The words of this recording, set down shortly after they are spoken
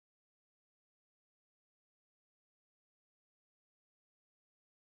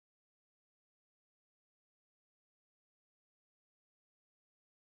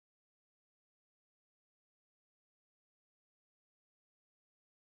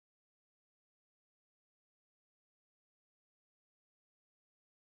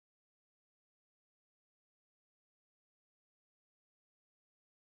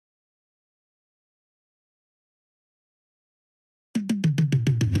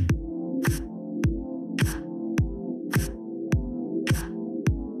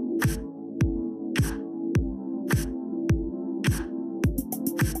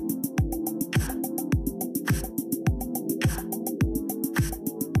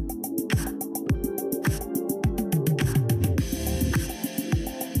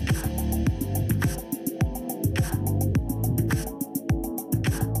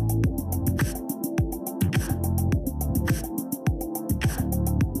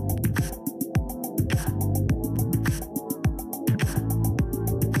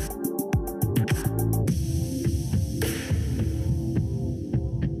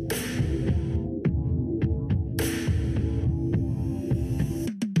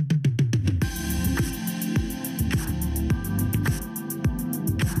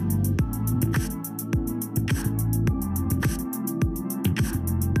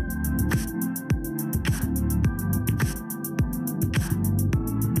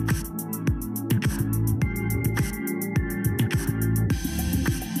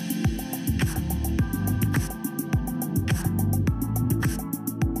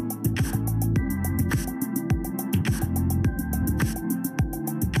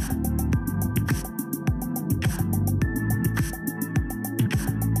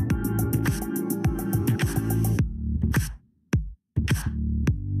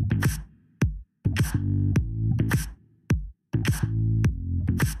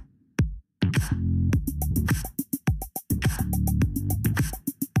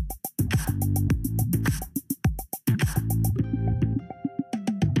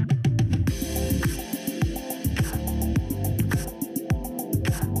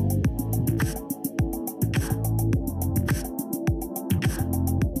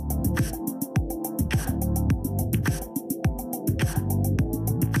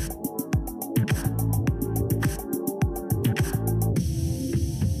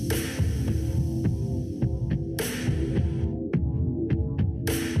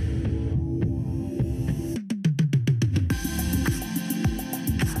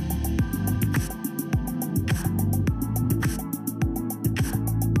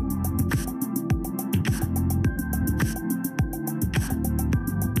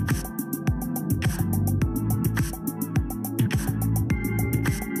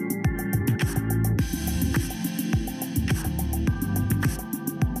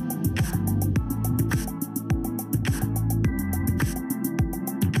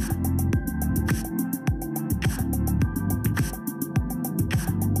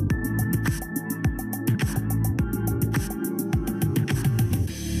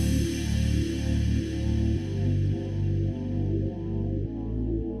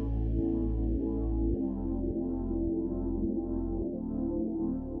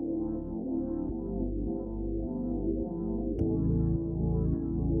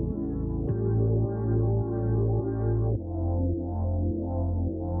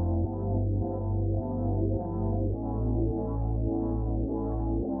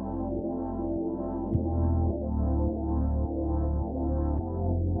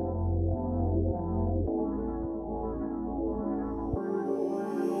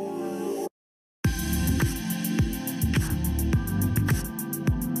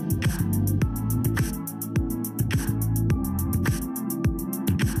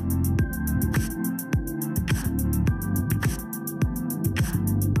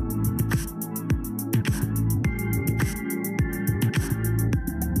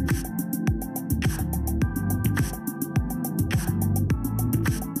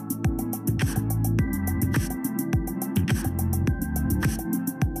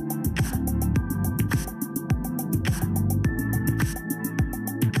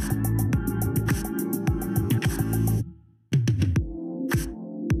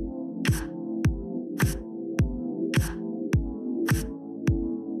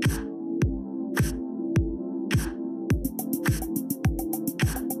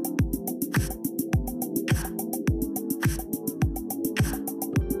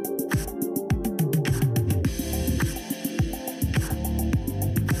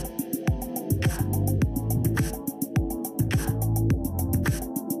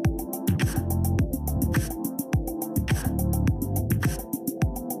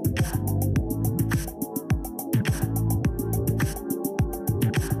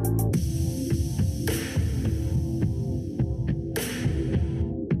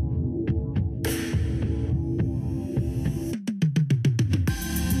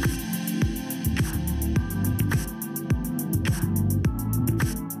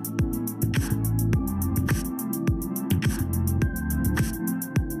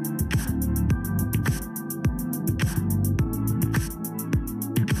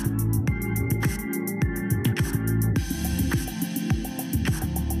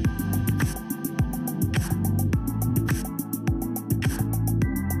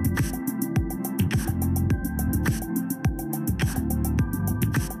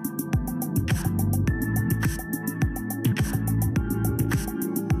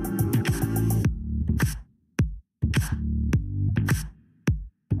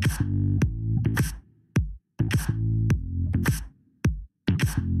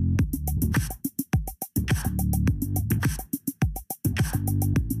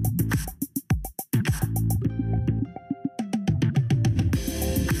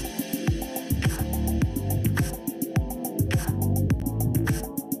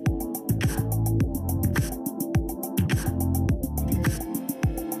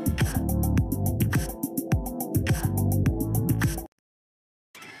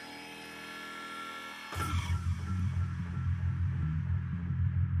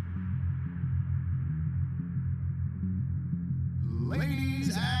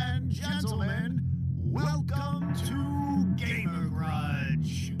Ladies and gentlemen, welcome to Gamer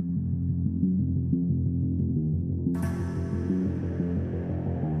Grudge.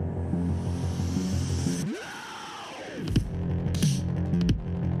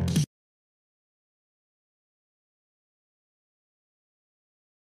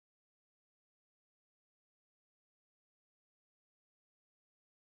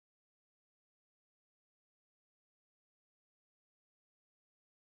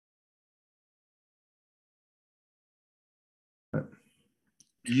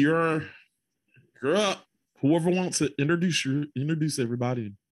 You're up. Whoever wants to introduce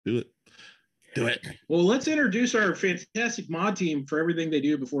everybody. Do it. Well, let's introduce our fantastic mod team for everything they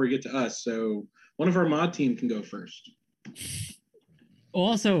do before we get to us. So one of our mod team can go first.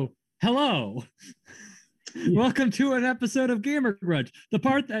 Also, hello. Welcome to an episode of Gamer Grudge, the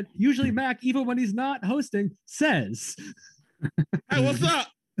part that usually Mac, even when he's not hosting, says. Hey, what's up?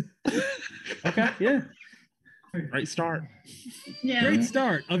 Okay, yeah. Great start. Yeah. Great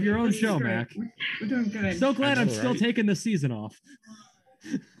start of your own This is show, great. Mac. We're doing good. So glad I'm know, still right? taking the season off.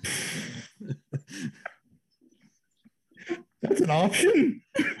 That's an option.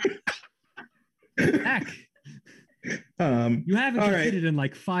 Mac, you haven't all right. competed in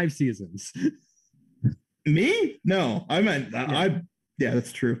like 5 seasons. Me? No, I meant yeah,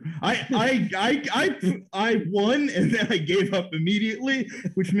 that's true. I won and then I gave up immediately,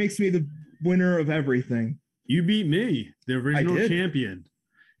 which makes me the winner of everything. You beat me, the original did. champion,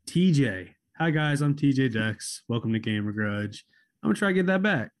 TJ. Hi guys, I'm TJ Dex. Welcome to Gamer Grudge. I'm gonna try to get that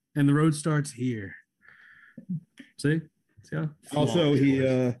back, and the road starts here. See how? Also, he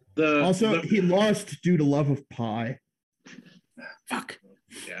The he lost due to love of pie. Fuck.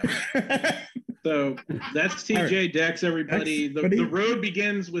 yeah. So that's TJ Dex, everybody. The road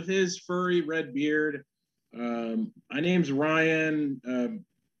begins with his furry red beard. My name's Ryan.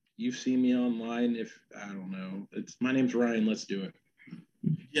 You've seen me online. If I don't know, my name's Ryan. Let's do it.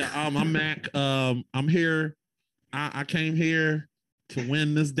 Yeah, I'm Mac. I'm here. I came here to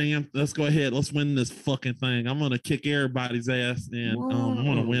win this damn. Let's go ahead. Let's win this fucking thing. I'm gonna kick everybody's ass, and I'm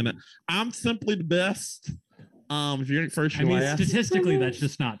gonna win it. I'm simply the best. If you ain't first, I you're mean, last. statistically, that's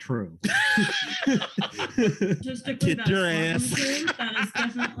just not true. Statistically, Get that's your not ass. true. That is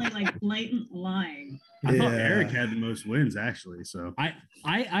definitely like blatant lying. I thought Yeah. Eric had the most wins actually. So I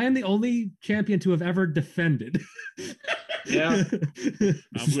am the only champion to have ever defended. Yeah.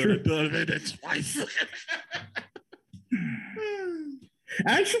 I'm gonna do it twice.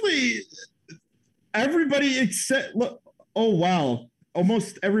 Actually, everybody except oh wow,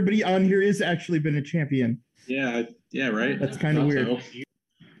 almost everybody on here is actually been a champion. Yeah. Yeah. Right. That's kind of weird.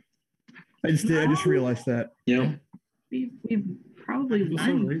 I just realized that. Yeah. We've probably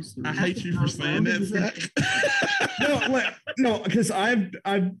won. I hate you for saying that, Zach. No, because I've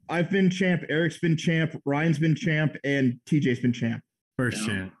been champ, Eric's been champ, Ryan's been champ, and TJ's been champ. first Yeah.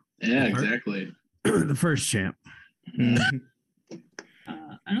 champ, Yeah. Exactly. the first champ. Mhm.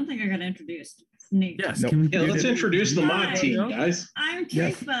 I don't think I got introduced. Nate. Yes. Nope. Can we Yeah. Let's introduce the mod team, guys. I'm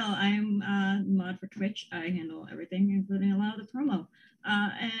Yes. Kate Bell. I'm mod for Twitch. I handle everything, including a lot of the promo.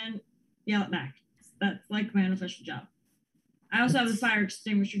 And yell at Mac. That's like my unofficial job. I also have a fire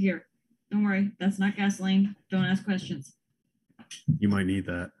extinguisher here. Don't worry, that's not gasoline. Don't ask questions. You might need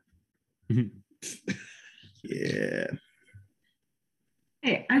that. Yeah.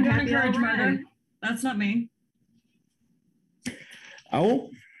 Hey, I don't Happy encourage Hour murder. Ryan. That's not me.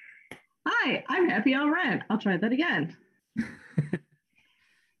 Owl? Hi, I'm Happy Al Ren. I'll try that again.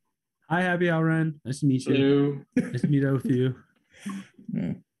 Hi, Happy Hour Ren. Nice to meet you. Hello. Nice to meet both of you.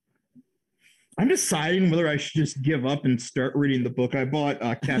 I'm deciding whether I should just give up and start reading the book I bought,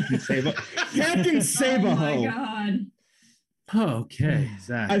 Captain Saba. Captain Oh my Sabaho. god. Okay,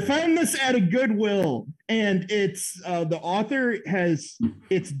 Zach. I found this at a Goodwill, and it's the author has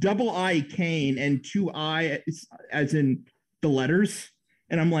it's double I Kane and 2 I as in the letters,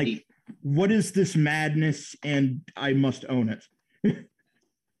 and I'm like, what is this madness? And I must own it.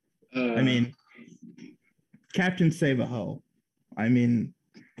 I mean, Captain Sabaho. I mean,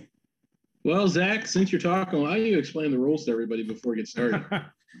 Well, Zach, since you're talking, why don't you explain the rules to everybody before we get started?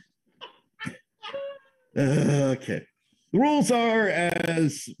 okay. The rules are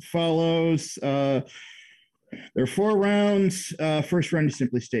as follows. There are 4 rounds. First round, you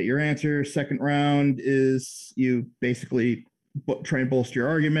simply state your answer. Second round is you basically try and bolster your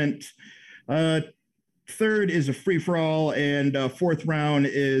argument. Third is a free-for-all, and fourth round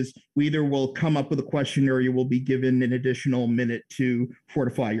is we either will come up with a question or you will be given an additional minute to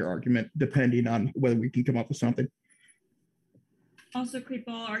fortify your argument, depending on whether we can come up with something. Also, keep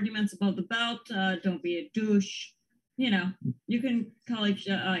all arguments above the belt. Don't be a douche. you can call each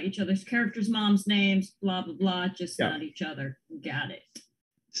other's characters' moms' names, blah, blah, blah, just not each other. Got it.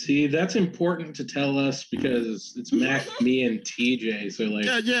 See, that's important to tell us because it's Mac, me, and TJ. So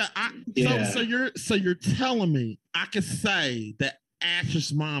So you're telling me I could say that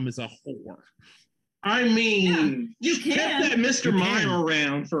Ash's mom is a whore. I mean, you kept that Mr. Mime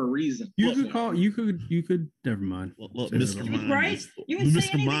around for a reason. You could never mind. Look, Mr. Mime. Right? You can say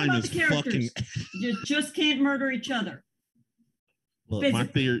anything about the characters. You just can't murder each other. Look,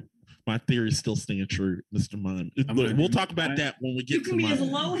 my theory still stands true, Mr. Mime. We'll talk about that when we get to You can be as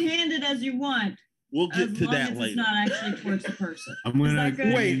low-handed as you want. We'll get to that later. It's not actually towards the person. I'm gonna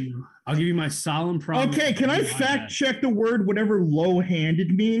wait. I'll give you my solemn promise. Okay, can I fact check the word whatever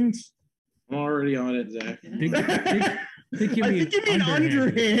low-handed means? I'm already on it, Zach. I think you mean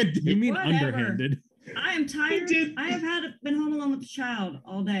underhanded. You mean Whatever. underhanded. I am tired. I have been home alone with a child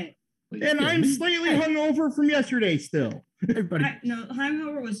all day. And I'm slightly hungover from yesterday still. No,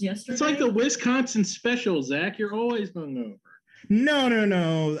 hangover was yesterday. It's like the Wisconsin special, Zach. You're always hungover.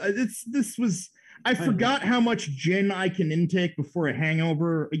 No. I forgot how much gin I can intake before a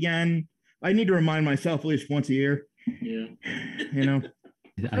hangover again. I need to remind myself at least once a year. Yeah.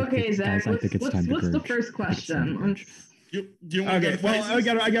 Okay, Zach. What's the first question? Okay. Well, I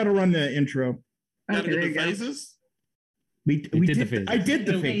got to run the intro. Okay, there you go. Phases? We did the phases. I did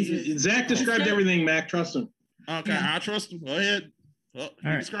the phases. Zach described everything, Mac. Trust him. Okay, I trust him. Go ahead. He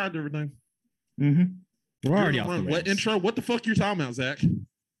described everything. Mm-hmm. We're already off the rails. What intro? What the fuck you talking about, Zach?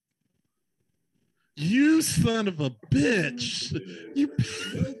 You son of a bitch.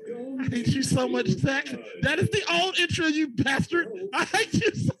 I hate you so much, Zach. That is the old intro, you bastard. I hate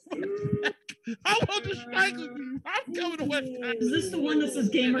you so much, Zach. I want to strike with you. I'm coming to West Coast. Is this the one that says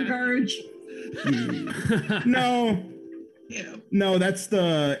Gamer Gurge? No. Yeah. No, that's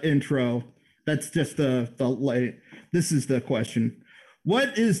the intro. That's just the light. This is the question.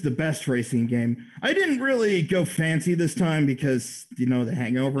 What is the best racing game? I didn't really go fancy this time because, the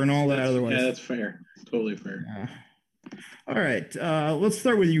hangover and all that. Otherwise, yeah, that's fair. Totally fair. All right. Let's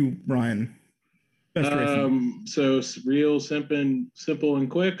start with you, Ryan. Best racing. So real simple and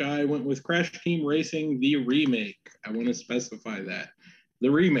quick. I went with Crash Team Racing, the remake. I want to specify that. The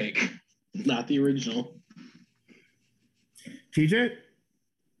remake, not the original. TJ?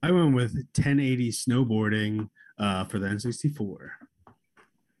 I went with 1080 snowboarding for the N64.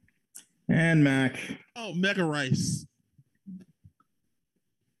 And Mac. Oh, Mega Rice.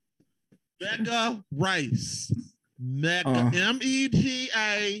 Mega Rice. Mega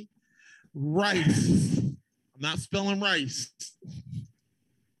META Rice. I'm not spelling rice.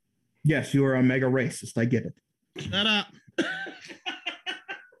 Yes, you are a mega racist. I get it. Shut up.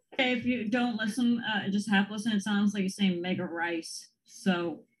 If you don't listen, just half listen, it sounds like you're saying Mega Rice.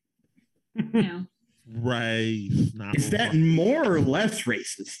 So, Rice. Is that more or less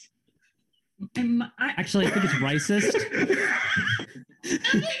racist? Actually, I think it's racist.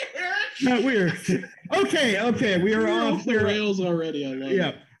 Not weird. Okay. We are off the rails already. I love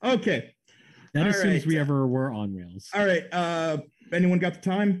it. Okay. That assumes we ever were on rails. All right. Anyone got the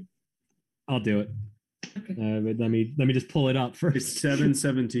time? I'll do it. Okay. Let me just pull it up first. It's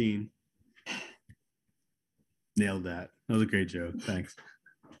 7:17. Nailed that. That was a great joke. Thanks.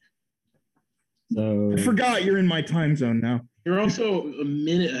 So I forgot you're in my time zone now. You're also a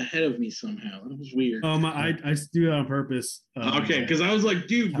minute ahead of me somehow. That was weird. I do that on purpose. Okay, because I was like,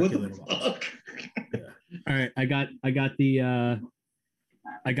 dude, what the fuck? All right, I got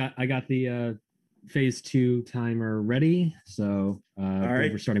the phase 2 timer ready. So all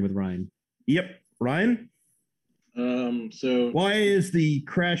right, we're starting with Ryan. Yep, Ryan. So why is the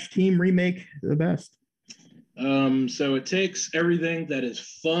Crash Team remake the best? So it takes everything that is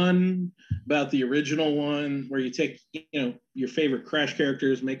fun about the original one, where you take, your favorite Crash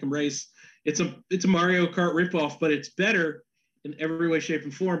characters, make them race. It's a Mario Kart ripoff, but it's better in every way, shape,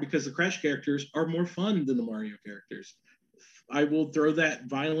 and form because the Crash characters are more fun than the Mario characters. I will throw that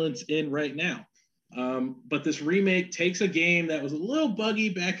violence in right now. But this remake takes a game that was a little buggy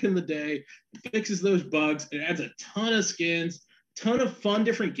back in the day, fixes those bugs, it adds a ton of skins, ton of fun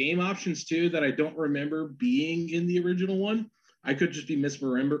different game options too that I don't remember being in the original one. I could just be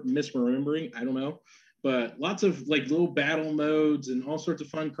misremembering. I don't know. But lots of like little battle modes and all sorts of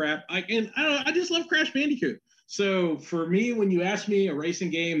fun crap. I just love Crash Bandicoot. So for me, when you asked me a racing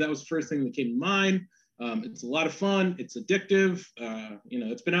game, that was the first thing that came to mind. It's a lot of fun. It's addictive.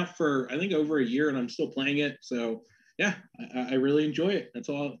 It's been out for, I think, over a year and I'm still playing it. So yeah, I really enjoy it. That's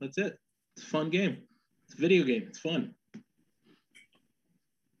all. That's it. It's a fun game. It's a video game. It's fun.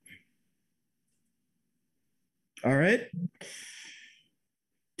 All right.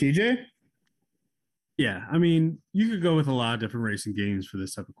 TJ? Yeah, I mean, you could go with a lot of different racing games for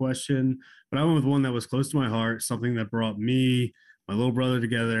this type of question, but I went with one that was close to my heart, something that brought me, my little brother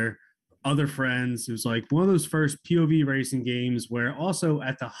together, other friends. It was like one of those first POV racing games where also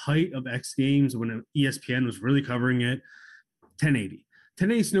at the height of X Games, when ESPN was really covering it, 1080.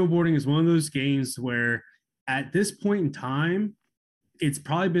 1080 snowboarding is one of those games where at this point in time, it's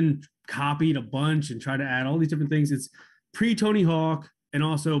probably been copied a bunch and tried to add all these different things. It's pre Tony Hawk and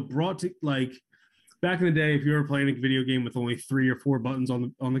also brought to like back in the day, if you were playing a video game with only 3 or 4 buttons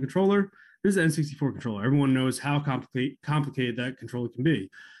on the controller, this is an N64 controller. Everyone knows how complicated that controller can be.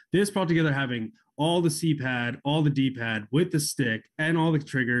 This brought together having all the C-pad, all the D-pad with the stick and all the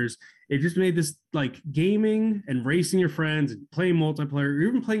triggers. It just made this like gaming and racing your friends and playing multiplayer, or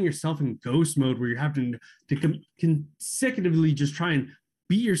even playing yourself in ghost mode where you're having to consecutively just try and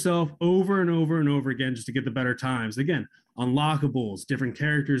beat yourself over and over and over again just to get the better times. Again, unlockables, different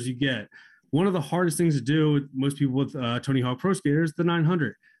characters you get. One of the hardest things to do with most people with Tony Hawk Pro Skater is the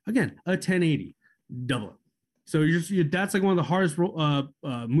 900. Again, a 1080, double it. So that's like one of the hardest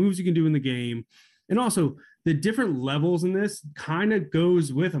moves you can do in the game. And also the different levels in this kind of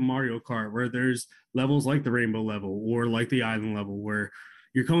goes with a Mario Kart, where there's levels like the rainbow level or like the island level where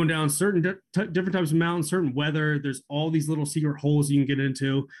you're going down certain different types of mountains, certain weather. There's all these little secret holes you can get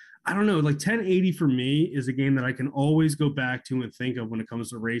into. I don't know, like 1080 for me is a game that I can always go back to and think of when it comes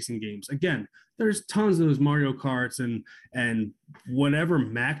to racing games. Again, there's tons of those Mario Karts and whatever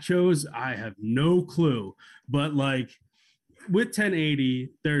Mac chose, I have no clue. But like with 1080,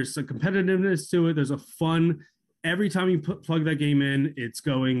 there's a competitiveness to it. There's a fun, every time you plug that game in, it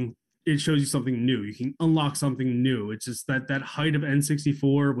shows you something new. You can unlock something new. It's just that height of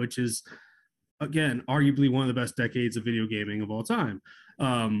N64, which is, again, arguably one of the best decades of video gaming of all time.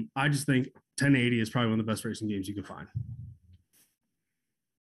 I just think 1080 is probably one of the best racing games you can find.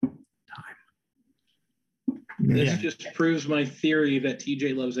 This just proves my theory that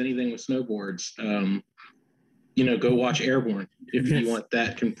TJ loves anything with snowboards. Go watch Airborne if you want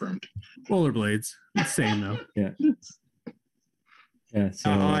that confirmed. Rollerblades, same though. Yeah. Yeah. So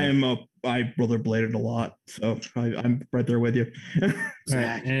I rollerbladed a lot, so I'm right there with you. all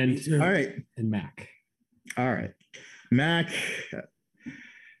right, and Mac. All right, Mac.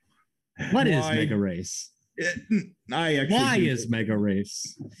 What is Mega Race? Why is Mega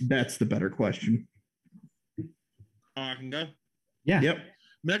Race? That's the better question. I can go. Yeah. Yep.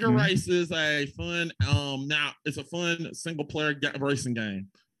 Mega Race is a fun. Now it's a fun single player racing game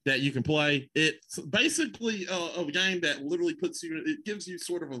that you can play. It's basically a game that literally it gives you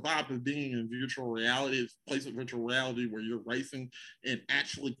sort of a vibe of being in virtual reality. It's a place of virtual reality where you're racing and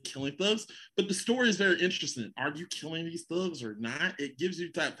actually killing thugs. But the story is very interesting. Are you killing these thugs or not? It gives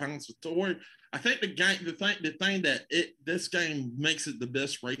you that kind of story. I think the thing that this game makes it the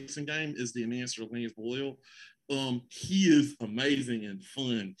best racing game is the announcer Lance Boyle. He is amazing and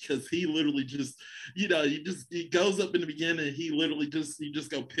fun because he literally just, he goes up in the beginning. He literally you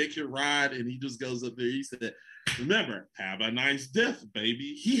just go pick your ride and he just goes up there. He said, remember, have a nice death,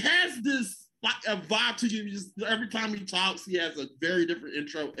 baby. He has this like a vibe to you. Just every time he talks, he has a very different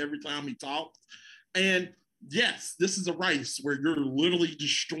intro every time he talks. And yes, this is a race where you're literally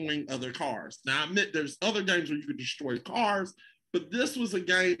destroying other cars. Now, I admit there's other games where you can destroy cars, but this was a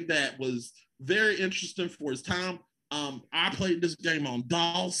game that was very interesting for its time. I played this game on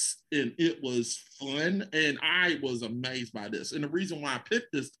DOS and it was fun and I was amazed by this. And the reason why I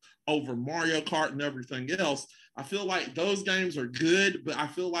picked this over Mario Kart and everything else, I feel like those games are good, but I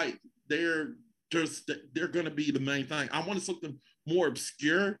feel like they're going to be the main thing. I wanted something more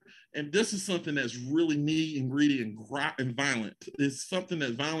obscure, and this is something that's really neat and gritty and violent. It's something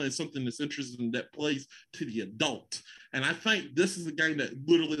that's violent, it's something that's interesting that plays to the adult. And I think this is a game that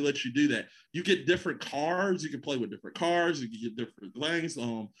literally lets you do that. You get different cars, you can play with different cars, you can get different things.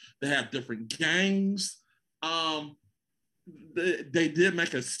 They have different gangs. They did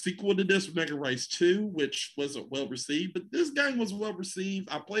make a sequel to this, Mega Race 2, which wasn't well received, but this game was well received.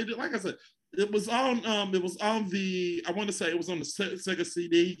 I played it, like I said, it was on the, I want to say it was on the Sega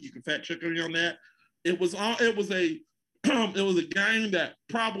CD. You can fact check me on that. It was a game that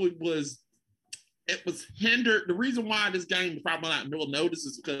probably was hindered. The reason why this game is probably not well noticed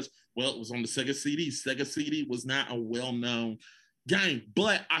is because, well, it was on the Sega CD. Sega CD was not a well-known game,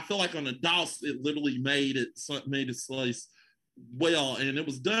 but I feel like on the DOS, it literally made its slice well, and it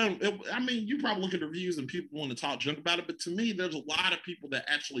was done. You probably look at the reviews and people want to talk junk about it, but to me, there's a lot of people that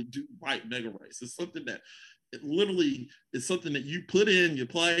actually do like Mega Race. It's something that It literally is something that you put in, you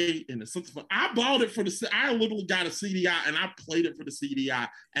play, and it's something. I bought it for I literally got a CDI and I played it for the CDI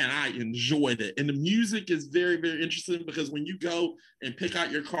and I enjoyed it. And the music is very, very interesting because when you go and pick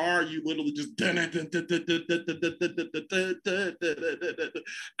out your car, you literally just.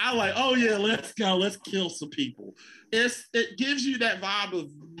 I'm like, oh yeah, let's go, let's kill some people. It gives you that vibe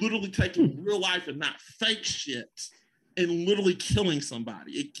of literally taking real life and not fake shit and literally killing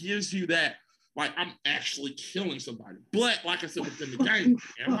somebody. It gives you that. Like, I'm actually killing somebody. But, like I said, within the game,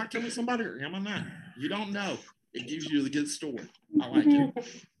 am I killing somebody or am I not? You don't know. It gives you a good story. I like it.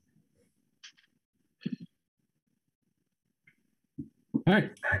 All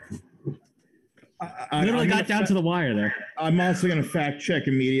right. I literally got down to the wire there. I'm also going to fact check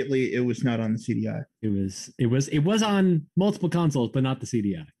immediately. It was not on the CDI. It was on multiple consoles, but not the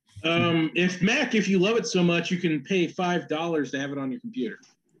CDI. If you love it so much, you can pay $5 to have it on your computer.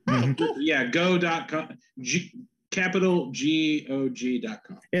 Yeah, go.com, capital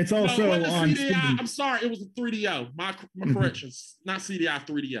GOG.com. It's also on CDI. I'm sorry, it was a 3DO. My corrections, not CDI,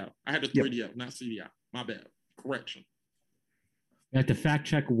 3DO. I had a 3DO, not CDI. My bad. Correction. You have to fact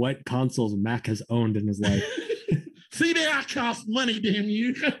check what consoles Mac has owned in his life. CDI costs money, damn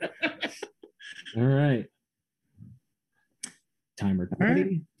you. All right. Timer. All right.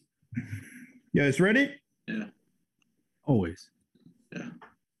 You guys ready? Yeah. Always. Yeah.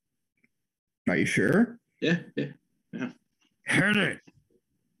 Are you sure? Yeah. Heard it.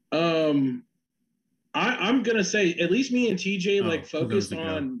 I'm gonna say at least me and TJ focused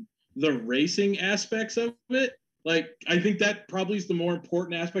on the racing aspects of it. Like, I think that probably is the more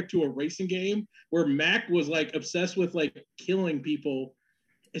important aspect to a racing game, where Mac was like obsessed with like killing people.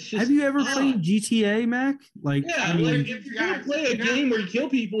 It's just, have you ever played GTA, Mac? Like, yeah, I mean, like if you're gonna play a game where you kill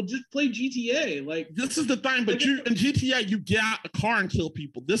people, just play GTA. Like, this is the thing, but you in GTA you get out a car and kill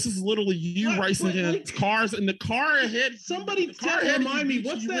people. This is literally you racing against cars, and the car ahead. Somebody remind me,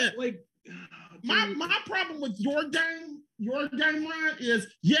 what's that? Like, my problem with your game, Ryan, is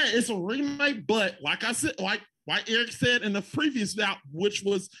it's a remake, but like I said, like Eric said in the previous bout, which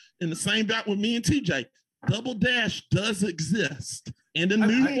was in the same bout with me and TJ, Double Dash does exist. And the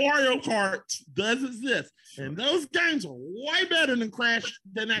new Mario Kart does exist. And those games are way better than Crash.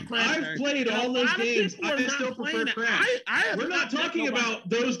 I've played all those games. I still prefer Crash. We're not talking about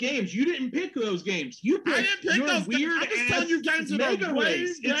those games. You didn't pick those games. You picked your weird I'm just telling you games that are way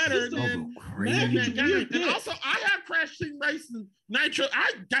better than that game. And also, I have Crash Team Racing Nitro.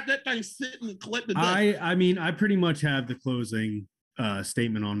 I got that thing sitting and collecting. I mean, I pretty much have the closing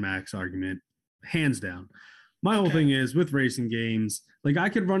statement on Mac's argument, hands down. My whole thing is with racing games, like I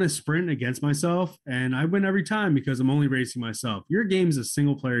could run a sprint against myself and I win every time because I'm only racing myself. Your game is a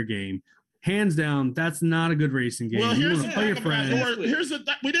single player game. Hands down, that's not a good racing game. Well, here's play your friends.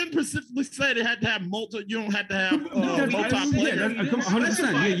 We didn't specifically say it had to have multi. You don't have to have multiplayer.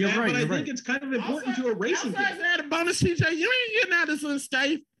 100%. Yeah, you're right. But I think it's kind of important to a racing game. I had a bonus, TJ. You ain't getting out of this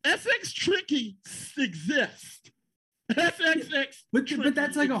unscathed. FX Tricky exists. But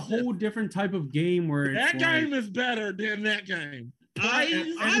that's like a whole different type of game where that game is better than that game.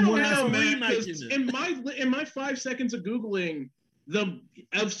 I don't know, man. In my 5 seconds of Googling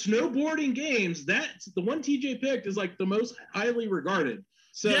of snowboarding games, that's the one TJ picked is like the most highly regarded.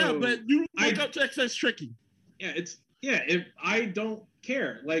 So yeah, but you look up to FX Tricky. Yeah, if I don't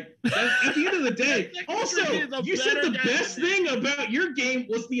care. Like at the end of the day, also you said the best thing about your game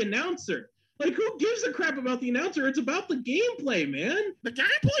was the announcer. Like, who gives a crap about the announcer? It's about the gameplay, man. The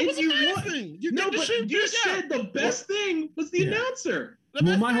gameplay was amazing. You said the best thing was the announcer.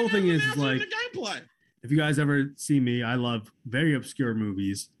 Well, my whole thing is like, the gameplay. If you guys ever see me, I love very obscure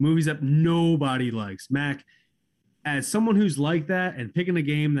movies that nobody likes. Mac, as someone who's like that and picking a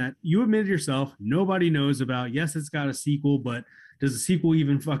game that you admitted yourself nobody knows about. Yes, it's got a sequel, but does the sequel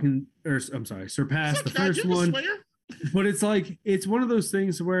even surpass the first one? But it's like, it's one of those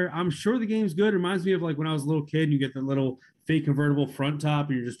things where I'm sure the game's good. It reminds me of like when I was a little kid and you get the little fake convertible front top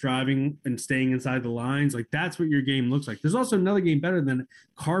and you're just driving and staying inside the lines. Like that's what your game looks like. There's also another game better than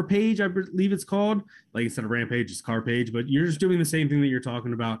Car Page, I believe it's called. Like instead of Rampage, it's Car Page, but you're just doing the same thing that you're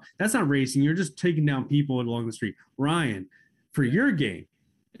talking about. That's not racing. You're just taking down people along the street. Ryan, for your game,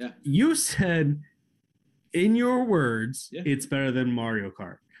 you said in your words, it's better than Mario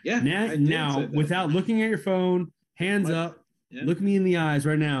Kart. Yeah. Now without looking at your phone, hands up. Yeah. Look me in the eyes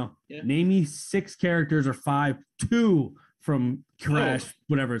right now. Yeah. Name me 6 characters or 5, 2 from Crash,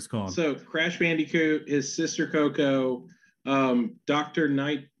 whatever it's called. So Crash Bandicoot, his sister Coco, Dr.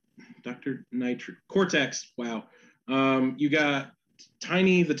 Nitro, Cortex. Wow. You got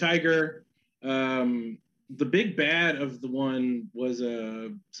Tiny the Tiger. the big bad of the one was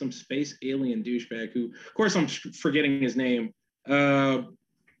some space alien douchebag who, of course, I'm forgetting his name.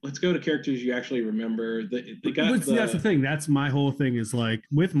 Let's go to characters you actually remember. That's the thing. That's my whole thing is like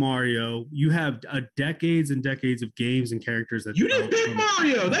with Mario, you have decades and decades of games and characters that you didn't pick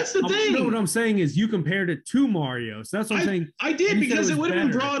Mario. That's the thing. No, what I'm saying is you compared it to Mario. So that's what I'm saying. I did because it would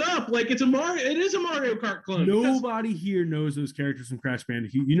have been brought up. Like it's a Mario. It is a Mario Kart clone. Nobody here knows those characters from Crash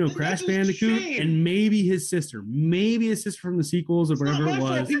Bandicoot. You know Crash Bandicoot and maybe his sister from the sequels or whatever it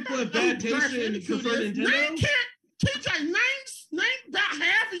was. People have bad taste in prefer Nintendo. Name about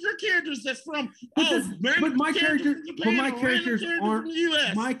half of your characters that's from. But my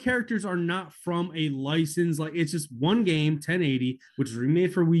characters are not from a license. Like it's just one game, 1080, which was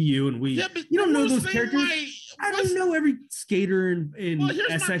remade for Wii U and Wii. Yeah, but you don't know those characters. I don't know every skater in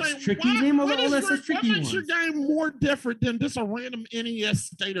SX Tricky. Name all the SX Tricky ones. What makes your game more different than just a random NES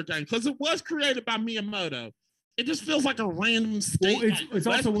skater game? Because it was created by Miyamoto. It just feels like a random state. Well, it's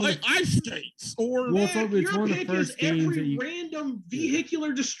also one of ice skates or it's one of the first games that you random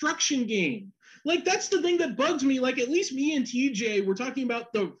vehicular destruction game. Like that's the thing that bugs me. Like at least me and TJ were talking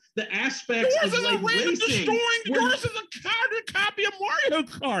about the aspects of like racing. Yours is a copy of Mario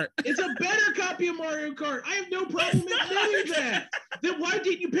Kart. It's a better copy of Mario Kart. I have no problem admitting that. Then why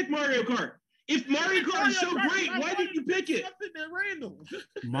didn't you pick Mario Kart? If Mario Kart is so great, why didn't you pick it?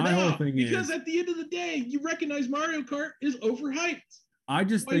 My whole thing is because at the end of the day, you recognize Mario Kart is overhyped. I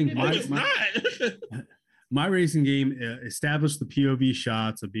just think my racing game established the POV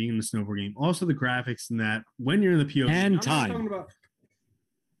shots of being in the snowboard game. Also, the graphics in that when you're in the POV and time.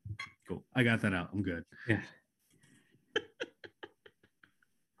 Cool, I got that out. I'm good. Yeah.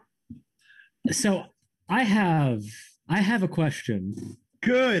 So I have a question.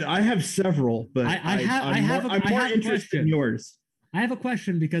 Good. I have several, but I'm more interested in yours. I have a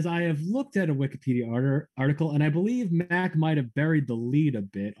question because I have looked at a Wikipedia article, and I believe Mac might have buried the lead a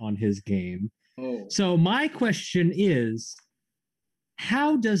bit on his game. Oh. So my question is,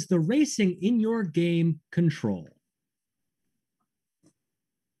 how does the racing in your game control?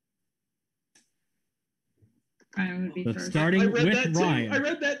 Ryan would be first. Starting with Ryan. I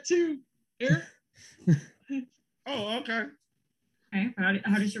read that too, Eric. Oh, okay. Okay,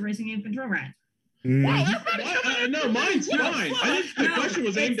 how does your racing game control, Ryan? No, mine's fine. I think the question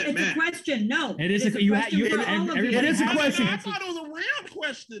was aimed at Matt. It's a question. No, it is a question. It is a question. I thought it was a round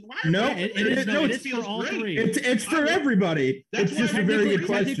question. No, it is for all three. It's for everybody. It's just a very good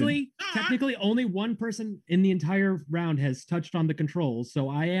question. Technically, only one person in the entire round has touched on the controls. So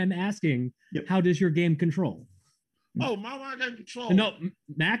I am asking, how does your game control? Oh, my game control. No,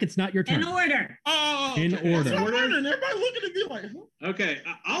 Mac, it's not your turn. In order. Oh, in order. And everybody looking at me like, okay,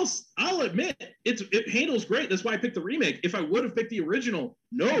 I'll admit it handles great. That's why I picked the remake. If I would have picked the original,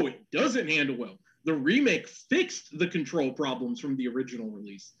 no, it doesn't handle well. The remake fixed the control problems from the original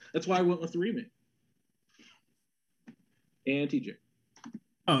release. That's why I went with the remake. And TJ.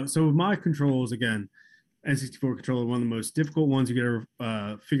 Oh, so with my controls again. N64 controller, one of the most difficult ones you could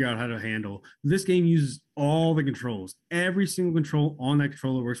ever figure out how to handle. This game uses all the controls. Every single control on that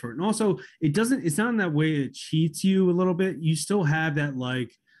controller works for it. And also, it's not in that way it cheats you a little bit. You still have that,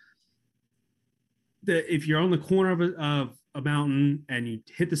 like, if you're on the corner of a mountain and you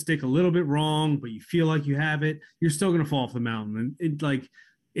hit the stick a little bit wrong, but you feel like you have it, you're still going to fall off the mountain. And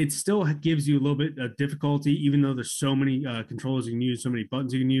it still gives you a little bit of difficulty, even though there's so many controllers you can use, so many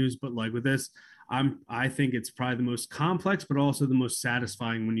buttons you can use. But like with this, I think it's probably the most complex, but also the most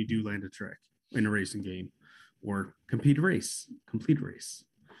satisfying when you do land a trick in a racing game or complete a race.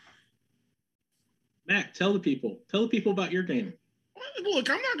 Mac, tell the people about your game. Look,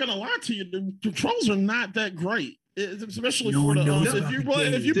 I'm not gonna lie to you. The controls are not that great, especially for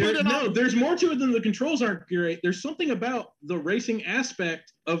the. If you put it on, there's more to it than the controls aren't great. There's something about the racing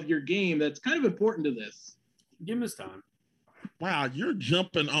aspect of your game that's kind of important to this. Give him his time. Wow, you're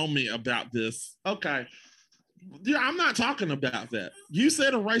jumping on me about this. Okay. Yeah, I'm not talking about that. You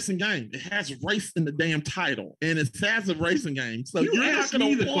said a racing game. It has race in the damn title, and it has a racing game. So you're not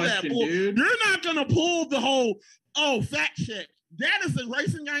going to pull that bull. You're not going to pull the whole, fact check. That is a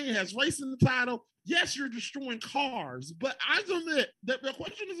racing game. It has race in the title. Yes, you're destroying cars, but I admit that the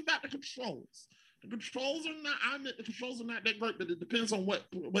question is about the controls. The controls are not that great, but it depends on what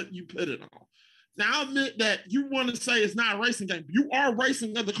you put it on. Now, I admit that you want to say it's not a racing game. You are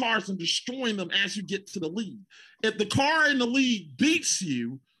racing other cars and destroying them as you get to the lead. If the car in the lead beats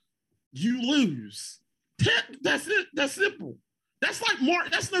you, you lose. That's it. That's simple. That's like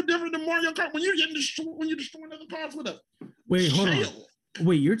that's no different than Mario Kart when you're destroying other cars with us. Wait, hold on.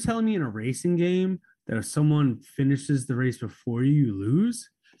 Wait, you're telling me in a racing game that if someone finishes the race before you lose?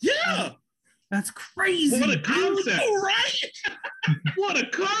 Yeah. That's crazy. What a concept! Right? What a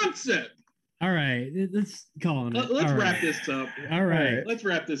concept! All right, let's call it. Let's wrap this up. All right, let's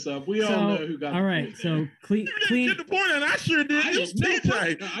wrap this up. We all know who got. All right, so clean. You didn't get the point, and I sure did. I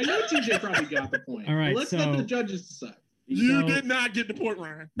know TJ probably got the point. All right, let's let the judges decide. You did not get the point,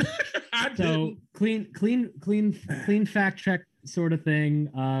 Ryan. So clean fact check sort of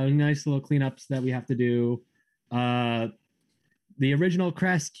thing. Nice little cleanups that we have to do. The original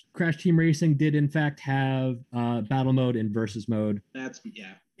Crash Team Racing did in fact have battle mode and versus mode.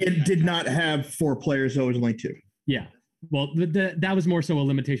 It did not have 4 players, though. It was only 2. Yeah. Well, that was more so a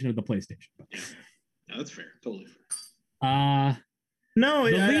limitation of the PlayStation. No, that's fair. Totally fair. No,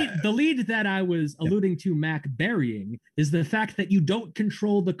 the lead that I was alluding to Mac burying is the fact that you don't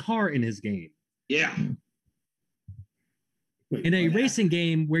control the car in his game. Yeah. In a racing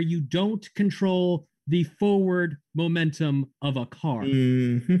game where you don't control the forward momentum of a car.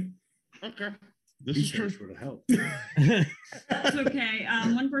 Mm-hmm. Okay. This is true. Would have helped. It's okay.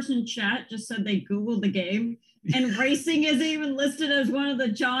 One person in chat just said they Googled the game, and racing isn't even listed as one of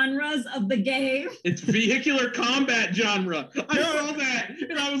the genres of the game. It's vehicular combat genre. I saw that,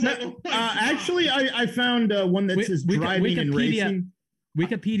 and I was like, oh actually, I found one that says driving and racing.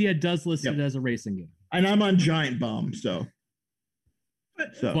 Wikipedia does list it as a racing game, and I'm on Giant Bomb, so.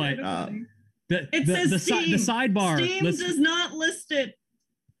 It says the Steam. The sidebar. Steam does not list it.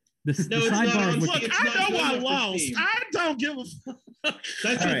 The sidebar. Look, I know I lost. I don't give a fuck.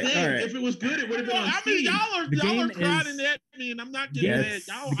 That's the thing. If it was good, it would have been on Steam. Y'all are crying at me, and I'm not getting mad.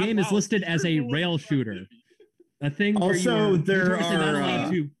 The game is listed as a rail shooter. A thing. Also, there are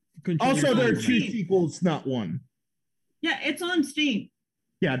 2 sequels, not 1. Yeah, it's on Steam.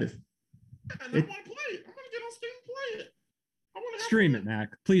 Yeah, it is. And I want to play it. I'm gonna get on Steam and play it. I want to stream it,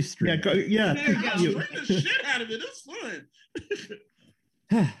 Mac. Please stream. Yeah. Stream the shit out of it. It's fun.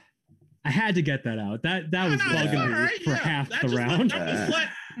 I had to get that out. That was bugging me for half the round. How do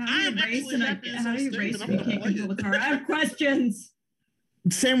you race when you can't control the car? I have questions.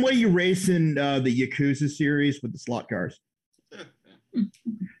 Same way you race in the Yakuza series with the slot cars.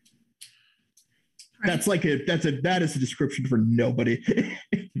 That is a description for nobody.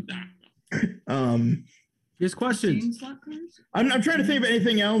 Here's questions. I'm trying to think of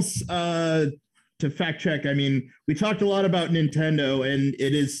anything else to fact check. I mean, we talked a lot about Nintendo, and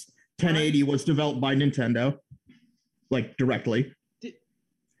it is 1080 was developed by Nintendo, like directly.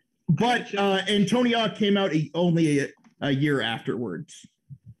 But Tony Hawk came out only a year afterwards.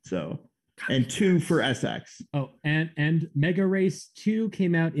 So, and 2 for SX. Oh, and Mega Race 2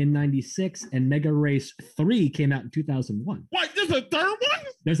 came out in 96, and Mega Race 3 came out in 2001. What? There's a third one?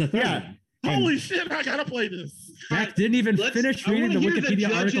 There's a third one. Holy shit, I gotta play this. Mac didn't even finish reading the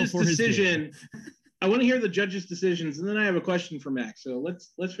Wikipedia article for his decision. I want to hear the judges' decisions, and then I have a question for Max. So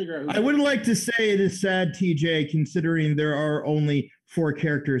let's figure out. I would like to say it is sad, TJ, considering there are only 4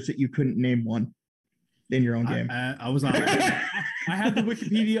 characters that you couldn't name one in your own game. I was on. I had the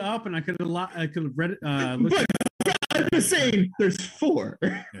Wikipedia up, and I could have read it. I'm just saying, there's 4.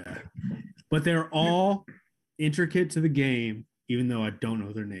 Yeah. But they're all intricate to the game, even though I don't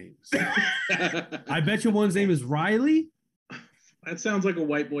know their names. I bet you one's name is Riley. That sounds like a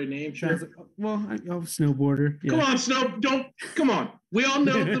white boy name. Sure. I'm a snowboarder. Yeah. Come on. We all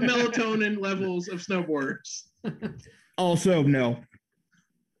know the melatonin levels of snowboarders. Also, no.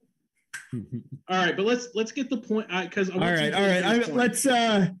 All right, but let's get the point. Because all right. Let's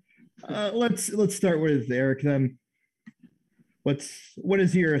start with Eric then. What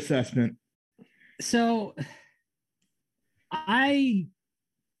is your assessment? So, I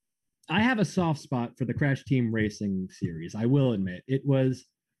have a soft spot for the Crash Team Racing series. I will admit there was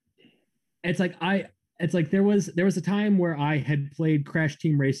a time where I had played Crash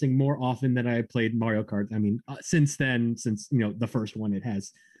Team Racing more often than I played Mario Kart. I mean, since the first one, it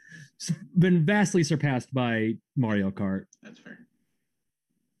has been vastly surpassed by Mario Kart. That's fair.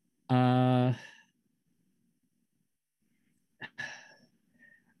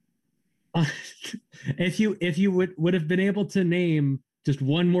 If you would have been able to name just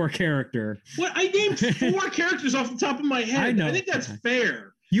one more character. What? I named 4 characters off the top of my head. I think that's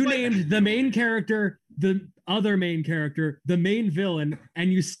fair. You named the main character, the other main character, the main villain,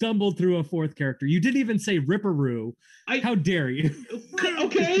 and you stumbled through a 4th character. You didn't even say Ripperoo. How dare you?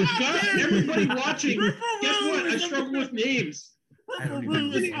 Okay, God, everybody watching. Guess what? I struggle with names.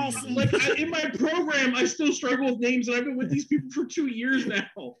 In my program, I still struggle with names, and I've been with these people for 2 years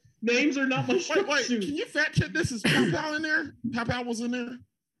now. Names are not my strong suit. Can you fact check this? Is Pow in there? Pow was in there?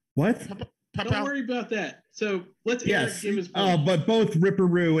 What? Don't worry about that. So let's give his point. But both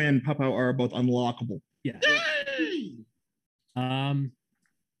Ripperoo and Pow are both unlockable. Yeah. Yay!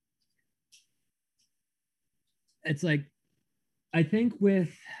 it's like, I think with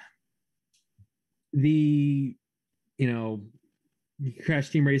the, Crash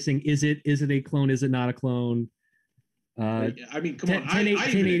Team Racing, is it a clone? Is it not a clone? I mean, come on. I even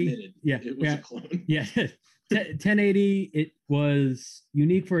admitted it was a clone. Yeah. 1080, it was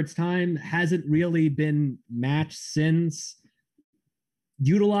unique for its time, hasn't really been matched since.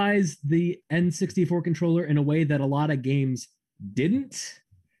 Utilized the N64 controller in a way that a lot of games didn't.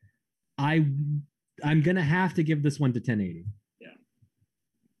 I'm gonna have to give this one to 1080. Yeah.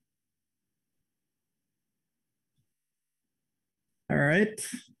 All right.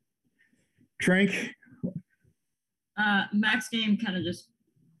 Trank. Max game kind of just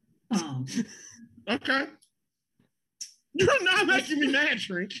Okay. You're not making me mad,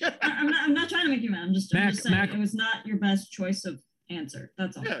 Shrink. I'm not trying to make you mad. I'm just saying Mac. it was not your best choice of answer.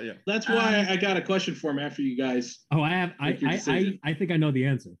 That's all. Yeah. That's why I got a question for him after you guys. Oh, I think I know the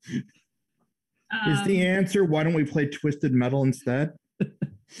answer. Is the answer, why don't we play Twisted Metal instead?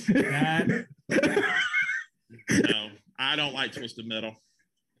 No, I don't like Twisted Metal.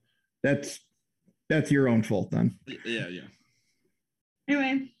 That's your own fault then. Yeah.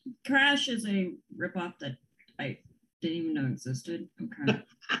 Anyway, Crash is a ripoff that I didn't even know existed. I'm kind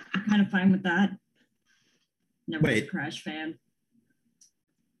of fine with that. Never was a Crash fan.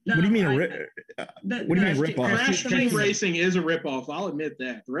 No, what do you mean what do you mean ripoff? Crash Team Racing is a ripoff. I'll admit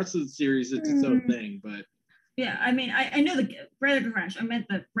that. The rest of the series, it's its own thing. But yeah, I mean, I know the regular Crash. I meant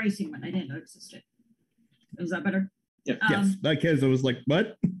the racing one. I didn't know existed. Was that better? Yeah. Yes. Because it was like,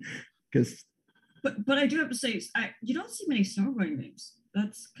 what? Because. But I do have to say, you don't see many snowboarding games.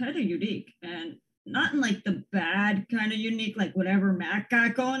 That's kind of unique, and not in like the bad kind of unique, like whatever Mac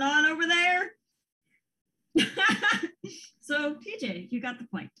got going on over there. So TJ, you got the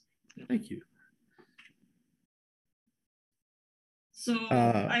point. Thank you. So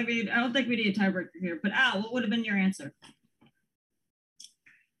I mean, I don't think we need a tiebreaker here. But Al, what would have been your answer?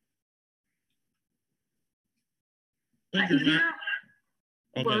 Okay.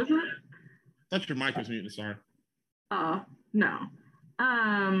 What was it? That's your mic was muted. Sorry. No.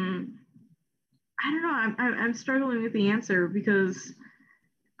 I don't know. I'm struggling with the answer because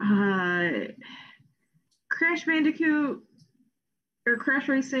Crash Bandicoot or Crash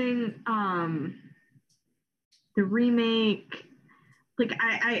Racing, the remake. Like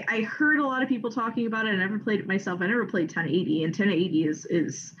I heard a lot of people talking about it. I never played it myself. I never played 1080, and 1080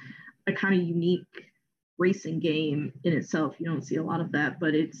 is a kind of unique racing game in itself. You don't see a lot of that,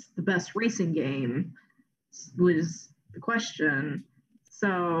 but it's the best racing game was the question.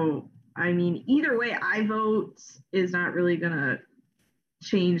 So I mean, either way I vote is not really gonna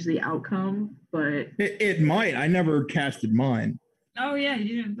change the outcome, but it might. I never casted mine. Oh yeah,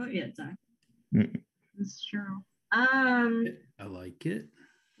 you didn't vote yet, Zach. That's true. I like it.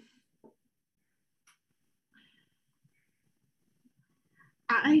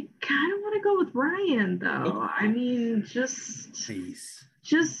 I kind of want to go with Ryan, though. I mean, just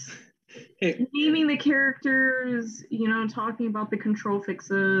naming the characters, talking about the control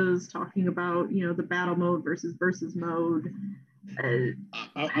fixes, talking about, the battle mode versus mode.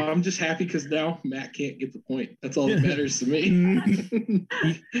 I'm just happy because now Matt can't get the point. That's all that matters to me.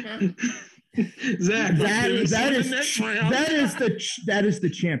 Zach, that is the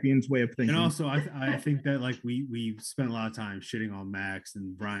champion's way of thinking. And also, I think that like we spent a lot of time shitting on Max,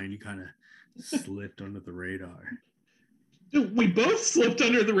 and Brian, you kind of slipped under the radar. Dude, we both slipped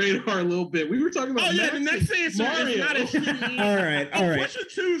under the radar a little bit. We were talking about the next answer is not a shitty. All right. Question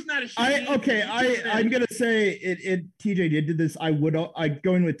 2 is not a shitty. I'm gonna say it. TJ did this. I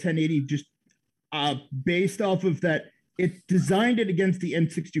go in with 1080 just based off of that. It designed it against the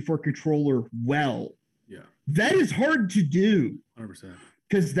N64 controller well. Yeah. That is hard to do. 100%.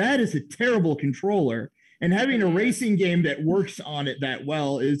 Because that is a terrible controller. And having a racing game that works on it that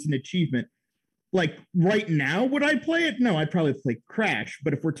well is an achievement. Like right now, would I play it? No, I'd probably play Crash.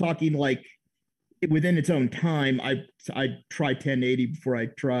 But if we're talking like within its own time, I'd try 1080 before I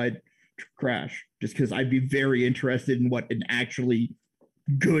tried Crash. Just because I'd be very interested in what an actually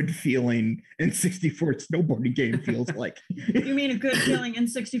good feeling N64 snowboarding game feels like. You mean a good feeling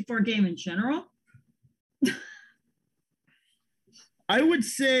N64 game in general? I would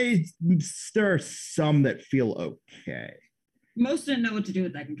say there are some that feel okay. Most didn't know what to do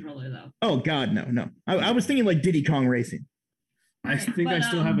with that controller, though. Oh God, no. I was thinking like Diddy Kong Racing. I think I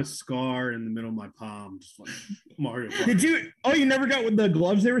still have a scar in the middle of my palm, just like Mario Kart. Did you? Oh, you never got with the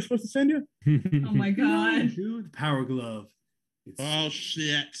gloves they were supposed to send you? Oh my God! Dude, the Power Glove. Oh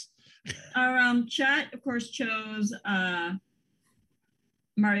shit! Our chat, of course, chose Mario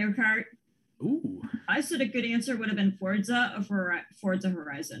Kart. Ooh. I said a good answer would have been Forza or Forza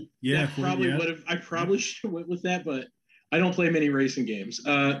Horizon. Yeah, probably would have. I probably should have went with that, but I don't play many racing games.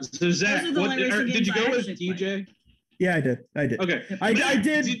 So Zach, did you go with TJ? Yeah, I did. Okay, I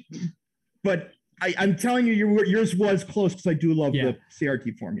did, but I'm telling you, yours was close because I do love the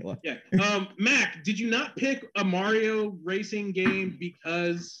CRT formula. Yeah. Mac, did you not pick a Mario racing game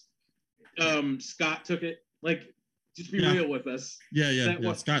because Scott took it? Like, just be real with us. Yeah.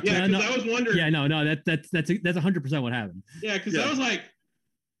 Scott. Yeah, because I was wondering. Yeah, no, that's 100% what happened. Yeah, because I was like,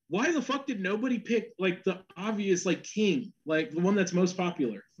 why the fuck did nobody pick like the obvious like King, like the one that's most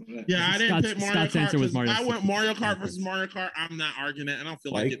popular? Yeah, I didn't pick Mario Scott's answer Kart. was Mario. I went Mario Kart versus Mario Kart. I'm not arguing it. I don't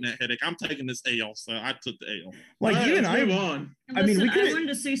feel like getting that headache. I'm taking this AL, so I took the AL. Like right, even I on. I mean, I wanted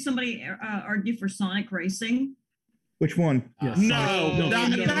to see somebody argue for Sonic Racing. Which one? No.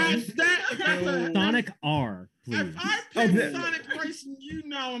 Sonic R. Please. If I pick Sonic Racing, you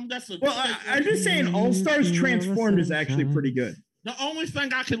know that's a. Well, I'm just saying, All Stars Transformed is actually pretty good. The only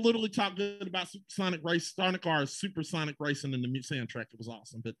thing I can literally talk good about Sonic R is Super Sonic Racing and the soundtrack. It was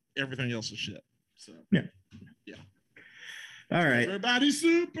awesome, but everything else is shit. So yeah. All right. Everybody,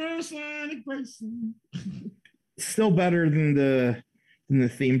 Super Sonic Racing. Still better than the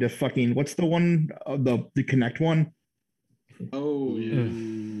theme to fucking what's the one the Connect one? Oh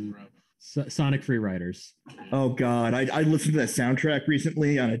yeah. Sonic Free Riders. Oh god, I listened to that soundtrack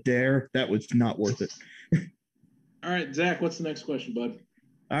recently on a dare. That was not worth it. All right, Zach, what's the next question, bud?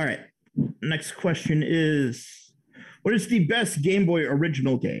 All right. Next question is, what is the best Game Boy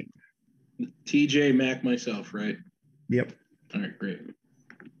original game? TJ, Mac, myself, right? Yep. All right, great.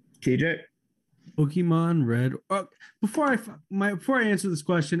 TJ? Pokemon Red. Before I answer this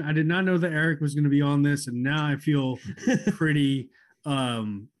question, I did not know that Eric was going to be on this, and now I feel pretty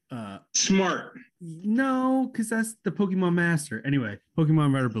smart. No, because that's the Pokemon Master. Anyway,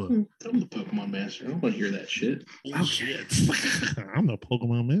 Pokemon Red or Blue. I'm the Pokemon Master. I don't want to hear that shit. Oh shit! I'm the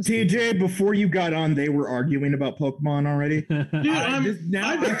Pokemon Master. TJ, before you got on, they were arguing about Pokemon already. Dude,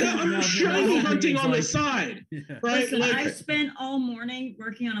 I'm shiny hunting on the side. Yeah. Right? Listen, I spent all morning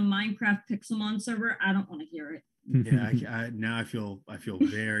working on a Minecraft Pixelmon server. I don't want to hear it. Yeah, now I feel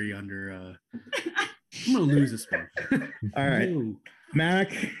very under. I'm gonna lose this one. All right,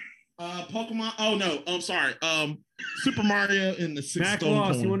 Mac. Pokemon. Oh no, I'm sorry. Super Mario in the Six Mac Stone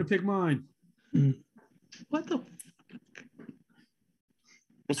lost. Coin. You want to pick mine? What the?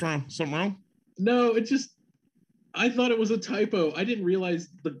 What's wrong? Something wrong? No, it just. I thought it was a typo. I didn't realize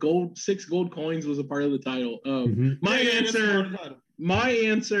the 6 gold coins was a part of the title. My answer.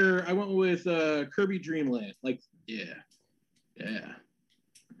 I went with Kirby Dream Land. Like, yeah.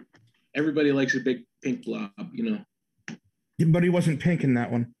 Everybody likes a big pink blob, you know. But he wasn't pink in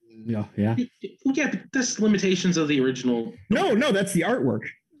that one. Yeah. Yeah, but that's limitations of the original. No, that's the artwork.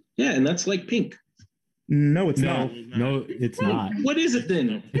 Yeah, and that's like pink. No, it's not. No, it's not. What is it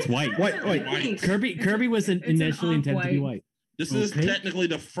then? It's white. White. Kirby was initially intended to be white. This is technically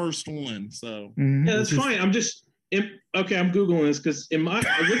the first one, so yeah, that's fine. I'm Googling this because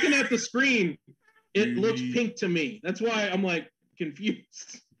looking at the screen, it looks pink to me. That's why I'm like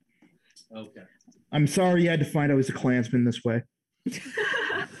confused. Okay. I'm sorry you had to find I was a Klansman this way.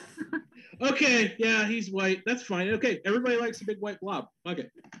 Okay, yeah, he's white. That's fine. Okay, everybody likes a big white blob. Okay.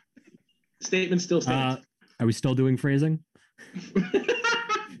 Statement still stands. Are we still doing phrasing?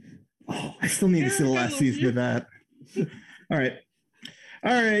 Oh, I still need to see the last season of that. All right.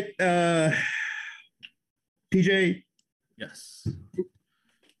 TJ. Yes.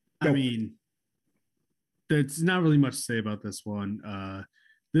 I mean, there's not really much to say about this one.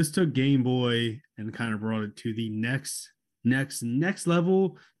 This took Game Boy and kind of brought it to the next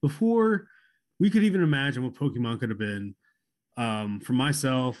level before we could even imagine what Pokemon could have been. For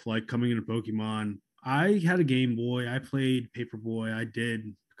myself, like coming into Pokemon, I had a Game Boy. I played Paperboy. I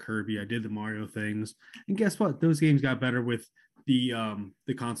did Kirby. I did the Mario things. And guess what? Those games got better with the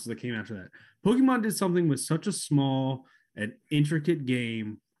consoles that came after that. Pokemon did something with such a small and intricate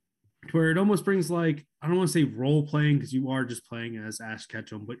game to where it almost brings, like, I don't want to say role playing because you are just playing as Ash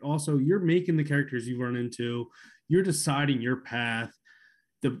Ketchum, but also you're making the characters you run into. You're deciding your path.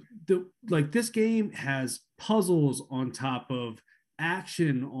 This game has puzzles on top of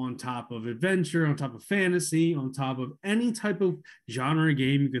action, on top of adventure, on top of fantasy, on top of any type of genre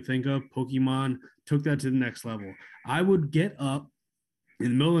game you could think of. Pokemon took that to the next level. I would get up in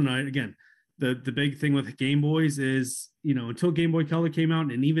the middle of the night. Again, the big thing with Game Boys is, until Game Boy Color came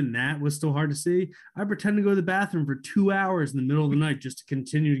out, and even that was still hard to see, I pretend to go to the bathroom for 2 hours in the middle of the night just to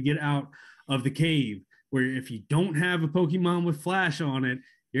continue to get out of the cave, where if you don't have a Pokemon with Flash on it,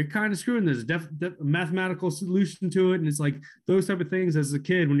 you're kind of screwed. There's a mathematical solution to it. And it's like those type of things as a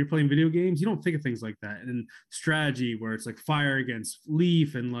kid, when you're playing video games, you don't think of things like that. And strategy where it's like fire against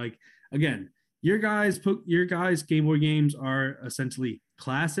leaf. And like, again, your guys' Game Boy games are essentially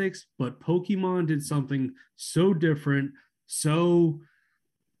classics, but Pokemon did something so different. So,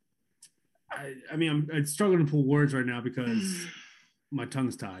 I mean, I'm struggling to pull words right now because my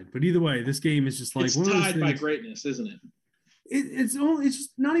tongue's tied. But either way, this game is just like it's tied by greatness, isn't it? It's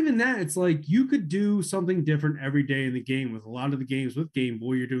just not even that. It's like you could do something different every day in the game. With a lot of the games with Game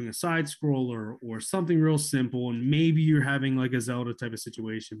Boy, you're doing a side scroller or something real simple, and maybe you're having like a Zelda type of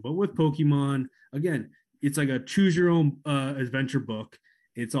situation. But with Pokemon, again, it's like a choose your own adventure book.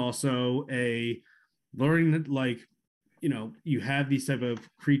 It's also a learning that, like, you know, you have these type of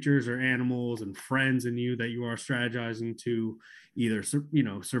creatures or animals and friends in you that you are strategizing to either, you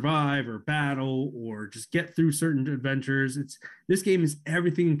know, survive or battle or just get through certain adventures. This game is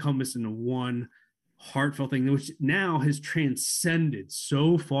everything encompassed into one heartfelt thing, which now has transcended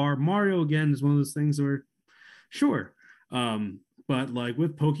so far. Mario, again, is one of those things where, sure. But like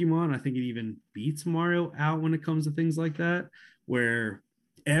with Pokemon, I think it even beats Mario out when it comes to things like that, where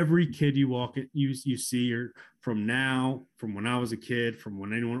every kid you see, or from when I was a kid, from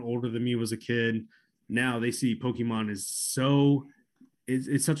when anyone older than me was a kid, now they see Pokemon is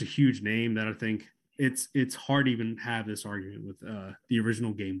it's such a huge name that I think it's hard to even have this argument with the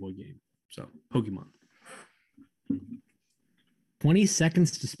original Game Boy game. So Pokemon. 20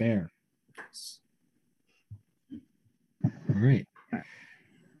 seconds to spare. All right.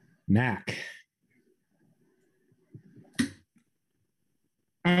 Mac.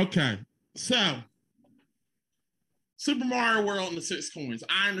 Okay, so Super Mario World and the 6 coins.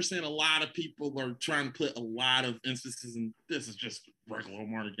 I understand a lot of people are trying to put a lot of emphasis in this is just regular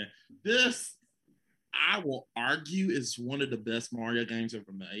Mario game. This, I will argue, is one of the best Mario games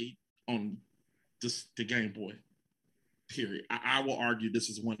ever made on just the Game Boy. Period. I will argue this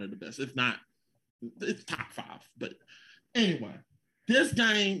is one of the best, if not, it's top 5. But anyway, this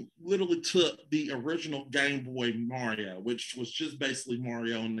game literally took the original Game Boy Mario, which was just basically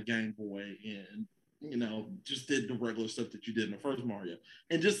Mario on the Game Boy, and, you know, just did the regular stuff that you did in the first Mario,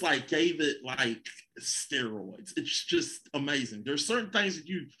 and just like gave it like steroids. It's just amazing. There's certain things that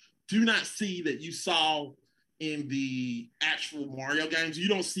you do not see that you saw in the actual Mario games. You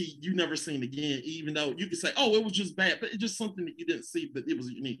never seen again, even though you could say, oh, it was just bad, but it's just something that you didn't see, but it was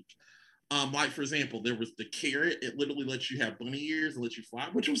unique. Like, for example, there was the carrot. It literally lets you have bunny ears and lets you fly,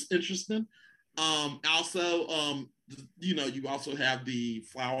 which was interesting. Also, you know, you also have the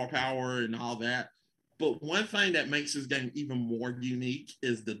flower power and all that. But one thing that makes this game even more unique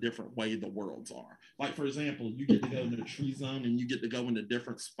is the different way the worlds are. Like, for example, you get to go into the tree zone and you get to go into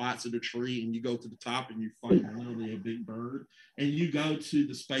different spots of the tree, and you go to the top and you fight literally a big bird. And you go to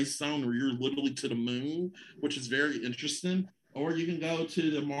the space zone where you're literally to the moon, which is very interesting. Or you can go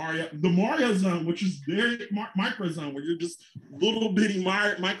to the Mario zone, which is very micro zone, where you're just little bitty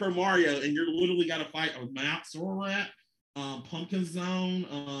micro Mario, and you're literally got to fight a mouse or a rat. Pumpkin zone,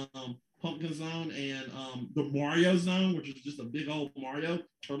 and the Mario zone, which is just a big old Mario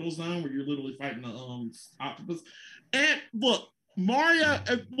turtle zone, where you're literally fighting the octopus. And look,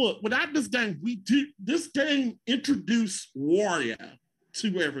 without this game, this game introduced Wario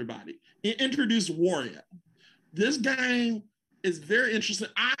to everybody. It introduced Wario. This game is very interesting.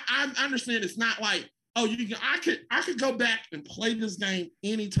 I understand it's not like, oh, I could go back and play this game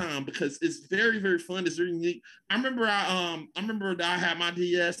anytime because it's very, very fun. It's very unique. I remember that I had my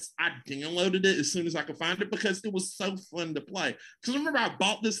DS. I downloaded it as soon as I could find it because it was so fun to play. Because I remember I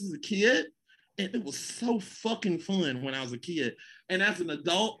bought this as a kid, and it was so fucking fun when I was a kid. And as an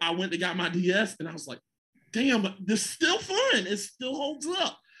adult, I went and got my DS, and I was like, damn, this is still fun. It still holds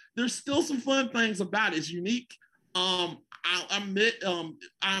up. There's still some fun things about it. It's unique. I admit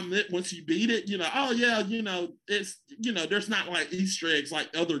once you beat it, you know, oh yeah, you know, it's, you know, there's not like Easter eggs like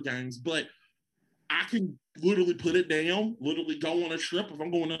other games, but I can literally put it down, literally go on a trip. If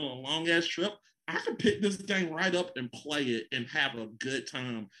I'm going on a long ass trip, I can pick this game right up and play it and have a good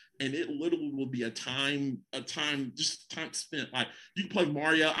time. And it literally will be a time spent. Like, you can play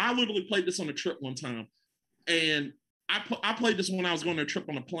Mario. I literally played this on a trip one time, and I played this when I was going on a trip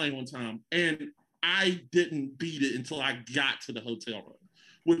on a plane one time, and I didn't beat it until I got to the hotel room,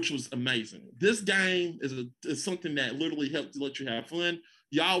 which was amazing. This game is something that literally helps to let you have fun.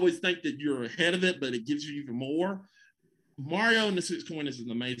 You always think that you're ahead of it, but it gives you even more. Mario and the 6 coins is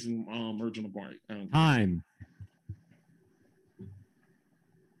an amazing original Mario. Time.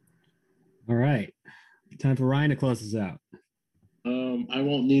 All right. Time for Ryan to close us out. I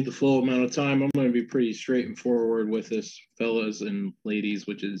won't need the full amount of time. I'm going to be pretty straight and forward with this, fellas and ladies,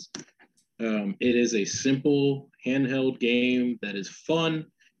 which is it is a simple handheld game that is fun,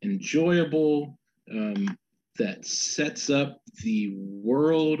 enjoyable, that sets up the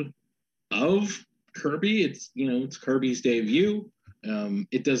world of Kirby. It's Kirby's debut.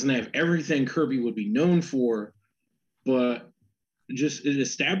 It doesn't have everything Kirby would be known for, but just it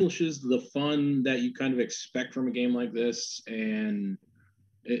establishes the fun that you kind of expect from a game like this, and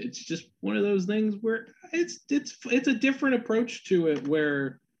it's just one of those things where it's a different approach to it,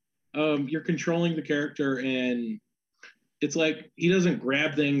 where you're controlling the character, and it's like he doesn't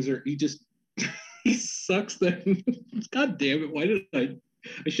grab things, or he just he sucks them. God damn it! Why did I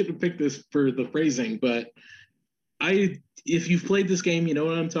should have picked this for the phrasing, but if you've played this game, you know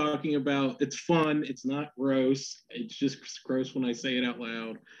what I'm talking about. It's fun. It's not gross. It's just gross when I say it out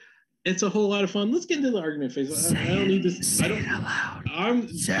loud. It's a whole lot of fun. Let's get into the argument phase. I don't need this. Say it out loud.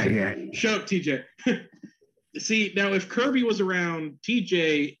 Say it. Shut up, TJ. See, now if Kirby was around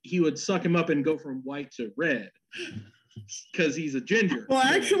TJ, he would suck him up and go from white to red because he's a ginger. Well,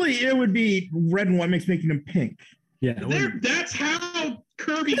 actually, it would be red and white mix, making him pink. Yeah. That's how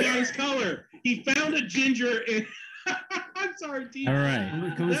Kirby got his color. He found a ginger and I'm sorry, TJ. All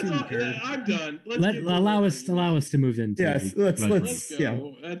right. That's all, I'm done. Allow us to move into. Yes, let's go. Yeah.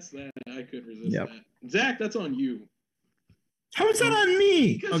 That's that. I could resist that. Zach, that's on you. How is that on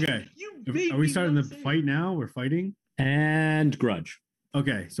me? Okay. Are we starting the fight now? We're fighting? And grudge.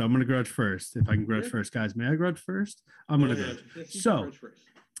 Okay, so I'm gonna grudge first. If I can grudge first, guys. May I grudge first? I'm gonna grudge. So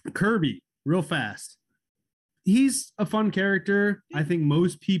Kirby, real fast. He's a fun character. I think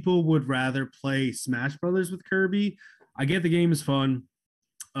most people would rather play Smash Brothers with Kirby. I get the game is fun,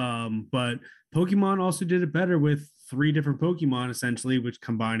 but Pokemon also did it better with 3 different Pokemon, essentially, which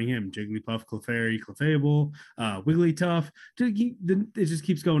combining him: Jigglypuff, Clefairy, Clefable, Wigglytuff. It just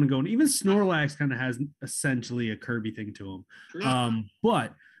keeps going and going. Even Snorlax kind of has essentially a Kirby thing to him.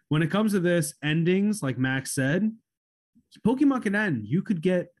 But when it comes to this, endings, like Max said, Pokemon can end. You could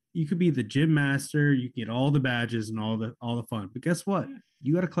be the gym master, you get all the badges and all the fun. But guess what?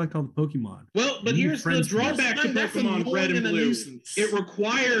 You got to collect all the Pokemon. Well, but here's the drawback to Pokemon Red and Blue. It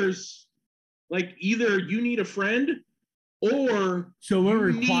requires, like, either you need a friend or so it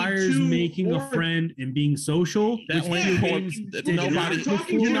requires making a friend and being social. That nobody.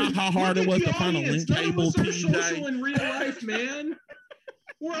 You know how hard it was to find a link cable. Social in real life, man.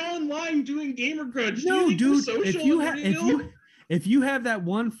 We're online doing Gamer Grudge. No, dude. If you have that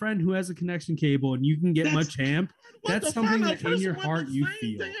one friend who has a connection cable and you can get much amp, that's something that in your heart you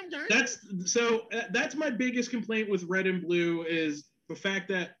feel. That's my biggest complaint with Red and Blue is the fact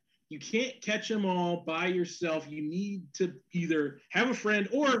that you can't catch them all by yourself. You need to either have a friend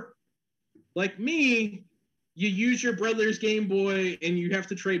or, like me, you use your brother's Game Boy and you have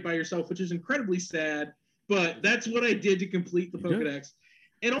to trade by yourself, which is incredibly sad. But that's what I did to complete the Pokedex.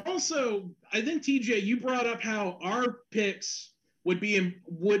 And also, I think TJ, you brought up how our picks were good,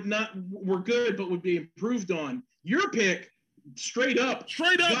 but would be improved on. Your pick, straight up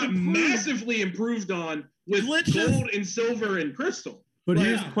got massively improved on with gold and silver and crystal. But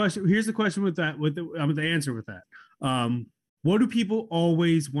here's the question. Here's the question with that. With the answer with that. What do people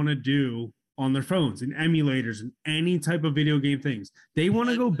always want to do on their phones and emulators and any type of video game things? They want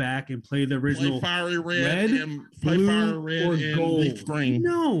to go back and play the original Fiery Red and Blue or Gold. Leaf Green.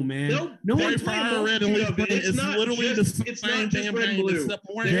 No, man. No one Fire Red and Leaf Green. It's literally the same damn game. Except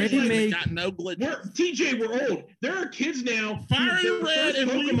they got no glitches. TJ, we're old. There are kids now. Fiery Red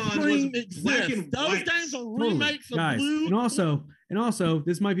and Leaf Green exist. Those games are remakes of Blue. And also,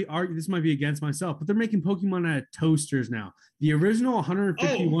 this might be against myself, but they're making Pokemon out of toasters now. The original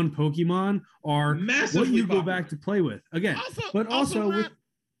 151 Pokemon are what you go back to play with again. I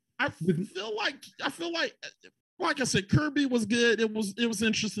feel like I said, Kirby was good. It was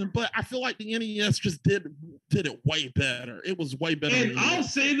interesting, but I feel like the NES just did it way better. It was way better. And I'll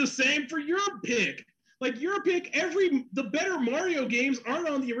say the same for your pick. Like your pick, the better Mario games aren't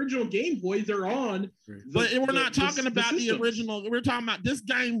on the original Game Boy. They're on. But we're not talking about the original. We're talking about this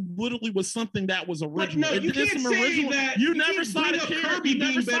game. Literally was something that was original. But no, you can't say that. You never saw the Kirby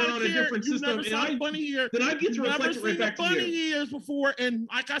being better on a different system. And I bunny year. Then I get to reflect it right back to you. Bunny years before, and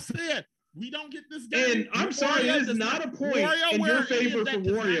like I said, we don't get this game. And I'm sorry, it is not a point in your favor for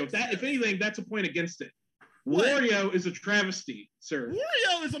Wario. That, if anything, that's a point against it. Wario is a travesty, sir.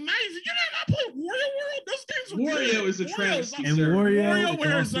 Wario is amazing. You did not play Wario World? Those games are Wario good. is a travesty, and sir.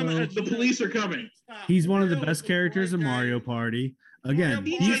 Wario the police are coming. He's one of the best characters in Mario Party. Again,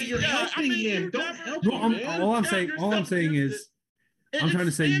 you're helping him. Don't help him. All I'm saying is, I'm trying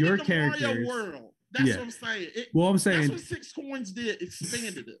to say your characters. That's Yeah. what I'm saying. Well, I'm That's saying what 6 coins did.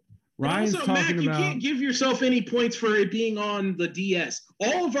 Expanded it. Ryan's also, Mac, talking you about. can't give yourself any points for it being on the DS.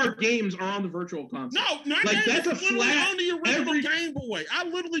 All of our games are on the Virtual Console. No, Like, that's a flat- on the original every- Game Boy. I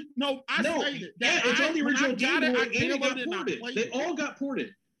literally stated yeah, that it's on the when original I Game got it, Boy, I and it got downloaded and I ported. played They it. all got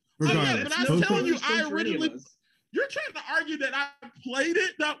ported. Regardless, but I'm both telling you, bonus points I for any of originally. us. You're trying to argue that I played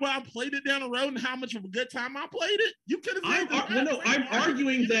it, not when I played it down the road, and how much of a good time I played it. You could have. I'm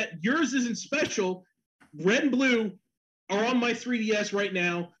arguing that yours isn't special. Red and Blue are on my 3DS right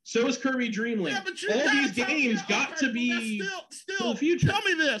now. So is Kirby Dream Link. Yeah, but you all gotta these tell me- games got okay, to be still for the future. Tell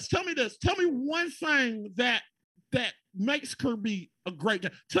me this. Tell me one thing that makes Kirby a great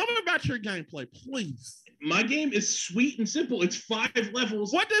game. Tell me about your gameplay, please. My game is sweet and simple. It's 5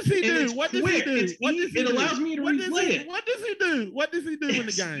 levels. What does he and do? it's What does quick. he do? It's What does he it do? allows me to replay it. What does he do? What does he do in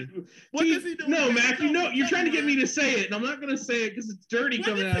the game? What does he do? in No, the Mac, game? you're trying to get me to say it, and I'm not going to say it because it's dirty What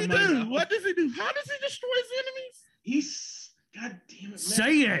coming does out he of my do? mouth. What does he do? How does he destroy his enemies? He's God damn it, Mac.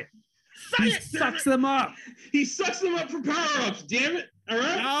 Say it. Say He it, damn sucks it. them up. He sucks them up for power-ups. Damn it! All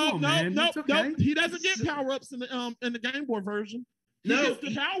right. No, on, no, man. no, It's okay. no. He doesn't get power ups in the Game Boy version. He No, gets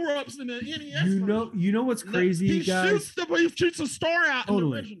the power ups in the NES. You know what's crazy, he guys? he shoots a star out in the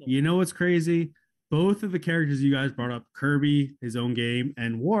Totally. original. You know what's crazy? Both of the characters you guys brought up, Kirby, his own game,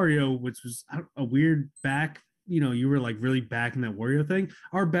 and Wario, which was a weird back. You were like really back in that Wario thing,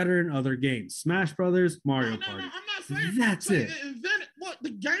 are better in other games. Smash Brothers, Mario No, Party. I'm not saying That's it. Look, the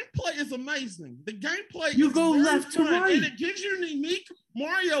gameplay is amazing. The gameplay You is go very left to fun, right. and it gives you unique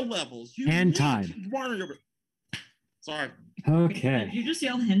Mario levels. And Unique time. Mario. Sorry. Did Okay. you just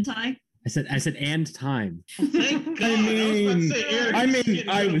yell hentai? I said and time. thank God. I was about to say, Eric, I this mean, is getting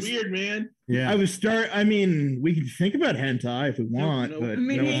I kinda was- weird, man. Yeah. we can think about hentai if we want, no. but I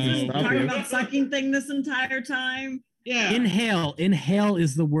mean, no he's one's been gonna stop talking you. about sucking thing this entire time. Yeah, Inhale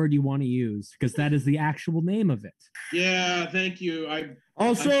is the word you want to use because that is the actual name of it. yeah. Thank you. I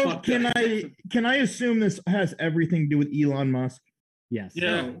Also, fucked can up. I assume this has everything to do with Elon Musk? Yes.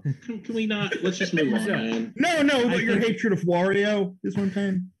 Yeah. no. Can we not? Let's just move on, man. No, I but your think- hatred of Wario this one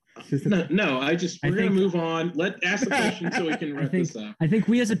time. No. I We're gonna think- move on. Ask the question so we can wrap think- this up. I think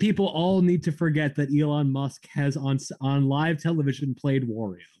we as a people all need to forget that Elon Musk has on live television played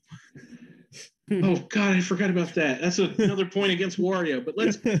Wario. Oh God, I forgot about that. That's another point against Wario. But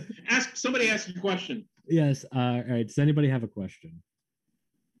let's ask somebody. Ask a question. Yes. All right. Does anybody have a question?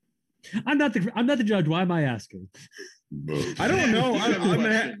 I'm not the judge. Why am I asking? I don't know. You have a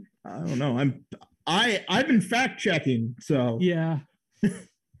question. I don't know. I've been fact checking, so Yeah.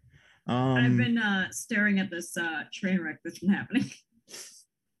 I've been staring at this train wreck that's been happening.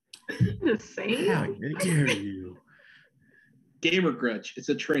 The same. How dare you? Gamer grudge. It's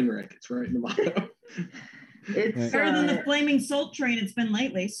a train wreck. It's right in the motto. It's Better than the flaming salt train it's been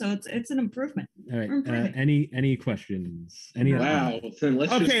lately, so it's an improvement. All right. Improving. Any questions? Any Wow. Then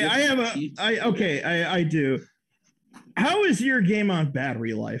let's just okay. get I have to- I do. How is your game on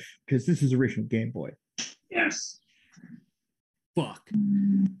battery life? Because this is original Game Boy. Yes. Fuck.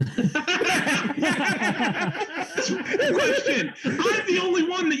 Question. I'm the only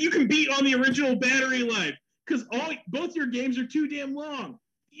one that you can beat on the original battery life because both your games are too damn long.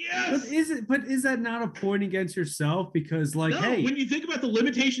 Yes. But is that not a point against yourself? Because like, No, hey, when you think about the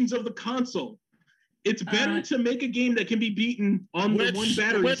limitations of the console, it's better to make a game that can be beaten on the one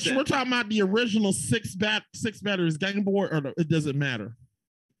battery Which set. we're talking about the original six batteries Game Boy, or it doesn't matter.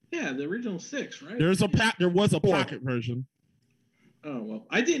 Yeah, the original 6, right? There was a pocket version. Oh well,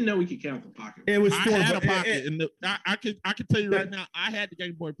 I didn't know we could count the pocket. It was I four. had a but pocket, and I could tell you right now, I had the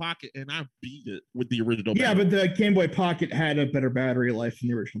Game Boy Pocket, and I beat it with the original. yeah, battery. but the Game Boy Pocket had a better battery life than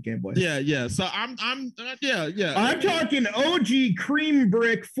the original Game Boy. yeah. So I'm yeah. I'm talking OG cream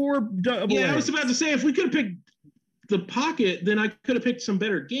brick 4 double. Yeah, I was about to say if we could have picked the pocket, then I could have picked some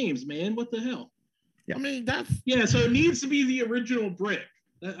better games, man. What the hell? I mean, that's Yeah, so it needs to be the original brick.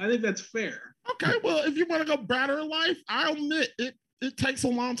 I think that's fair. okay. Well, if you want to go battery life, I'll admit it. It takes a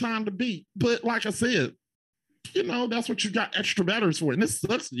long time to beat, but like I said, that's what you got extra batteries for. And this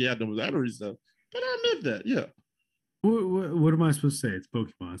sucks. Yeah, the batteries though. But I admit that. Yeah. what am I supposed to say? It's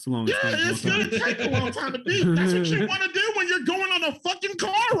Pokemon. It's the longest. Yeah, game of it's all gonna time. take a long time to beat. That's what you want to do when you're going on a fucking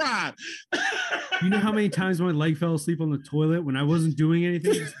car ride. You know how many times my leg fell asleep on the toilet when I wasn't doing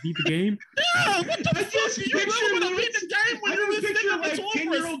anything to beat the game? Yeah, what the I fuck? just Do you really picture want to little- beat the game when I you're can sitting picture on the like toilet?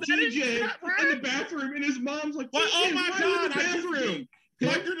 10-year-old DJ right? in the bathroom, and his mom's like, Like, oh "Ethan, my why are you in God, the I just bathroom?" beat.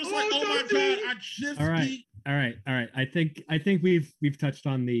 Like you're just like, oh my don't do God, it. I just All right. beat. All right. I think we've touched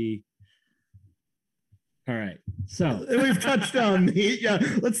on the. All right. So We've touched on the. Yeah,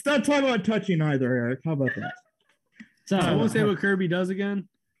 let's not talk about touching either, Eric. How about that? so I won't say what Kirby does again.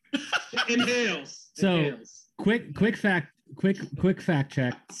 Inhales. So quick fact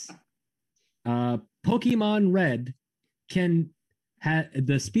checks. Pokemon Red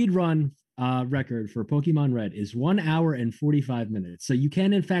the speed run record for Pokemon Red is 1 hour and 45 minutes. So you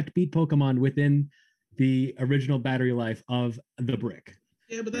can in fact beat Pokemon within the original battery life of the brick.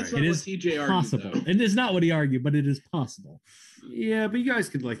 Yeah, but that's not what TJ argued. Possible. Though. It is not what he argued, but it is possible. Yeah, but you guys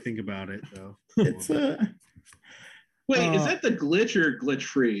could like think about it though. It's Wait, is that the glitch or glitch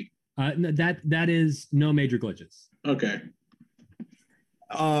free? No, that is no major glitches. Okay.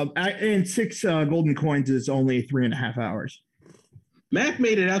 And 6 golden coins is only 3.5 hours. Mac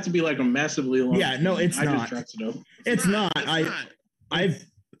made it out to be like a massively long. Yeah, no, it's I not. Just trusted him. It's not.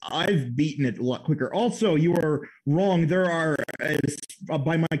 I've beaten it a lot quicker. Also, you are wrong. There are,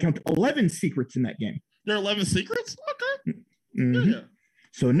 by my count, 11 secrets in that game. There are 11 secrets? Okay. Mm-hmm. Yeah.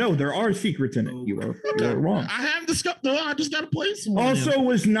 So no, there are secrets in it. You are wrong. I haven't discovered. No, I just got to play some. Also,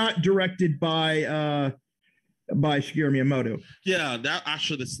 was not directed by Shigeru Miyamoto. Yeah, that I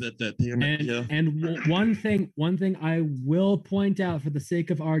should have said that. Damn it. And one thing I will point out for the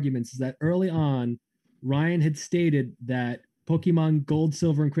sake of arguments is that early on, Ryan had stated that Pokemon Gold,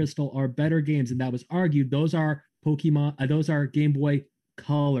 Silver, and Crystal are better games, and that was argued. Those are Game Boy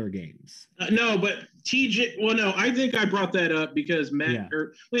Color games. No, but TJ. Well, no, I think I brought that up because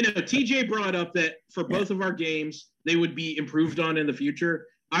TJ brought up that for both of our games, they would be improved on in the future.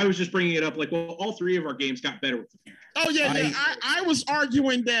 I was just bringing it up like, well, all 3 of our games got better with the future. Oh yeah, I was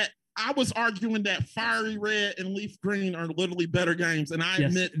arguing that. Fiery Red and Leaf Green are literally better games, and I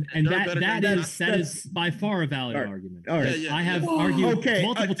admit, and that is by far a valid argument. All right. I have argued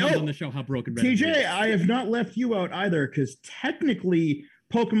multiple times on the show how broken Red TJ, is. I have not left you out either, because technically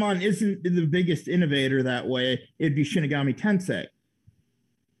Pokemon isn't the biggest innovator that way. It'd be Shinigami Tensei.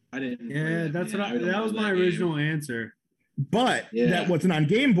 I didn't. Yeah, that was my original answer. But that wasn't on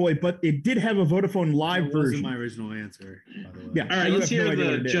Game Boy, but it did have a Vodafone Live version. Wasn't my original answer, by the way. Yeah. All right, let's hear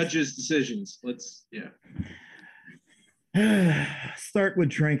the judges' decisions. Start with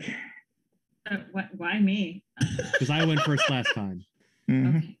Drink. Why me? Because I went first last time.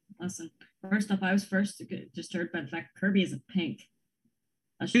 Mm-hmm. Okay, listen. First up, I was first to get disturbed by the fact Kirby isn't pink.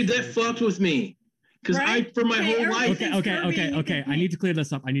 Dude, that fucked with me. Because for my whole life. Okay. I need to clear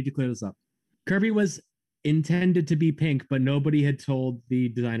this up. Kirby was intended to be pink, but nobody had told the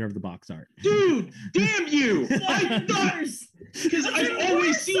designer of the box art. Dude, damn you! I thought because I've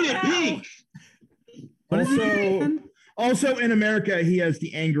always seen it pink. Also in America, he has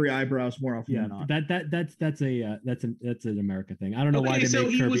the angry eyebrows more often. Yeah, than not. that's an America thing. I don't know why they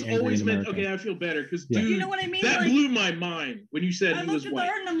make Kirby angry in America. Okay, I feel better because you know what I mean. That blew my mind when you said he was white. I looked at the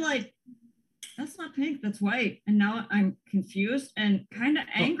art and I'm like, that's not pink, that's white. And now I'm confused and kind of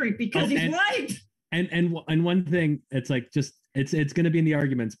angry because he's white. And one thing, it's like it's going to be in the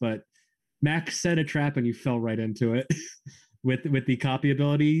arguments, but Max set a trap and you fell right into it with the copy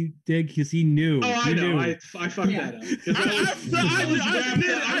ability dig because he knew. Oh, I know. I fucked that up.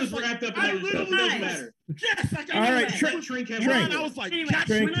 I was wrapped up in it. It doesn't matter. Yes, I got all right, Trink. I was like,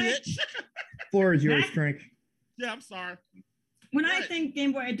 bitch. Floor is yours, Trink. Yeah, I'm sorry. When I think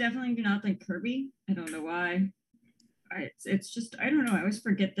Game Boy, I definitely do not think Kirby. I don't know why. It's just I don't know. I always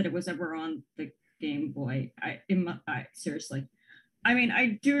forget that it was ever on the Game Boy. I seriously. I mean,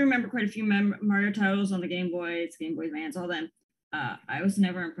 I do remember quite a few Mario titles on the Game Boys, Game Boy Advance, all them. I was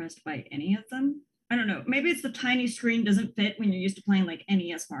never impressed by any of them. I don't know. Maybe it's the tiny screen doesn't fit when you're used to playing like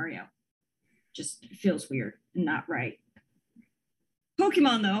NES Mario. Just feels weird and not right.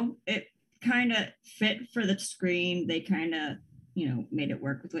 Pokemon though, it kind of fit for the screen. They kind of, made it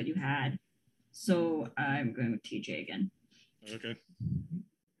work with what you had. So I'm going with TJ again. Okay.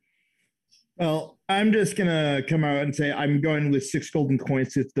 Well, I'm just gonna come out and say I'm going with 6 golden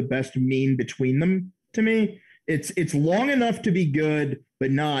coins. It's the best mean between them to me. It's long enough to be good,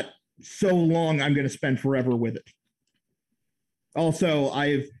 but not so long I'm going to spend forever with it. Also,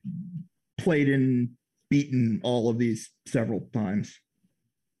 I've played and beaten all of these several times.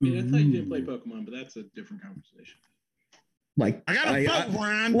 Yeah, I thought you didn't play Pokemon, but that's a different conversation. Like I got a fuck,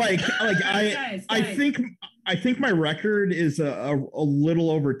 Ron. I think my record is a little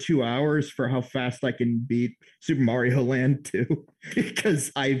over 2 hours for how fast I can beat Super Mario Land 2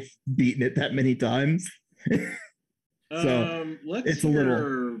 because I've beaten it that many times. So let's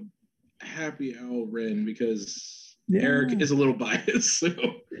hear Happy Owl Ren because Eric is a little biased. So.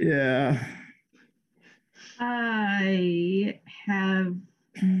 Yeah. I have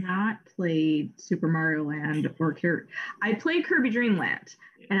not played Super Mario Land or I played Kirby Dream Land,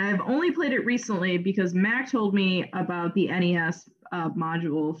 and I've only played it recently because Mac told me about the NES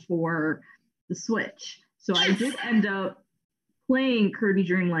module for the Switch. So I did end up playing Kirby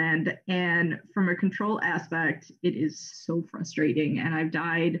Dream Land, and from a control aspect, it is so frustrating. And I've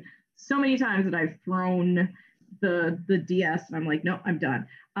died so many times that I've thrown the DS, and I'm like, no, I'm done.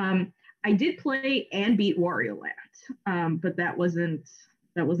 I did play and beat Wario Land, but that wasn't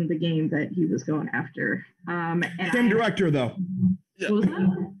the game that he was going after. Same director though. What was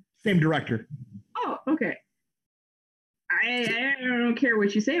that? Same director. Oh, okay. I don't care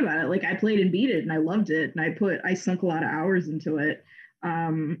what you say about it. Like, I played and beat it, and I loved it, and I sunk a lot of hours into it.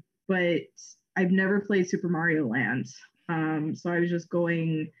 But I've never played Super Mario Land, so I was just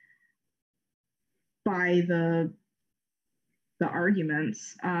going by the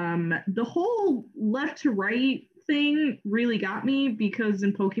arguments. The whole left to right thing really got me, because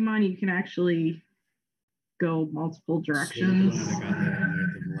in Pokemon you can actually go multiple directions.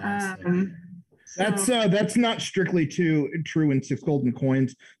 That's not strictly true in 6 Golden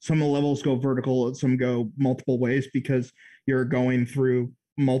Coins. Some of the levels go vertical, some go multiple ways, because you're going through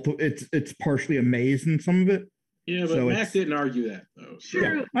multiple. It's partially a maze in some of it. Yeah, but Mac didn't argue that though. So.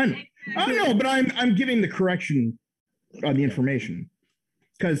 True. Yeah, I know, but I'm giving the correction on the information,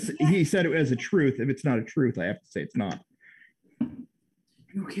 because he said it as a truth. If it's not a truth, I have to say it's not.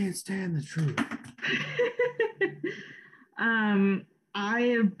 You can't stand the truth. I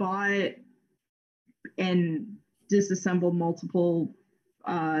have bought and disassembled multiple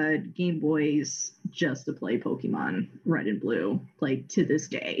Game Boys just to play Pokemon Red and Blue, like, to this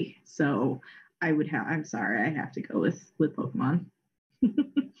day. So I'm sorry, I have to go with Pokemon.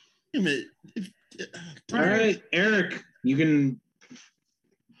 All right, Eric, you can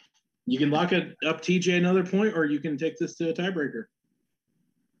lock it up TJ another point, or you can take this to a tiebreaker.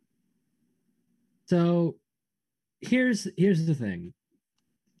 So here's the thing.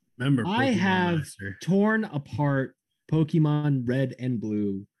 Remember, I Pokemon have Master. torn apart Pokemon Red and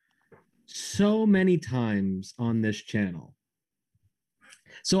Blue so many times on this channel.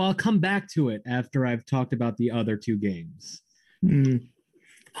 So I'll come back to it after I've talked about the other two games.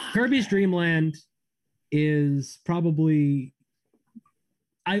 Kirby's Dream Land is probably,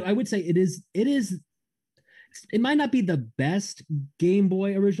 I would say it might not be the best Game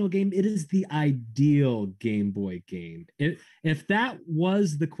Boy original game. It is the ideal Game Boy game. If that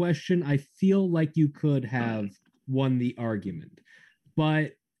was the question, I feel like you could have won the argument.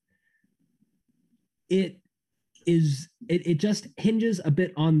 But it just hinges a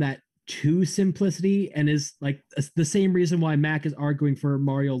bit on that too simplicity, and is like the same reason why Mac is arguing for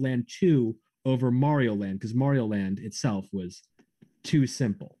Mario Land 2 over Mario Land, because Mario Land itself was too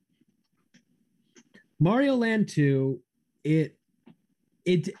simple. Mario Land 2, it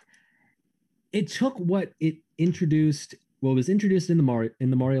took what was introduced in the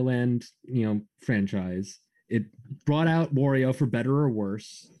Mario Land, franchise. It brought out Wario for better or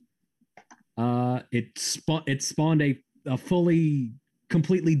worse. It spawned a fully,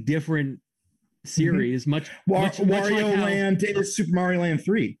 completely different series. Wario Land is Super Mario Land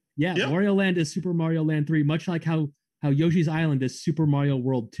 3. Yeah, yep. Mario Land is Super Mario Land 3, much like how Yoshi's Island is Super Mario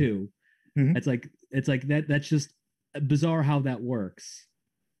World 2. Mm-hmm. It's like that. That's just bizarre how that works.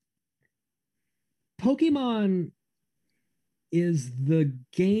 Pokemon is the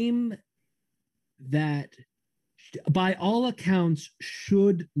game that, by all accounts,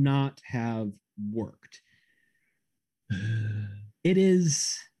 should not have worked. It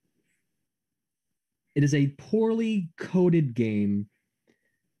is a poorly coded game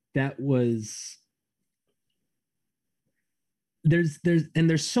that was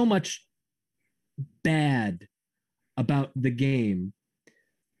there's so much bad about the game,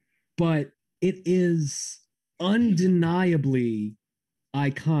 but it is undeniably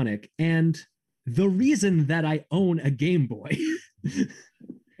iconic, and the reason that I own a Game Boy.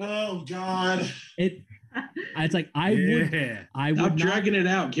 Oh God! It's like I would Stop dragging it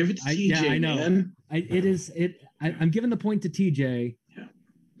out. Give it to TJ. Yeah, I know. Man. I'm giving the point to TJ.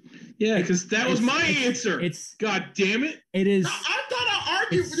 Yeah, because that was my answer. It's God damn it. It is. I thought I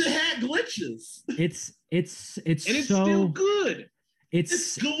argued that it had glitches. It's and it's still good.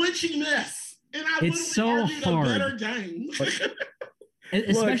 It's glitchiness, and I would so hard. A better game.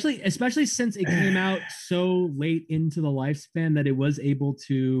 especially since it came out so late into the lifespan that it was able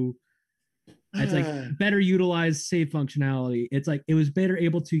to. It's like better utilize save functionality. It's like it was better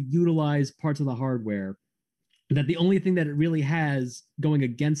able to utilize parts of the hardware. That the only thing that it really has going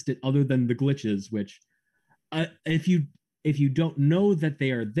against it, other than the glitches, which if you don't know that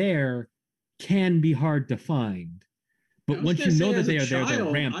they are there, can be hard to find. But once you know that they are there, they're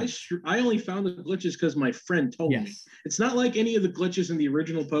rampant. I only found the glitches because my friend told me. It's not like any of the glitches in the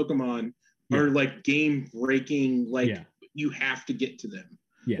original Pokemon are like game breaking. Like you have to get to them.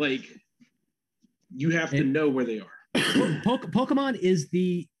 Yeah. Like you have to know where they are. Pokemon is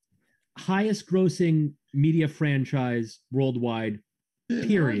the highest grossing media franchise worldwide,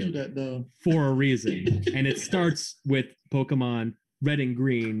 period, for a reason. And it starts with Pokemon Red and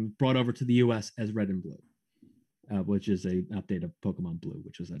Green, brought over to the US as Red and Blue, which is an update of Pokemon Blue,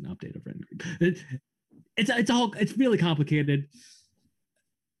 which is an update of Red and Green. It's really complicated.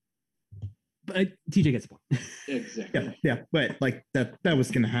 But TJ gets the point. Exactly. Yeah, but like that was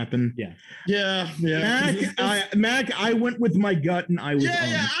gonna happen. Yeah. Mac, I went with my gut and I was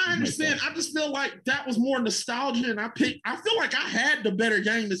I understand. I just feel like that was more nostalgia, and I feel like I had the better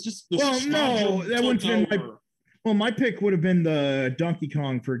game. It's just my pick would have been the Donkey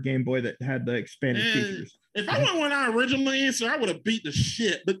Kong for Game Boy that had the expanded features. If I went when I originally answered, I would have beat the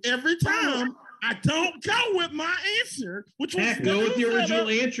shit. But every time I don't go with my answer, which was go with the original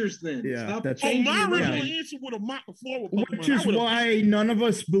answers then. Yeah, that's my original answer would have mocked the floor with Pokemon. Which is why none of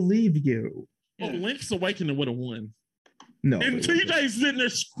us believe you. Link's Awakening would have won. No. And TJ's sitting there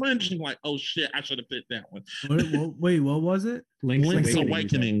cringing like, oh shit, I should have picked that one. Wait, what was it? Link's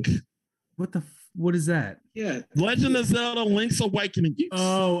Awakening. What is that? Yeah. Legend of Zelda Link's Awakening.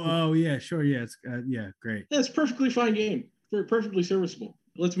 Oh, yeah, sure. Yeah, it's great. That's a perfectly fine game. Perfectly serviceable.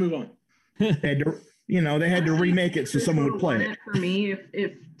 Let's move on. They had to remake it so someone would play it. For me,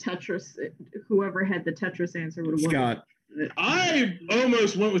 if Tetris, whoever had the Tetris answer would have won. Scott. I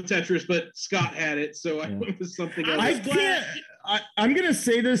almost went with Tetris, but Scott had it, so I went with something else. I'm gonna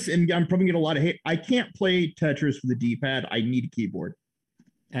say this, and I'm probably gonna get a lot of hate. I can't play Tetris with a D-pad. I need a keyboard.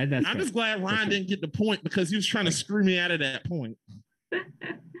 I'm just glad Ryan didn't get the point because he was trying to screw me out of that point.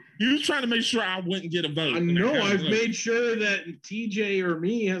 He was trying to make sure I wouldn't get a vote. No, I've made sure that TJ or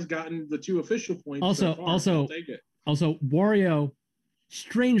me has gotten the 2 official points. Also, Wario,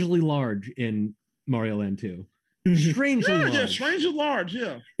 strangely large in Mario Land 2. Strangely large. Yeah, strangely large.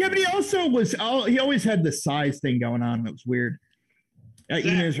 Yeah. Yeah, but he also was. He always had the size thing going on. It was weird. Zach,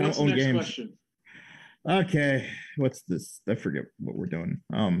 even his what's own the next games. question? Okay, what's this? I forget what we're doing.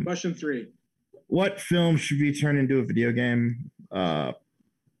 Question 3. What film should be turned into a video game?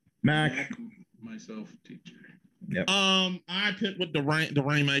 Mac. Myself, teacher. Yep. I picked with the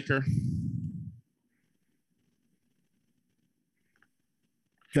Rainmaker.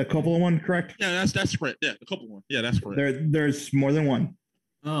 The Coppola one, correct? Yeah, that's correct. Yeah, the Coppola one. Yeah, that's correct. There's more than one.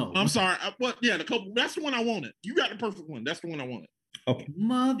 Oh, I'm sorry. The Coppola. That's the one I wanted. You got the perfect one. That's the one I wanted. Okay.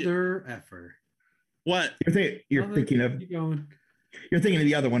 Mother effer. What? You're thinking of? You're thinking of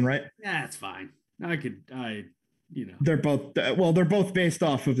the other one, right? Yeah, it's fine. They're both based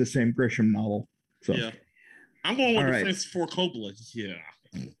off of the same Grisham novel. So yeah, I'm going with the Francis Ford Coppola. Yeah.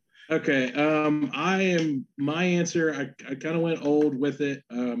 Okay. My answer. I kind of went old with it.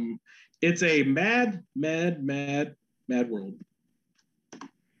 It's a mad world.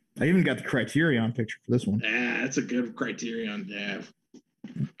 I even got the Criterion picture for this one. That's a good Criterion to have.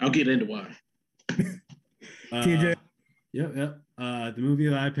 I'll get into why. TJ. Yep. The movie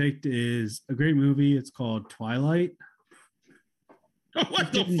that I picked is a great movie. It's called Twilight.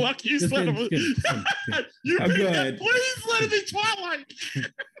 What the fuck? You son of a... You good. Please let it be Twilight.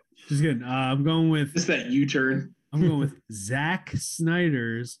 Just kidding. I'm going with... It's that U-turn. I'm going with Zack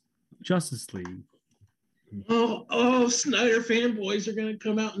Snyder's Justice League. Oh, Snyder fanboys are going to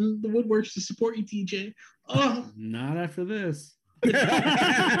come out in the woodworks to support you, TJ. Oh. Not after this.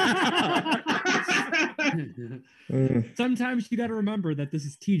 Sometimes you got to remember that this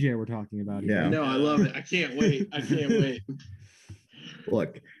is TJ we're talking about. Yeah. No, I love it. I can't wait.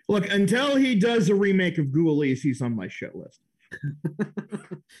 Look, until he does a remake of Ghoulies, he's on my shit list.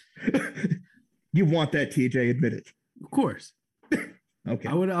 You want that, TJ? Admit it. Of course. Okay.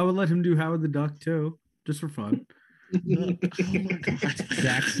 I would let him do Howard the Duck too, just for fun. Oh my god.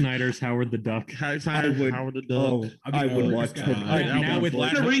 Zack Snyder's Howard the Duck. Howard the Duck. Oh, I would watch that.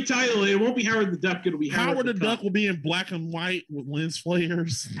 Retitle it. It won't be Howard the Duck. It'll be Howard the Duck will be in black and white with lens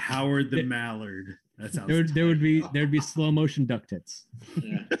flares. Howard the Mallard. That sounds. There'd be slow motion duck tits.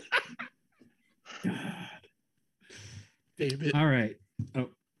 Yeah. God. David. All right. Oh.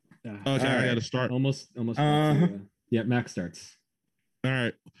 Okay, I got to start. Almost. Yeah, Max starts. All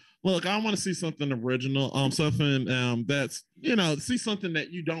right. Look, I want to see something original. Something that's see something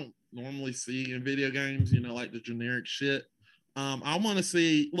that you don't normally see in video games. Like the generic shit. I want to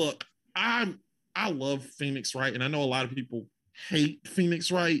see. Look, I love Phoenix Wright, and I know a lot of people hate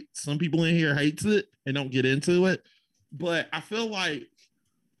Phoenix Wright. Some people in here hates it and don't get into it, but I feel like,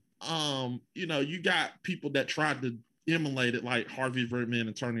 you got people that tried to emulate it, like Harvey Birdman,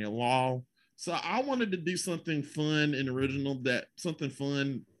 Attorney at Law. So I wanted to do something fun and original, something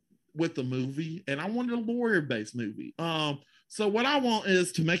fun with the movie, and I wanted a lawyer-based movie. So what I want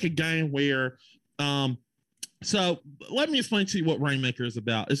is to make a game where So let me explain to you what Rainmaker is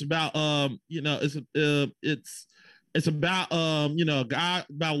about. It's about it's about a guy,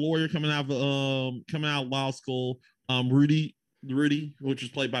 about a lawyer coming out of law school, Rudy, which is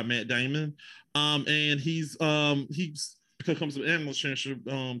played by Matt Damon. And he's becomes an analyst chancellor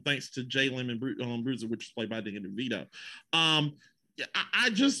thanks to Jay Lemon Bruiser, which is played by Danny DeVito. I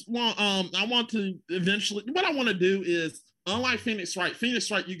just want I want to eventually, what I want to do is, unlike Phoenix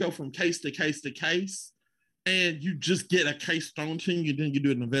Wright, you go from case to case to case, and you just get a case thrown to you, then you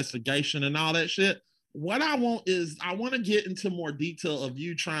do an investigation and all that shit. What I want is, I want to get into more detail of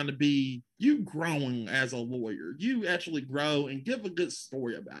you trying to be, you growing as a lawyer. You actually grow and give a good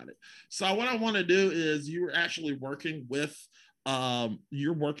story about it. So what I want to do is, you're actually working with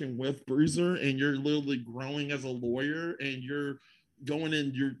Bruiser, and you're literally growing as a lawyer, and you're going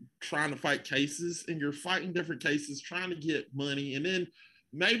in, you're trying to fight cases, and you're fighting different cases, trying to get money, and then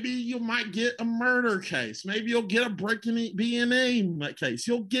maybe you might get a murder case. Maybe you'll get a breaking DNA case.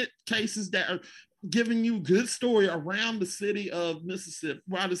 You'll get cases that are giving you good story around the city of Mississippi,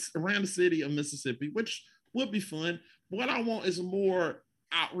 which would be fun. What I want is a more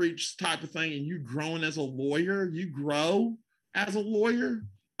outreach type of thing, and you growing as a lawyer. You grow as a lawyer.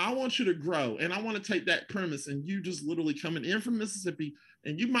 I want you to grow, and I want to take that premise, and you just literally coming in from Mississippi,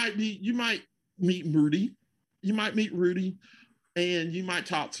 and you might meet Rudy, and you might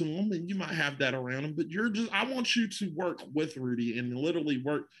talk to him, and you might have that around him, but I want you to work with Rudy and literally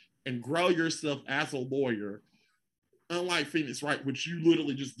work and grow yourself as a lawyer. Unlike Phoenix Wright, which you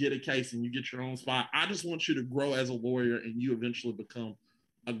literally just get a case and you get your own spot. I just want you to grow as a lawyer, and you eventually become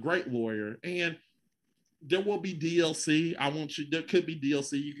a great lawyer. And there will be DLC. There could be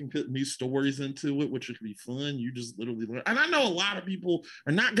DLC. You can put new stories into it, which would be fun. You just literally learn. And I know a lot of people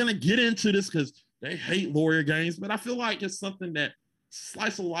are not going to get into this because they hate lawyer games, but I feel like it's something that,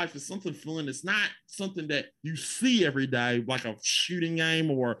 slice of life is something fun. It's not something that you see every day, like a shooting game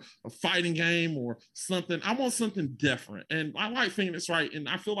or a fighting game or something. I want something different. And I like Phoenix Wright, and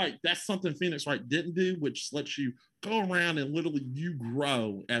I feel like that's something Phoenix Wright didn't do, which lets you go around and literally you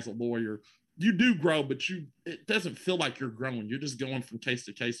grow as a lawyer. You do grow, but it doesn't feel like you're growing. You're just going from case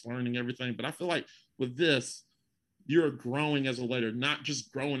to case, learning everything. But I feel like with this, you're growing as a lawyer, not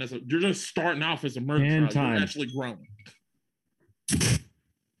just growing you're just starting off as a murder trial. You're actually growing.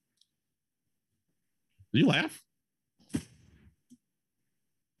 Do you laugh?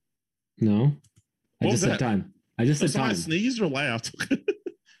 No. I just said time. I just said time. Sneezed or laughed?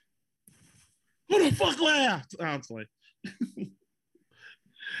 Who the fuck laughed? Honestly.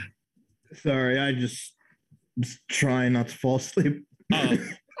 Sorry, I just trying not to fall asleep. Oh,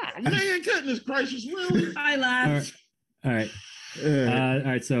 man, goodness gracious, really? I laughed. All right. All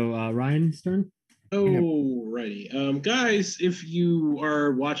right. So Ryan's turn. Alrighty. Guys, if you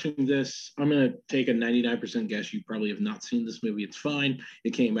are watching this, I'm going to take a 99% guess. You probably have not seen this movie. It's fine.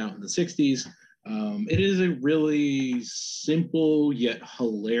 It came out in the 60s. It is a really simple yet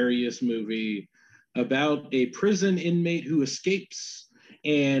hilarious movie about a prison inmate who escapes.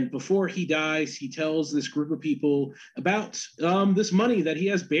 And before he dies, he tells this group of people about this money that he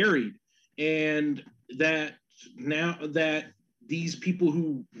has buried. And that now that these people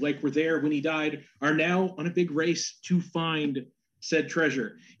who were there when he died are now on a big race to find said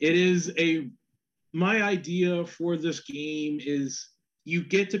treasure. It is my idea for this game is you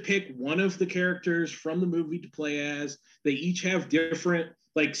get to pick one of the characters from the movie to play as. They each have different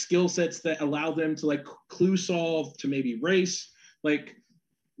skill sets that allow them to clue solve, to maybe race.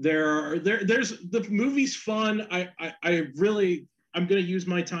 There's the movie's fun. I'm going to use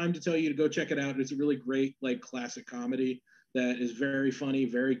my time to tell you to go check it out. It's a really great classic comedy that is very funny,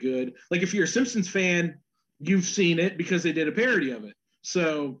 very good. If you're a Simpsons fan, you've seen it because they did a parody of it.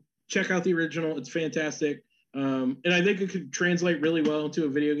 So check out the original. It's fantastic. And I think it could translate really well into a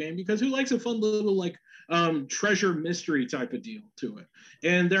video game, because who likes a fun little treasure mystery type of deal to it?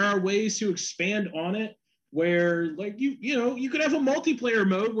 And there are ways to expand on it where you could have a multiplayer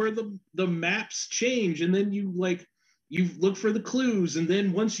mode where the maps change, and then you look for the clues, and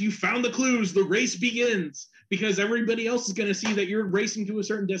then once you found the clues, the race begins, because everybody else is going to see that you're racing to a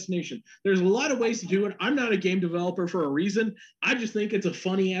certain destination. There's a lot of ways to do it. I'm not a game developer for a reason. I just think it's a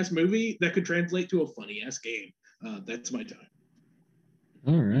funny ass movie that could translate to a funny ass game. That's my time.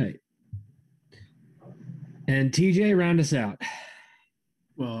 All right. And TJ, round us out.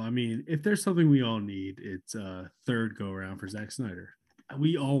 Well, I mean, if there's something we all need, it's a third go around for Zack Snyder.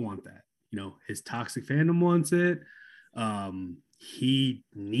 We all want that. His toxic fandom wants it. He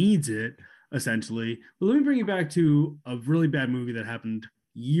needs it, essentially. But let me bring you back to a really bad movie that happened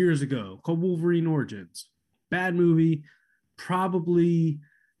years ago called Wolverine Origins. Bad movie, probably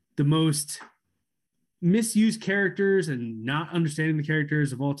the most misused characters and not understanding the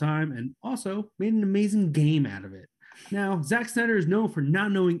characters of all time, and also made an amazing game out of it. Now, Zack Snyder is known for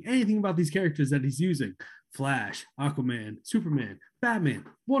not knowing anything about these characters that he's using. Flash, Aquaman, Superman, Batman,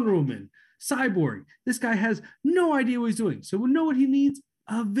 Wonder Woman, Cyborg. This guy has no idea what he's doing. So we know what he needs: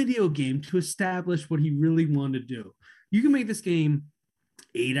 a video game to establish what he really wanted to do. You can make this game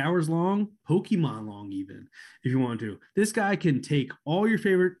 8 hours long, Pokemon long even, if you want to. This guy can take all your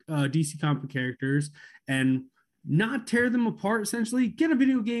favorite DC comic characters and not tear them apart, essentially. Get a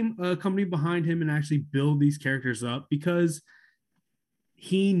video game company behind him and actually build these characters up, because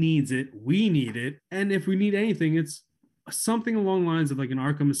he needs it. We need it. And if we need anything, it's something along the lines of like an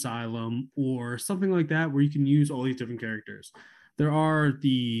Arkham Asylum or something like that, where you can use all these different characters. There are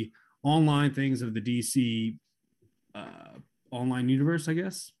the online things of the DC online universe, I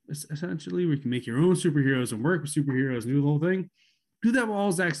guess, essentially, where you can make your own superheroes and work with superheroes and do the whole thing. Do that with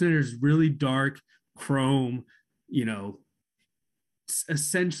all Zack Snyder's really dark, chrome,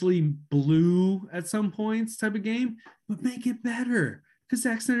 essentially blue at some points type of game, but make it better, because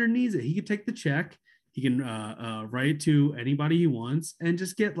Zack Snyder needs it. He can take the check, he can write it to anybody he wants, and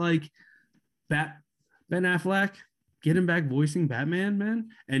just get like Ben Affleck, get him back voicing Batman, man.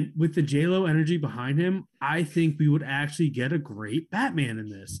 And with the J-Lo energy behind him, I think we would actually get a great Batman in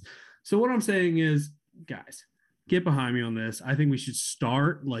this. So what I'm saying is, guys, get behind me on this. I think we should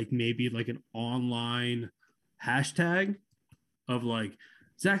start like maybe like an online hashtag of like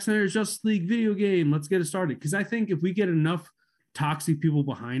Zack Snyder's Justice League video game. Let's get it started. Because I think if we get enough toxic people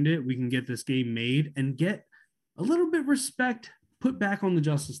behind it, we can get this game made and get a little bit of respect put back on the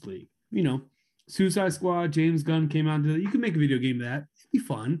Justice League. Suicide Squad, James Gunn came out and did it. You can make a video game of that. It'd be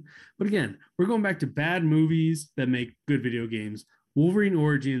fun. But again, we're going back to bad movies that make good video games. Wolverine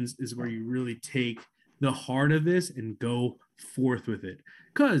Origins is where you really take the heart of this and go forth with it.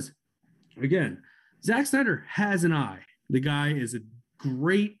 Because, again, Zack Snyder has an eye. The guy is a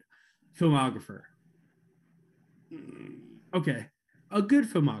great filmographer. Okay, a good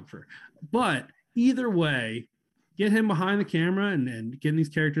filmographer. But either way, get him behind the camera and getting these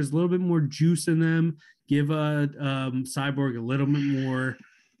characters a little bit more juice in them. Give Cyborg a little bit more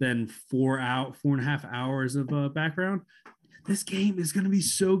than 4.5 hours of background. This game is going to be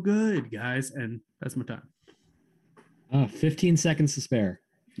so good, guys. And that's my time. 15 seconds to spare.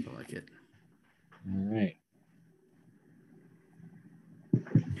 I like it. All right.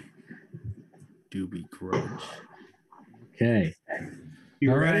 Doobie Grudge. Okay.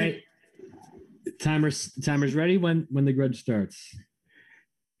 You All ready? right. Timer's ready when the grudge starts.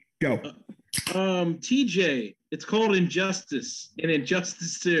 Go. TJ, it's called Injustice and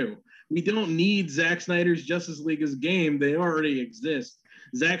Injustice 2. We don't need Zack Snyder's Justice League as a game. They already exist.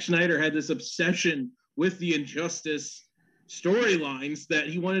 Zack Snyder had this obsession with the Injustice storylines that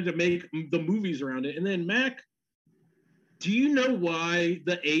he wanted to make the movies around it. And then, Mac, do you know why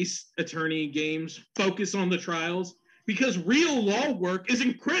the Ace Attorney games focus on the trials? Because real law work is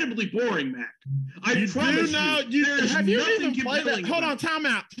incredibly boring, Mac. I promise you. Have you even played that? Hold on, time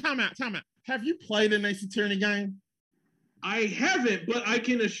out. Have you played an Ace Attorney game? I haven't, but I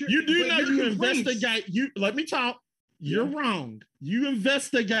can assure you. Do know you investigate. Let me talk. You're wrong. You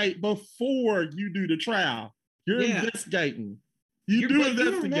investigate before you do the trial. You're investigating. You're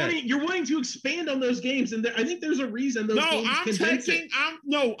wanting to expand on those games, and I think there's a reason those games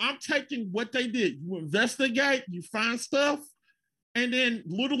I'm taking what they did. You investigate, you find stuff, and then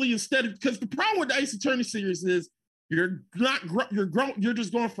literally because the problem with the Ace Attorney series is you're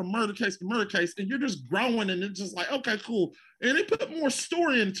just going from murder case to murder case, and you're just growing, and it's just like, okay, cool. And they put more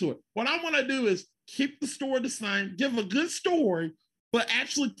story into it. What I want to do is keep the story the same, give a good story, but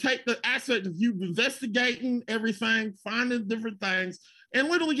actually take the aspect of you investigating everything, finding different things, and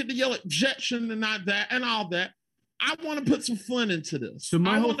literally get to yell at objection and not that and all that. I want to put some fun into this. So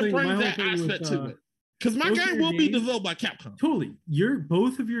I want to bring that aspect to it. Because my game will be developed by Capcom. Totally.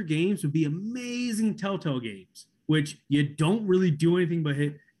 Both of your games would be amazing Telltale games, which you don't really do anything but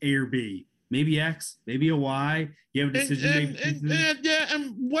hit A or B. Maybe X, maybe a Y. You have a decision.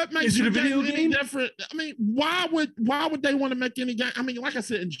 And what makes it a video game different? I mean, why would they want to make any game? I mean, like I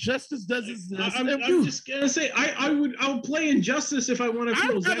said, Injustice does exist. I'm just gonna say, I'll play Injustice if I want to.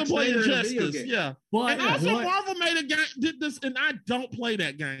 I'd rather play Injustice. Yeah, but and also Marvel made a game, did this, and I don't play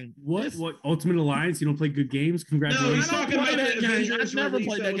that game. What Ultimate Alliance? You don't play good games? Congratulations! No, I don't play that game. I've never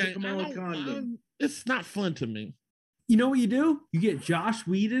played that game. It's not fun to me. You know what you do? You get Josh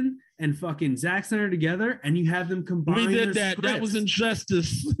Whedon and fucking Zack Snyder together, and you have them combine. We did that. That was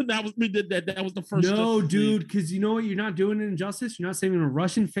Injustice. We did that. That was the first. No, dude, because you know what? You're not doing in Injustice. You're not saving a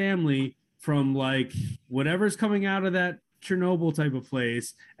Russian family from like whatever's coming out of that Chernobyl type of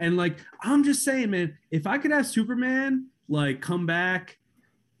place. And like, I'm just saying, man, if I could have Superman like come back.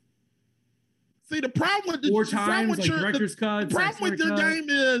 See, the problem with Four times, like director's cut. The problem with your game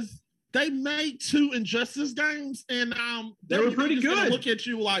is they made 2 Injustice games, and they were pretty good. Look at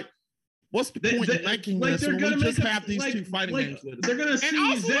you like, what's the point of making this? They're when gonna we just have these like, 2 fighting games with us. They're gonna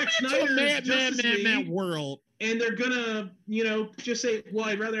see Zack Snyder's Mad world, and they're gonna, just say, "Well,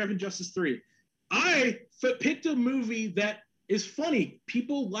 I'd rather have Injustice 3." I picked a movie that is funny.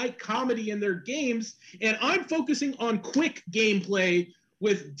 People like comedy in their games, and I'm focusing on quick gameplay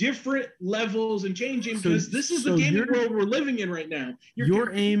with different levels and changing, because this is the gaming world we're living in right now.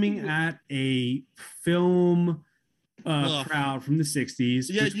 You're aiming at a film crowd from the 60s.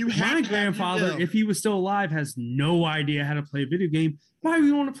 Yeah, my grandfather, if he was still alive, has no idea how to play a video game. Why do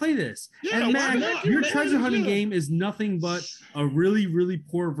you want to play this? Yeah, and Matt, your treasure hunting game is nothing but a really, really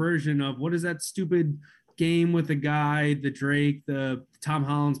poor version of what is that stupid game with the guy, the Drake, the Tom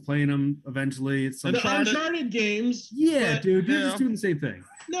Holland's playing him eventually. It's the Uncharted games. Yeah, dude, you're just doing the same thing.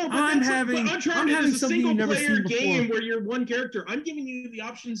 No, but I'm having a single player game before. where you're one character. I'm giving you the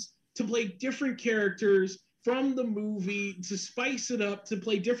options to play different characters from the movie, to spice it up, to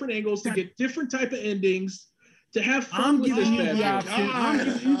play different angles, to get different type of endings, to have fun with this option. I'm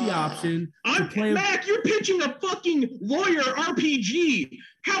giving you the option to play. Mac, you're pitching a fucking lawyer RPG.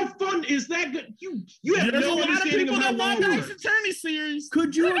 How fun is that? You have no understanding of how long Ace Attorney series.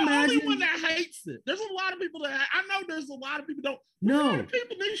 Could you imagine? The only one that hates it. There's a lot of people that I know. There's a lot of people don't. No, a lot of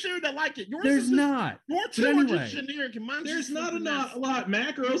people this year that like it. There's not. Your 200 generic, and mine's there's not a lot,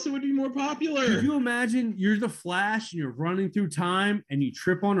 Mac, or else it would be more popular. Could you imagine? You're the Flash, and you're running through time, and you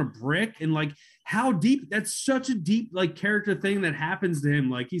trip on a brick, and like. How deep? That's such a deep like character thing that happens to him.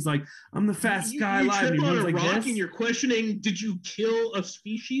 Like he's like, I'm the fastest guy alive. You trip on a like rock this. and you're questioning, did you kill a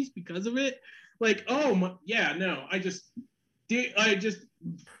species because of it? Like, oh my, yeah, no. I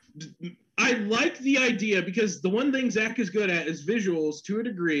like the idea, because the one thing Zach is good at is visuals to a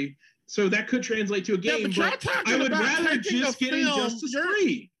degree. So that could translate to a game. Yeah, but I would rather just get Injustice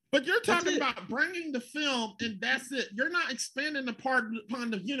 3. But you're talking about bringing the film, and that's it. You're not expanding upon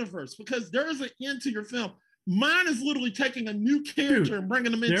the universe, because there is an end to your film. Mine is literally taking a new character and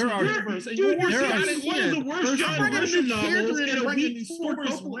bringing them into the universe. You're one of the worst John Grisham novels in a weak Ford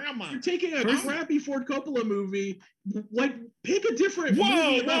Coppola. You're taking a crappy Ford Coppola movie. Like, pick a different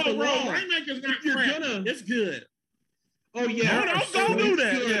movie about the law. Rainmaker's not crap. It's good. Oh yeah, don't do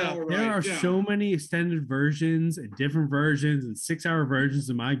that. Yeah, there are so many extended versions and different versions and 6-hour versions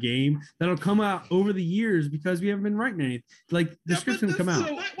of my game that'll come out over the years because we haven't been writing anything. Like the script's gonna come out.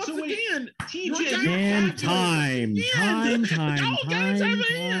 Once again, TJ, time.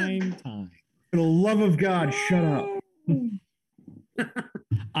 For the love of God, shut up.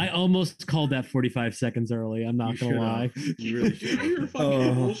 I almost called that 45 seconds early. I'm not gonna lie. You really should. You're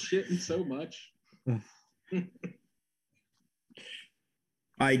fucking bullshitting so much.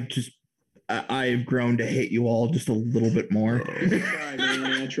 I've grown to hate you all just a little bit more.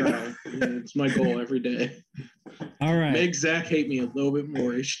 I try. It's my goal every day. All right. Make Zach hate me a little bit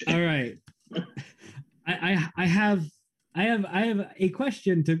more each day. All right. I have a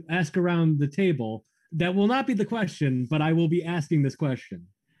question to ask around the table that will not be the question, but I will be asking this question.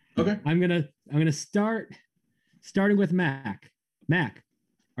 Okay. I'm gonna starting with Mac. Mac,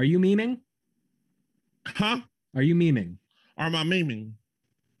 are you memeing? Huh? Are you memeing? Or am I memeing?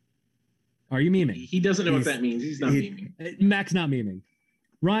 Are you memeing? He doesn't know what that means. He's not memeing. Mac's not memeing.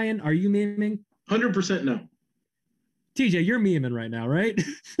 Ryan, are you memeing? 100% no. TJ, you're memeing right now, right?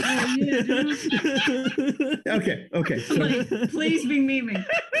 Oh, yeah, dude. Okay. So, please be memeing.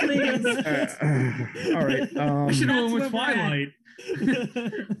 Please. all right. I should have went with Twilight.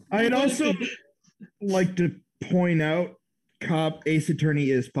 I'd also like to point out Ace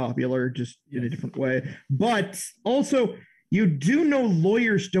Attorney is popular, just in a different way. But also, you do know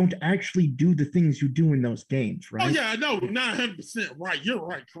lawyers don't actually do the things you do in those games, right? Oh, yeah, no, not 100% right. You're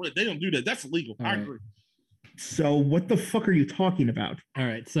right, correct. They don't do that. That's illegal. I agree. So what the fuck are you talking about? All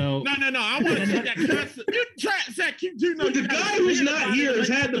right, so... No. I want to take that concept. Zach, you do know... The guy who's not here has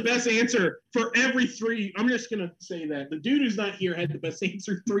had the best answer for every 3. I'm just going to say that. The dude who's not here had the best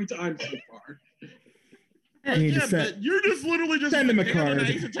answer 3 times so far. But you're just literally just send him a card.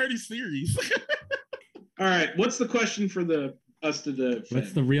 Ace Attorney series. All right, what's the question for us to defend?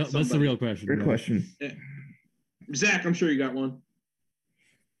 What's the real question? Good question. Yeah. Zach, I'm sure you got one.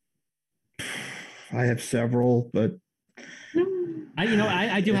 I have several, but I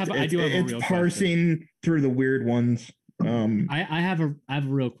do have a real it's parsing question. Through the weird ones. I have a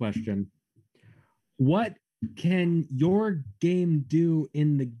real question. What can your game do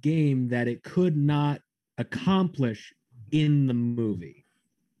in the game that it could not accomplish in the movie?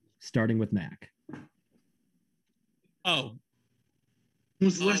 Starting with Mac. Oh, When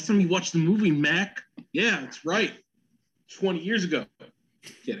was the last time you watched the movie, Mac? Yeah, that's right. 20 years ago.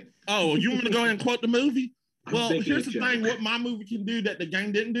 Kidding. oh, you want me to go ahead and quote the movie? I'm Well, thinking here's a the joke. thing: what my movie can do that the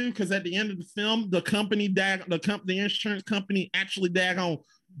game didn't do, because at the end of the film, the insurance company actually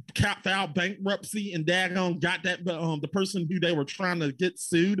filed bankruptcy and got that the person who they were trying to get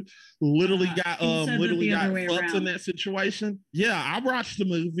sued literally got fucked in that situation. Yeah, I watched the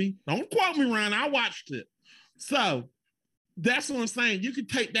movie. Don't quote me, Ryan. I watched it. So that's what I'm saying. You could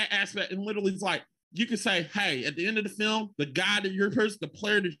take that aspect and literally it's like you could say, hey, at the end of the film, the guy that you're the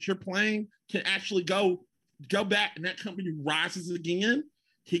player that you're playing can actually go back and that company rises again.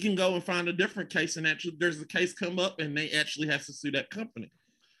 He can go and find a different case and actually there's a case come up and they actually have to sue that company.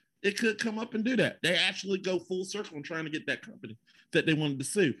 It could come up and do that. They actually go full circle in trying to get that company that they wanted to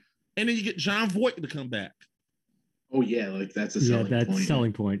sue. And then you get John Voight to come back. Oh yeah, like that's a selling point.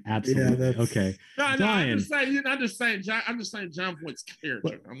 Selling point. Absolutely. Yeah, okay. No, I'm Brian. just saying John Voight's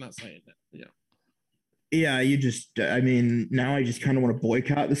character. I'm not saying that. Yeah. Yeah, now I just kind of want to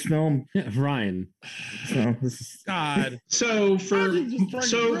boycott this film. Yeah, Ryan. So this is God. So what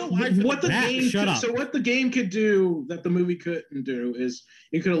the game could do that the movie couldn't do is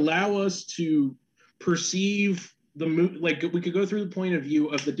it could allow us to perceive the movie. Like we could go through the point of view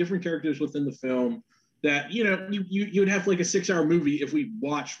of the different characters within the film. That you'd have like a 6-hour movie if we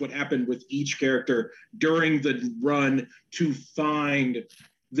watched what happened with each character during the run to find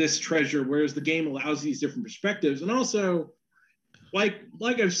this treasure, whereas the game allows these different perspectives. And also, like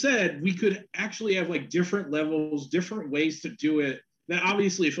I've said, we could actually have like different levels, different ways to do it that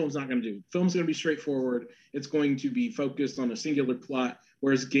obviously a film's not going to do. Film's going to be straightforward. It's going to be focused on a singular plot,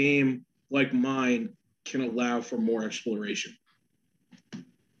 whereas game like mine can allow for more exploration.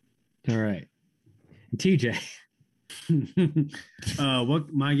 All right. TJ.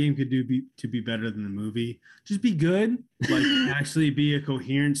 What my game could do to be better than the movie, just be good, like actually be a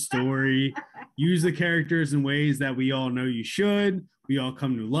coherent story, use the characters in ways that we all know you should, we all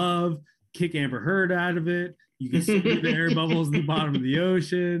come to love, kick Amber Heard out of it, you can see the air bubbles in the bottom of the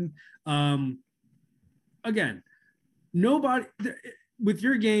ocean. Again, nobody with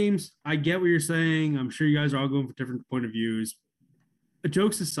your games, I get what you're saying. I'm sure you guys are all going for different point of views.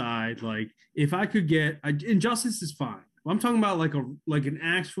 Jokes aside, like if I could get Injustice is fine. I'm talking about like an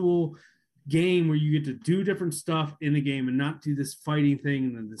actual game where you get to do different stuff in the game and not do this fighting thing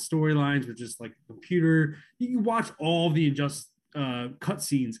and then the storylines with just like a computer. You can watch all the Injustice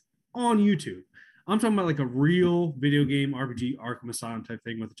cutscenes on YouTube. I'm talking about like a real video game RPG Arkham Asylum type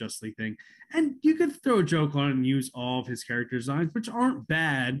thing with the Justice League thing. And you could throw a joke on it and use all of his character designs, which aren't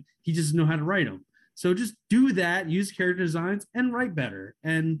bad. He just doesn't know how to write them. So just do that, use character designs, and write better.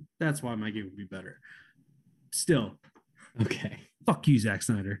 And that's why my game would be better. Still. Okay. Fuck you, Zack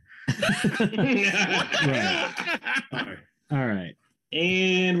Snyder. Right. All right.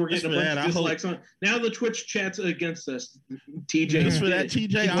 And we're getting a bunch of dislikes on. Now the Twitch chat's against us. TJ. Just for that,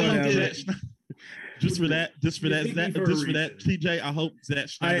 TJ, I hope that. Just for that, TJ, I hope Zack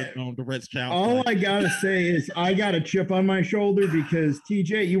Snyder the Red's child. All I gotta say is I got a chip on my shoulder because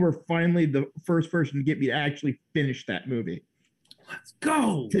TJ, you were finally the first person to get me to actually finish that movie. Let's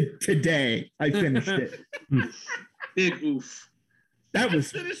go. Today, I finished it. Big oof. That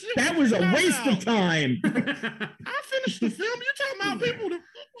was a waste of time. I finished the film. You're talking about people. What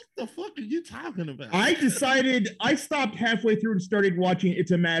the fuck are you talking about? I stopped halfway through and started watching It's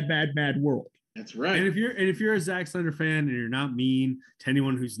a Mad, Mad, Mad World. That's right. And if you're a Zack Snyder fan and you're not mean to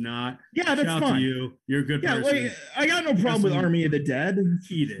anyone who's not, yeah, that's shout fine. out to you. You're a good person. Like, I got no problem with Army of the Dead.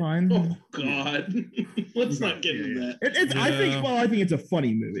 It's fine. Oh God, let's not get into that. I think it's a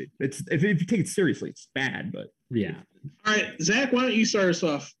funny movie. It's if you take it seriously, it's bad, but yeah. All right, Zach, why don't you start us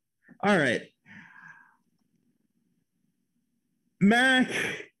off? All right, Mac.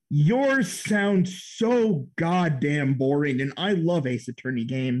 Yours sounds so goddamn boring, and I love Ace Attorney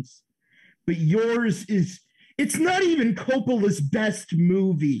games. But yours it's not even Coppola's best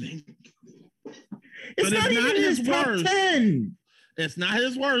movie. It's not even his top 10. It's not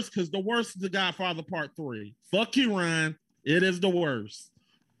his worst because the worst is The Godfather Part 3. Fuck you, Ryan. It is the worst.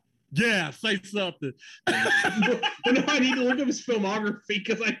 Yeah, say something. No, I need to look up his filmography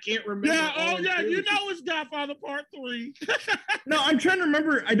because I can't remember. Yeah, you know it's Godfather Part 3. No, I'm trying to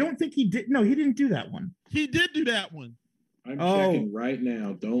remember. I don't think he did. No, he didn't do that one. He did do that one. I'm checking right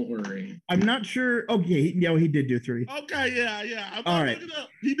now. Don't worry. I'm not sure. Okay, he did do 3. Okay, yeah. All right.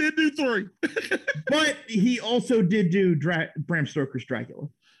 He did do 3. But he also did do Bram Stoker's Dracula.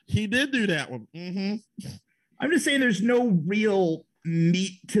 He did do that one. Mm-hmm. I'm just saying there's no real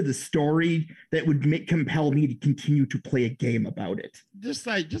meat to the story that would compel me to continue to play a game about it.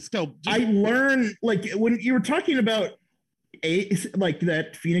 I learn, like, when you were talking about like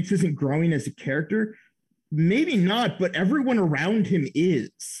that Phoenix isn't growing as a character, maybe not, but everyone around him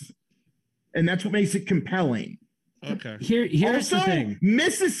is. And that's what makes it compelling. Okay. Here's also, the thing.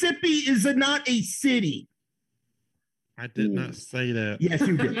 Mississippi is not a city. I did not say that. Yes,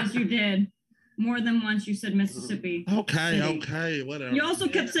 you did. Yes, you did. More than once you said Mississippi. Okay, whatever. You also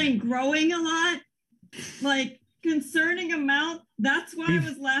kept saying growing a lot, like concerning amount. That's why I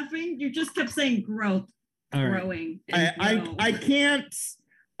was laughing. You just kept saying growth, growing. I can't.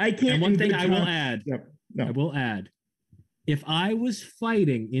 And one thing I will add. Yep. No. I will add. If I was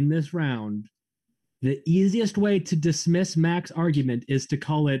fighting in this round, the easiest way to dismiss Mac's argument is to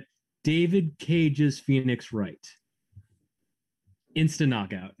call it David Cage's Phoenix Wright. Instant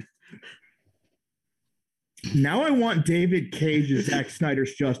knockout. Now I want David Cage's Zack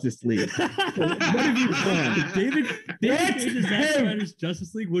Snyder's Justice League. What have you done? David Cage's Zack Snyder's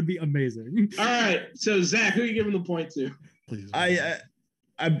Justice League would be amazing. All right, so Zach, who are you giving the point to? Please. I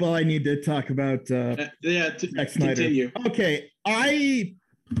need to talk about Zack Snyder. Continue. Okay,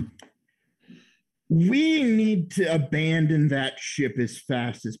 we need to abandon that ship as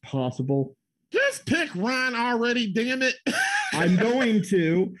fast as possible. Just pick Ron already, damn it. I'm going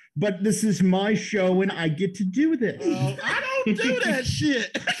to, but this is my show and I get to do this. I don't do that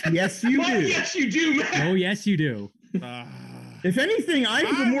shit. Yes, you do. Yes, you do, man. Oh, yes, you do. If anything,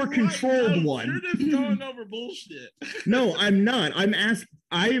 I'm the more controlled one. You're just going over bullshit. No, I'm not.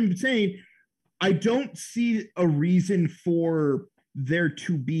 I am saying I don't see a reason for there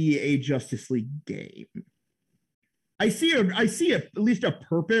to be a Justice League game. I see at least a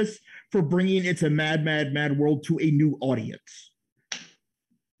purpose for bringing It's a Mad, Mad, Mad World to a new audience.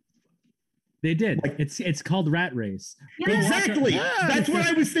 They did. It's called Rat Race. Exactly. That's what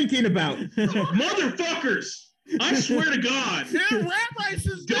I was thinking about. Motherfuckers. I swear to God. Yeah, Rat Race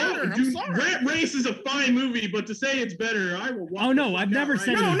is better. I'm sorry. Rat Race is a fine movie, but to say it's better, I will watch. Oh no, I've never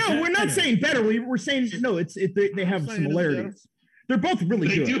said. No, we're not saying better. We're saying no. They have similarities. They're both really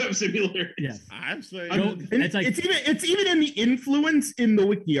good. They do have similarities. Yes. I'm saying it's even in the influence in the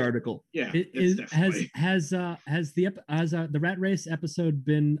wiki article. Yeah. Has the Rat Race episode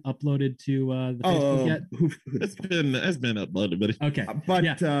been uploaded to the Facebook yet? It's been uploaded, buddy. Okay.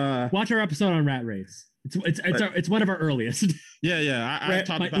 But watch our episode on Rat Race. It's one of our earliest. Yeah. I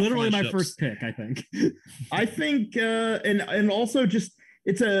talked about literally my first pick, I think. I think and also just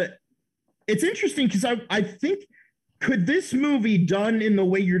it's interesting because I think, could this movie done in the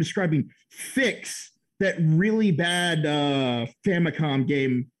way you're describing fix that really bad Famicom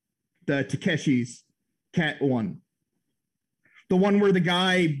game, the Takeshi's Cat one? The one where the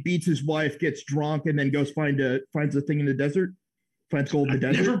guy beats his wife, gets drunk, and then goes finds a thing in the desert? Finds gold in the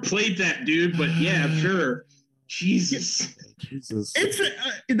desert? I've never played that, dude, but yeah, sure. Jesus. It's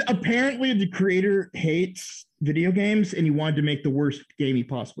apparently the creator hates video games and he wanted to make the worst game he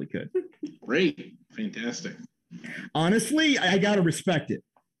possibly could. Great. Fantastic. Honestly, I gotta respect it.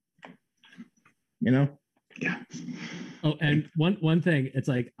 You know? Yeah. Oh, and one thing, it's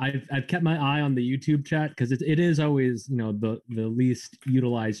like I've kept my eye on the YouTube chat because it is always, the least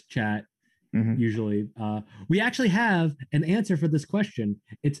utilized chat. Mm-hmm. Usually. We actually have an answer for this question.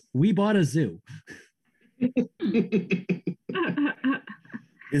 It's we bought a zoo. Wouldn't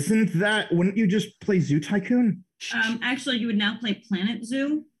you just play Zoo Tycoon? Actually, you would now play Planet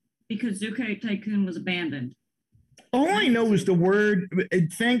Zoo because Zoo Tycoon was abandoned. All I know is the word,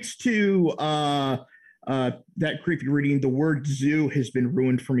 thanks to that creepy reading, the word zoo has been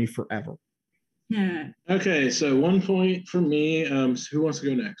ruined for me forever. Yeah. Okay, so 1 point for me. So who wants to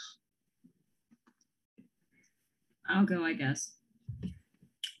go next? I'll go, I guess.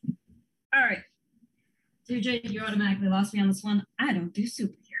 All right. TJ, you automatically lost me on this one. I don't do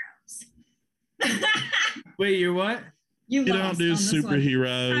superheroes. Wait, you're what? You don't do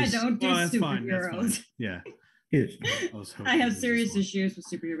superheroes. I don't do superheroes. Yeah. I have serious issues with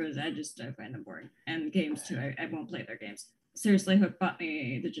superheroes. I find them boring. And games too. I won't play their games. Seriously, Hook bought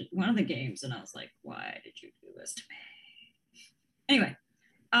me one of the games and I was like, why did you do this to me? Anyway,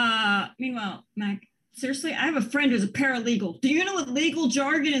 meanwhile, Mac, seriously, I have a friend who's a paralegal. Do you know what legal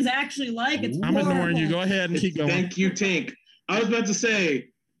jargon is actually like? It's I'm horrible. ignoring you. Go ahead and keep going. Thank you, Tink. I was about to say,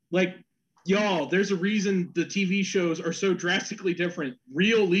 y'all, there's a reason the TV shows are so drastically different.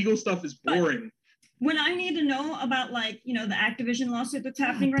 Real legal stuff is boring. When I need to know about the Activision lawsuit that's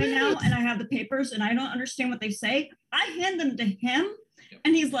happening right now, and I have the papers and I don't understand what they say, I hand them to him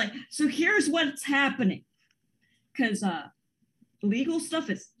and he's like, so here's what's happening. Because legal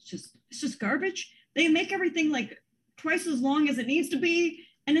stuff is just garbage. They make everything twice as long as it needs to be,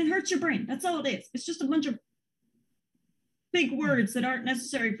 and it hurts your brain. That's all it is. It's just a bunch of big words that aren't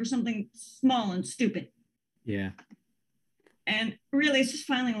necessary for something small and stupid. Yeah. And really, it's just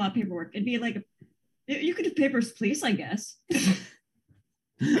filing a lot of paperwork. It'd be like, you could do papers, please, I guess.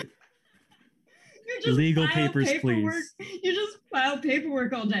 Legal papers, please. You just file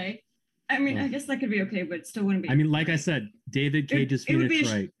paperwork all day. I mean, I guess that could be okay, but it still wouldn't be. I mean, like I said, David Cage's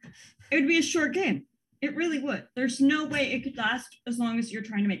Phoenix Wright. It would be a short game. It really would. There's no way it could last as long as you're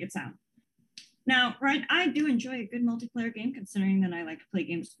trying to make it sound. Now, Ryan, I do enjoy a good multiplayer game, considering that I like to play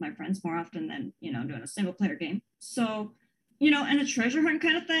games with my friends more often than, doing a single player game. So, and a treasure hunt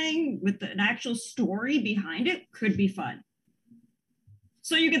kind of thing with an actual story behind it could be fun.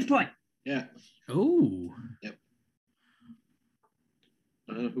 So you get the point. Yeah. Oh. Yep.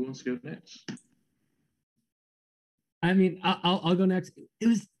 Who wants to go next? I mean, I'll go next. It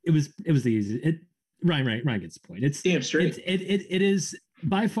was the easy. Ryan gets the point. It's damn straight. It is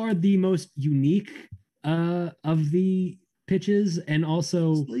by far the most unique of the pitches, and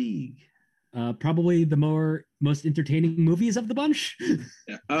also probably the most entertaining movies of the bunch.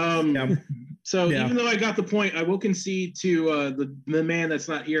 Yeah. So even though I got the point, I will concede to the man that's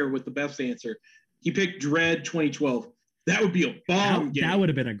not here with the best answer. He picked Dread 2012. That would be a bomb game. That would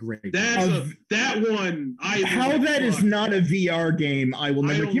have been a great game. That one. How that is not a VR game, I will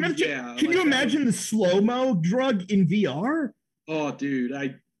never. Can you imagine the slow-mo drug in VR? Oh, dude.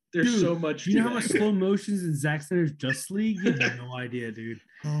 There's so much. Do you know how much slow motions in Zack Snyder's Justice League? You have no idea, dude.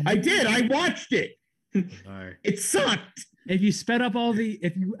 I did. I watched it. Right. It sucked. If you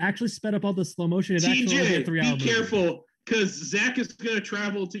actually sped up all the slow motion, it actually would be a 3-hour movie. Be careful, because Zach is going to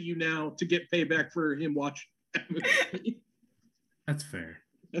travel to you now to get payback for him watching that movie. That's fair.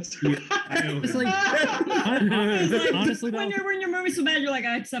 That's it's like, honestly, though, when your movie's so bad, you're like,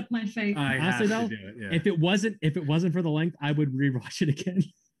 I accept my fate. Honestly, though, if it wasn't for the length, I would rewatch it again.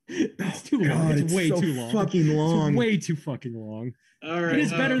 It's too long. It's way too long. Fucking long. It's way too fucking long. All right. It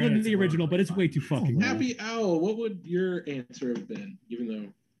is better than the original, but it's way too fucking long. Happy Owl, what would your answer have been? Even though,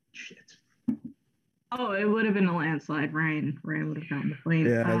 shit. Oh, it would have been a landslide. Ryan would have gotten the point.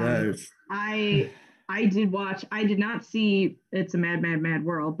 Yeah, that is. I did watch. I did not see It's a Mad, Mad, Mad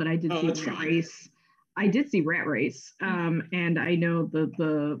World, but I did see Rat Race. I did see Rat Race, and I know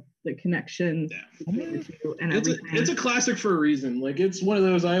the connection between the two and everything. It's a classic for a reason. Like, it's one of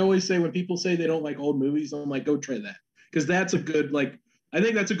those. I always say when people say they don't like old movies, I'm like, go try that, because that's a good I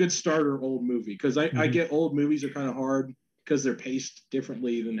think that's a good starter old movie, because I get old movies are kind of hard because they're paced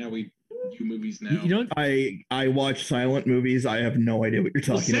differently than how we do movies now. You don't. I watch silent movies. I have no idea what you're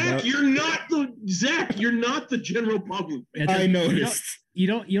talking about. Zach, you're not the general public. I noticed. You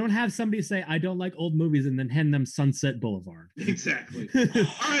don't have somebody say, I don't like old movies, and then hand them Sunset Boulevard. Exactly. All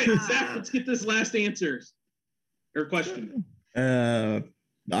right, Zach, let's get this last answer or question. I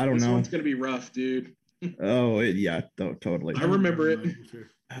don't know. This one's gonna be rough, dude. Oh yeah, totally. I remember it.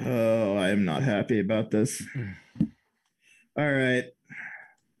 Oh, I am not happy about this. All right.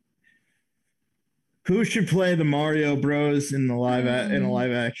 Who should play the Mario Bros in a live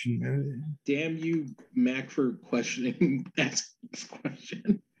action movie? Damn you, Mac, for questioning that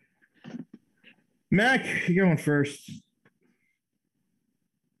question. Mac, you're going first.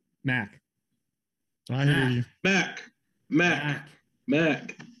 Mac. I hear you. Mac.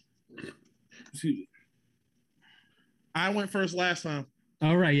 I went first last time.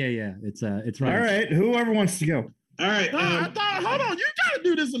 All right, yeah. It's right. All right, whoever wants to go. All right. Hold on. You gotta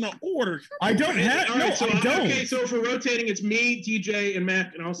do this in the order. I don't have. All right, I don't. Okay, so if we're rotating, it's me, TJ, and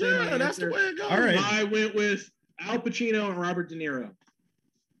Mac, and I'll say my that's answer. the way it goes. All right. I went with Al Pacino and Robert De Niro.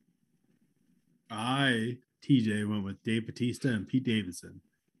 TJ, went with Dave Bautista and Pete Davidson.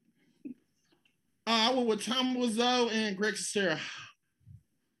 I went with Tom Wiseau and Greg Sestero.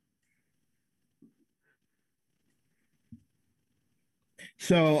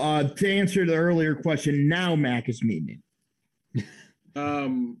 So to answer the earlier question, now Mac is memeing.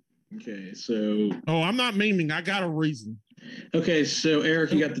 Okay, so. Oh, I'm not memeing. I got a reason. Okay, so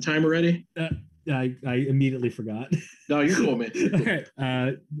Eric, you got the timer ready? I immediately forgot. No, you're cool, man. You're cool. Okay.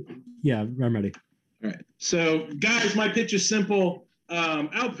 Yeah, I'm ready. All right. So, guys, my pitch is simple.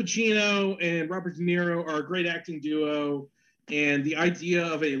 Al Pacino and Robert De Niro are a great acting duo, and the idea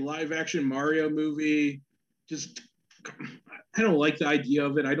of a live-action Mario movie, just I don't like the idea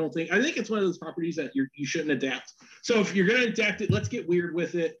of it. I think it's one of those properties that you shouldn't adapt. So if you're going to adapt it, let's get weird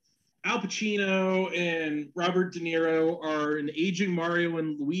with it. Al Pacino and Robert De Niro are an aging Mario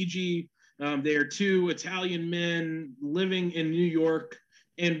and Luigi. They are two Italian men living in New York,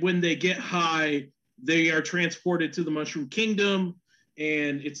 and when they get high, they are transported to the Mushroom Kingdom,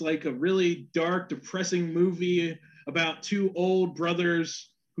 and it's like a really dark, depressing movie about two old brothers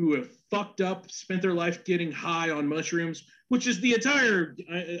who have fucked up, spent their life getting high on mushrooms, which is the entire,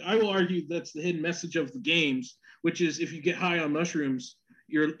 I will argue that's the hidden message of the games, which is if you get high on mushrooms,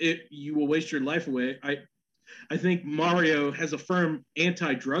 you will waste your life away. I think Mario has a firm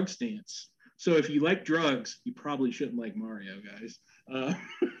anti-drug stance. So if you like drugs, you probably shouldn't like Mario, guys.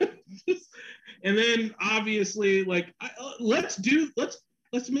 And then obviously, like, let's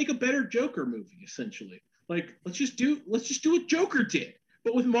make a better Joker movie. Essentially, like, let's just do what Joker did,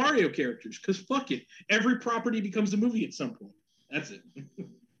 but with Mario characters. Because fuck it, every property becomes a movie at some point. That's it.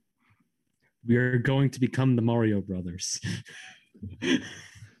 We are going to become the Mario Brothers.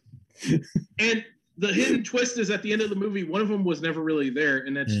 And the hidden twist is at the end of the movie, one of them was never really there,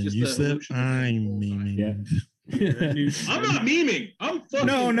 and that's just you the said illusion. I'm memeing. Yeah. I'm not memeing. I'm fucking.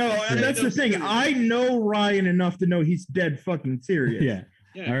 No, that's the thing. I know Ryan enough to know he's dead fucking serious. Yeah.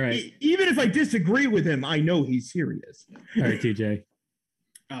 All right. Even if I disagree with him, I know he's serious. All right, TJ.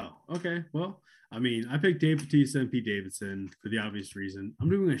 Oh, okay. Well, I mean, I picked Dave Bautista and Pete Davidson for the obvious reason. I'm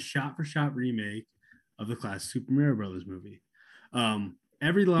doing a shot-for-shot remake of the classic Super Mario Brothers movie.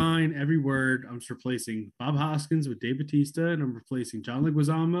 Every line, every word, I'm just replacing Bob Hoskins with Dave Bautista, and I'm replacing John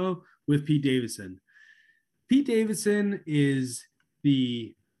Leguizamo with Pete Davidson. Pete Davidson is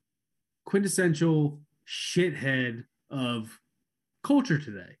the quintessential shithead of culture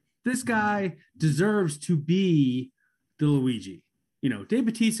today. This guy deserves to be the Luigi. You know, Dave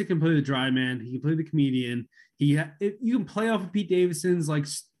Bautista can play the dry man. He can play the comedian. You can play off of Pete Davidson's, like,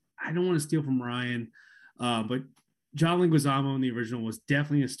 I don't want to steal from Ryan, but John Leguizamo in the original was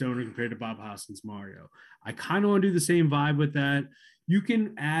definitely a stoner compared to Bob Hoskins' Mario. I kind of want to do the same vibe with that. You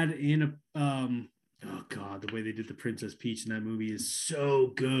can add in oh god, the way they did the Princess Peach in that movie is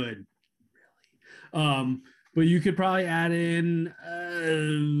so good, really. But you could probably add in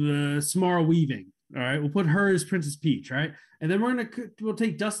Samara Weaving. All right, we'll put her as Princess Peach, right? And then we'll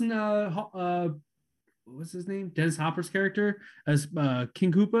take Dustin, what's his name? Dennis Hopper's character as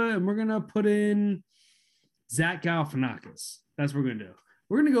King Koopa, and we're gonna put in Zach Galifianakis. That's what we're gonna do.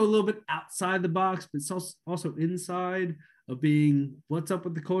 We're gonna go a little bit outside the box, but it's also inside of being what's up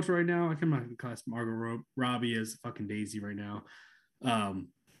with the culture right now. I cannot class Margot Robbie as fucking Daisy right now.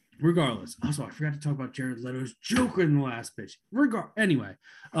 Regardless, also I forgot to talk about Jared Leto's Joker in the last pitch. Anyway,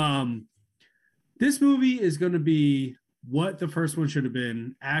 this movie is going to be what the first one should have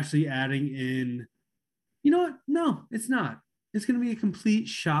been, actually adding in, you know what? No, it's not. It's going to be a complete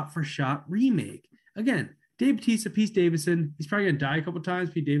shot-for-shot remake. Again, Dave Bautista, Pete Davidson, he's probably going to die a couple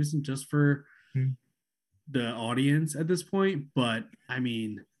times, Pete Davidson, just for the audience at this point. But, I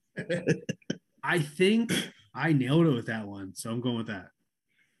mean, I think I nailed it with that one, so I'm going with that.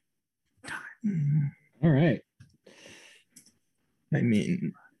 All right. I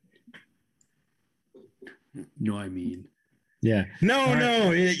mean... Yeah.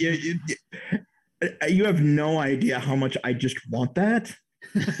 No. You have no idea how much I just want that.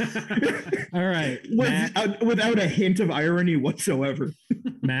 All right. Without a hint of irony whatsoever.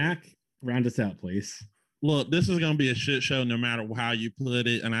 Mac, round us out, please. Look, this is going to be a shit show no matter how you put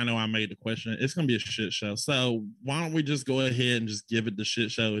it. And I know I made the question. It's going to be a shit show. So why don't we just go ahead and just give it the shit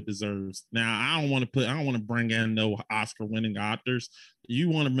show it deserves? Now, I don't want to bring in no Oscar winning actors.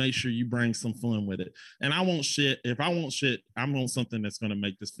 You want to make sure you bring some fun with it. And I want shit. If I want shit, I want something that's going to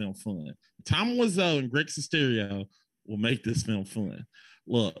make this film fun. Tom Wiseau and Greg Sestero will make this film fun.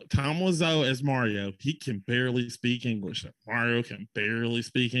 Look, Tom Wiseau as Mario, he can barely speak English. Mario can barely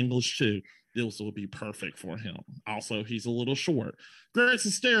speak English too. This will be perfect for him. Also, he's a little short. Greg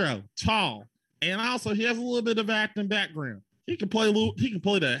Sestero, tall, and also he has a little bit of acting background. He can play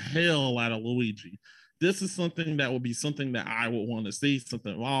the hell out of Luigi. This is something that would be something that I would want to see.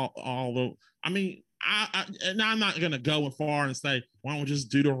 Something although I mean, I'm not gonna go far and say, why don't we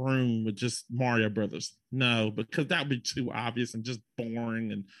just do The Room with just Mario Brothers? No, because that would be too obvious and just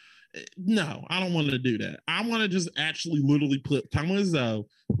boring. And no, I don't want to do that. I want to just actually literally put Tom Wiseau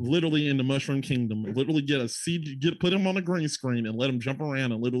literally in the Mushroom Kingdom, literally put him on a green screen and let him jump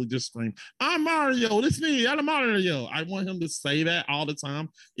around and literally just scream, "I'm Mario, it's me, I'm Mario." I want him to say that all the time.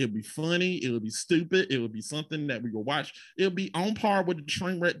 It would be funny, it would be stupid, it would be something that we would watch. It would be on par with the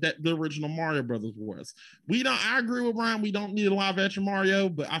train wreck that the original Mario Brothers was. I agree with Brian, we don't need a live action Mario,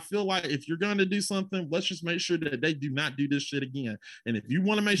 but I feel like if you're going to do something, let's just make sure that they do not do this shit again. And if you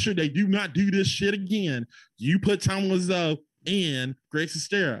want to make sure they do not do this shit again, you put Tom Wiseau and Greg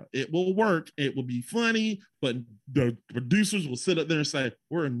Sestero. It will work. It will be funny, but the producers will sit up there and say,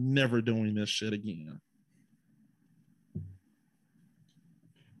 we're never doing this shit again.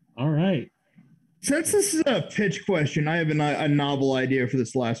 All right. Since this is a pitch question, I have a novel idea for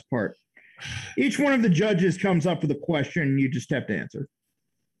this last part. each one of the judges comes up with a question, and you just have to answer.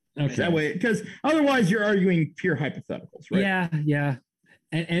 Okay. That way, because otherwise you're arguing pure hypotheticals, right? Yeah.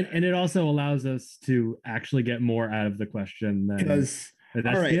 And it also allows us to actually get more out of the question than Because that's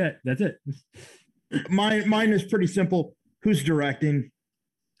all right. it. That's it. Mine is pretty simple. Who's directing?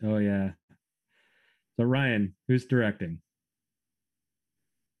 Oh yeah. So Ryan, who's directing?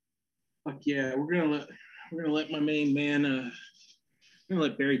 Fuck yeah, we're gonna let my main man we're gonna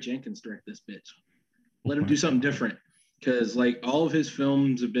let Barry Jenkins direct this bitch. Let him do something different. Because like all of his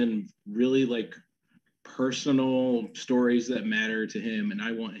films have been really like personal stories that matter to him, and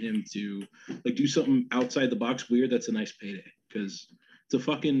I want him to like do something outside the box weird that's a nice payday. Because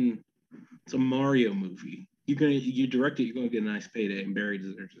it's a Mario movie. You direct it, you're gonna get a nice payday, and Barry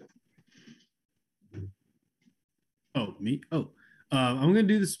deserves it. Oh, me? Oh. I'm going to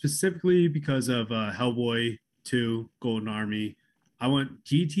do this specifically because of Hellboy 2, Golden Army. I want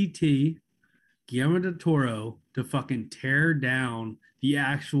GTT, Guillermo del Toro, to fucking tear down the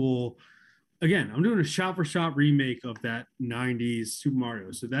actual... Again, I'm doing a shot-for-shot remake of that 90s Super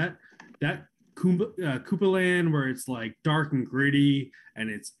Mario. So that Koopa Land, where it's like dark and gritty, and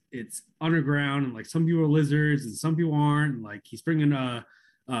it's underground, and like some people are lizards and some people aren't, and like he's bringing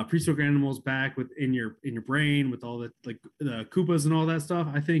prehistoric animals back in your brain with all the like the Koopas and all that stuff.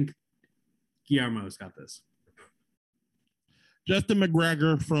 I think Guillermo's got this. Justin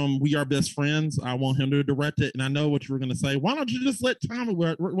McGregor from We Are Best Friends. I want him to direct it, and I know what you were going to say. Why don't you just let Tommy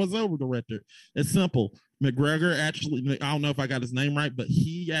Wiseau direct it? It's simple. McGregor actually, I don't know if I got his name right, but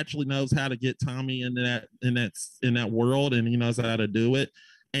he actually knows how to get Tommy in that world, and he knows how to do it.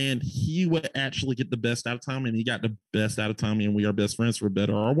 And he would actually get the best out of Tommy, and he got the best out of Tommy, and We Are Best Friends, for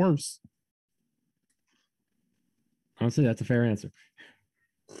better or worse. Honestly, that's a fair answer.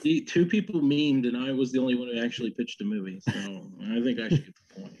 The two people memed, and I was the only one who actually pitched a movie, so I think I should get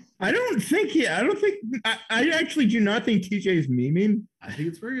the point. I actually do not think TJ is memeing. I think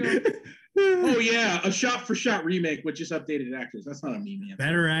it's very good. Oh yeah, a shot-for-shot remake with just updated actors. That's not a meme.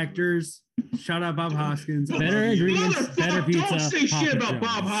 Better actors. Shout out Bob Hoskins. Better ingredients, better pizza. Don't say shit about Jones.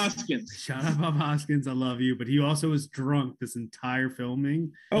 Bob Hoskins. Shout out Bob Hoskins. I love you, but he also was drunk this entire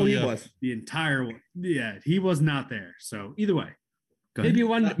filming. Oh, he was. The entire one. Yeah, he was not there. So either way. Go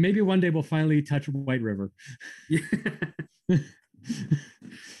ahead. Maybe one day we'll finally touch White River.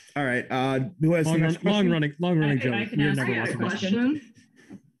 All right. Who has long running joke? I can ask you a question.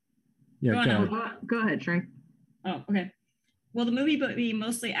 Yeah, go ahead, Trey. Oh, okay. Will the movie be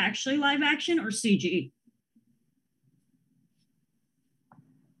mostly actually live action or CG?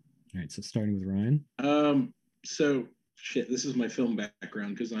 All right, so starting with Ryan. So shit, this is my film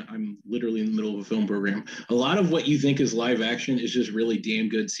background because I'm literally in the middle of a film program. A lot of what you think is live action is just really damn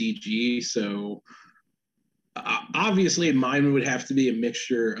good CG. So obviously mine would have to be a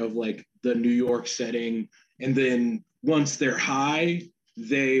mixture of like the New York setting, and then once they're high,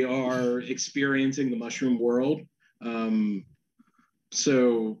 they are experiencing the mushroom world.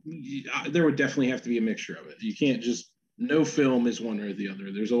 So there would definitely have to be a mixture of it. You can't just, no film is one or the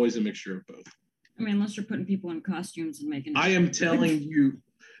other. There's always a mixture of both. I mean, unless you're putting people in costumes and making. I am telling you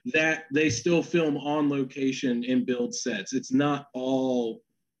that they still film on location and build sets. It's not all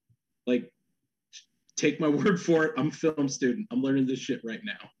like, take my word for it. I'm a film student. I'm learning this shit right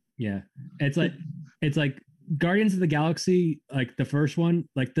now. Yeah. It's like Guardians of the Galaxy, like the first one,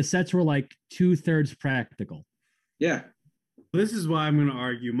 like the sets were like 2/3 practical. Yeah. This is why I'm going to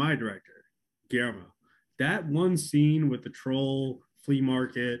argue my director, Guillermo. That one scene with the troll flea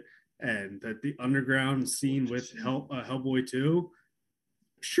market and the underground scene with Hellboy 2,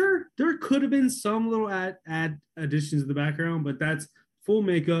 sure, there could have been some little add additions in the background, but that's full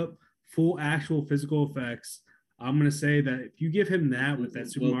makeup, full actual physical effects. I'm going to say that if you give him that with that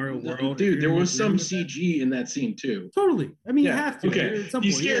Super Mario world. Dude, there was some CG in that scene too. Totally. I mean, you have to. Okay.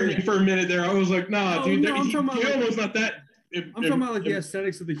 You scared me for a minute there. I was like, nah, dude, Guillermo's not that. I'm talking about like the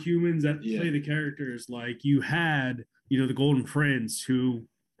aesthetics of the humans that play the characters. Like you had, the Golden Prince who,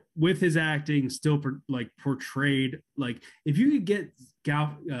 with his acting, still portrayed like if you could get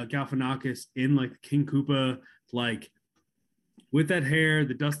Galifianakis in like King Koopa, like with that hair,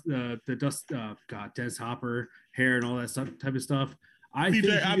 the dust, Dennis Hopper hair and all that stuff, type of stuff. I think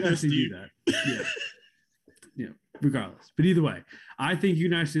you can actually do that. Yeah. Regardless, but either way, I think you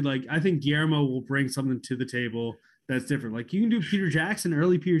can actually I think Guillermo will bring something to the table that's different. Like you can do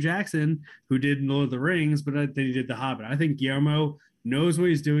early Peter Jackson, who did Lord of the Rings, but then he did The Hobbit. I think Guillermo knows what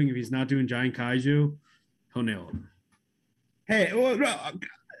he's doing. If he's not doing giant kaiju, he'll nail it. Hey, well,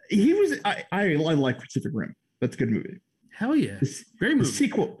 he was. I like Pacific Rim. That's a good movie. Hell yeah, great movie.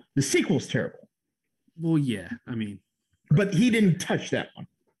 The sequel's terrible. Well, yeah, I mean, but he didn't touch that one.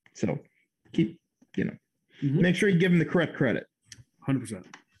 So keep, make sure you give him the correct credit. 100%.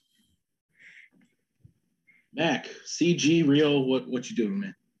 Mac, CG, real, what you doing,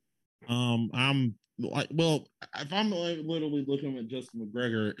 man? I'm like, well, if I'm literally looking at Justin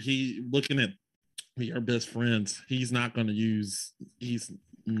McGregor, looking at our best friends, he's not going to use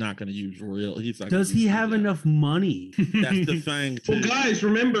real. Does he have enough money? That's the thing. Too. Well, guys,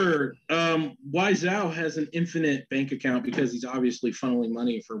 remember, Wise Zhao has an infinite bank account because he's obviously funneling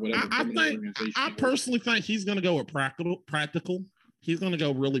money for whatever organization. I personally think he's going to go with practical. He's going to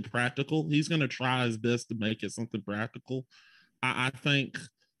go really practical. He's going to try his best to make it something practical. I think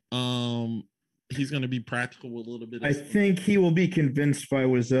he's going to be practical with a little bit. I think he will be convinced by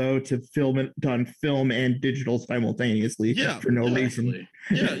Wiseau to film and digital simultaneously. For no reason.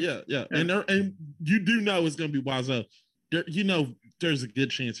 Yeah. And you do know it's going to be Wiseau. There's a good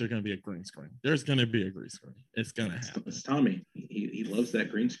chance there's going to be a green screen. There's going to be a green screen. It's going to happen. It's Tommy. He loves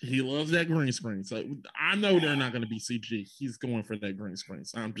that green screen. He loves that green screen. So I know they're not going to be CG. He's going for that green screen.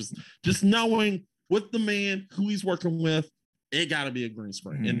 So I'm just knowing with the man who he's working with, it got to be a green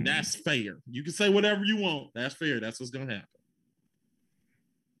screen. And that's fair. You can say whatever you want. That's fair. That's what's going to happen.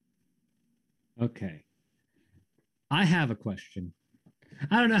 Okay. I have a question.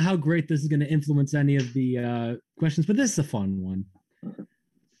 I don't know how great this is going to influence any of the questions, but this is a fun one.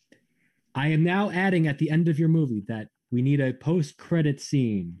 I am now adding at the end of your movie that we need a post-credit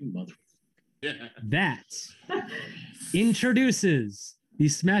scene that introduces the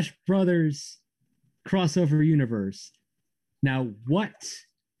Smash Brothers crossover universe. Now, what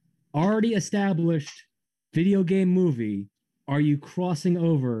already established video game movie are you crossing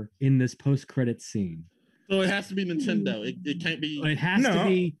over in this post-credit scene? So it has to be Nintendo. It can't be. It has to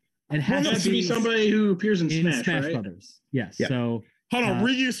be. It has to be somebody who appears in Smash right? Brothers. Yes. Yeah. So hold on,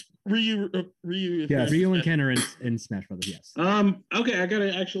 Ryu. Yes, Ryu and Ken are in Smash Brothers. Yes. Okay, I got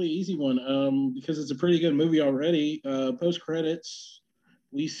an actually easy one. Because it's a pretty good movie already. Post credits,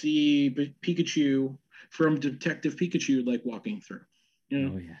 we see Pikachu from Detective Pikachu like walking through.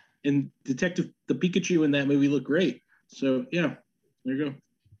 Oh yeah. And the Pikachu in that movie looked great. So yeah, there you go.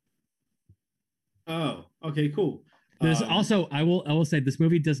 Oh, okay, cool. There's also I will say this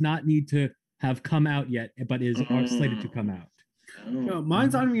movie does not need to have come out yet, but is slated to come out. No,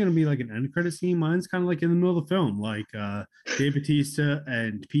 mine's not even going to be like an end credit scene. Mine's kind of like in the middle of the film, like Dave Bautista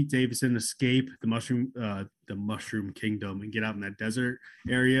and Pete Davidson escape the mushroom kingdom and get out in that desert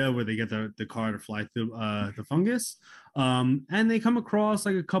area where they get the car to fly through the fungus, and they come across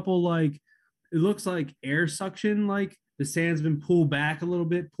like a couple it looks like air suction, like the sand's been pulled back a little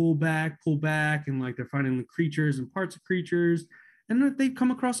bit, pull back, and like they're finding the creatures and parts of creatures, and they come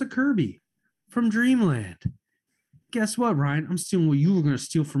across a Kirby from Dreamland. Guess what, Ryan? I'm stealing what you were going to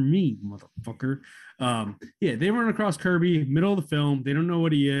steal from me, motherfucker. Yeah, they run across Kirby, middle of the film. They don't know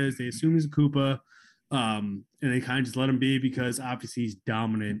what he is. They assume he's a Koopa. And they kind of just let him be because obviously he's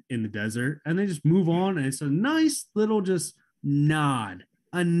dominant in the desert. And they just move on. And it's a nice little just nod.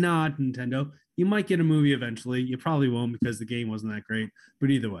 A nod, Nintendo. You might get a movie eventually. You probably won't because the game wasn't that great. But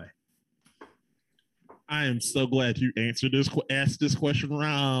either way. I am so glad you asked this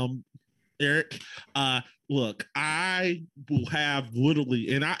question, Eric. Look, I will have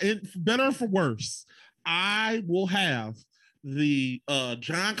literally, and better for worse, I will have the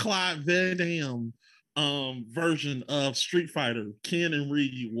Jean-Claude Van Damme version of Street Fighter. Ken and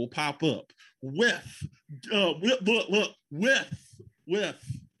Ryu will pop up with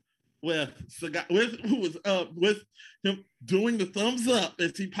him doing the thumbs up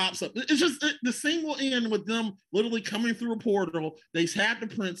as he pops up. It's just the scene will end with them literally coming through a portal. They have the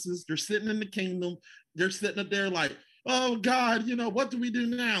princes. They're sitting in the kingdom. They're sitting up there like, oh God, what do we do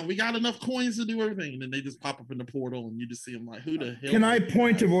now? We got enough coins to do everything. And then they just pop up in the portal and you just see them like, who the hell? Can I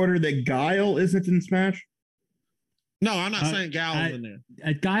point of order that Guile isn't in Smash? No, I'm not saying Guile is in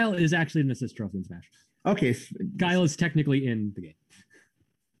there. Guile is actually an assist trophy in Smash. Okay. Guile is technically in the game.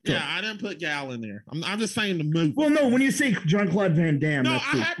 Yeah, I didn't put Gal in there. I'm just saying the movie. Well, no, when you say Jean-Claude Van Damme, no, that's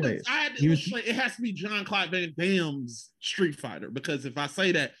I had to illustrate. It has to be Jean-Claude Van Damme's Street Fighter because if I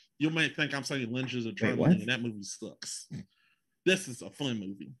say that, you may think I'm saying Lynch's or Trump, and that movie sucks. This is a fun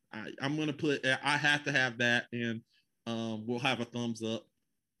movie. I'm gonna put. I have to have that, and we'll have a thumbs up.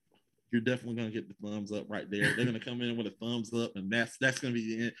 You're definitely gonna get the thumbs up right there. They're gonna come in with a thumbs up, and that's gonna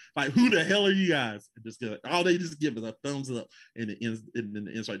be the end. Like, who the hell are you guys? And just go, all they just give is a thumbs up, and it ends, and then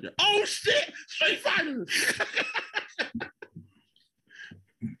it ends right there. Oh shit, Street Fighter!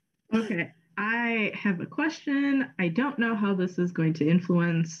 Okay, I have a question. I don't know how this is going to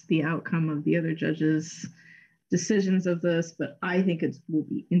influence the outcome of the other judges' decisions of this, but I think it will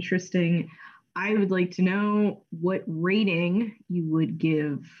be interesting. I would like to know what rating you would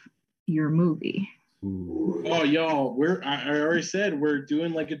give your movie? Oh, y'all, I already said we're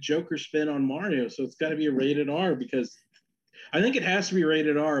doing like a Joker spin on Mario, so it's got to be a rated R because I think it has to be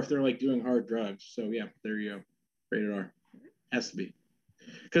rated R if they're like doing hard drugs. So yeah, there you go, rated R has to be.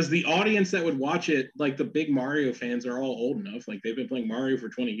 Because the audience that would watch it, like the big Mario fans, are all old enough. Like they've been playing Mario for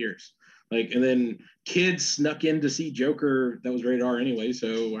 20 years. Like, and then kids snuck in to see Joker that was rated R anyway,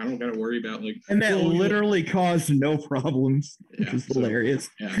 so I don't got to worry about like. And that literally caused no problems, which is hilarious.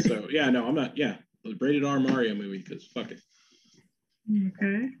 Yeah. So yeah, no, I'm not. Yeah, the rated R Mario movie because fuck it.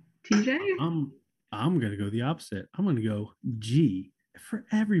 Okay, TJ. I'm gonna go the opposite. I'm gonna go G for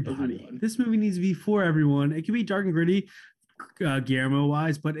everybody. This movie needs to be for everyone. It can be dark and gritty. Guillermo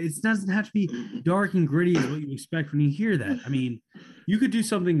wise, but it doesn't have to be dark and gritty is what you expect when you hear that. I mean, you could do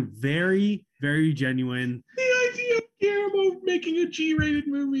something very, very genuine. The idea of Guillermo making a G-rated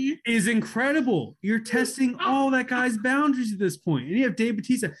movie is incredible. You're testing all that guy's boundaries at this point. And you have Dave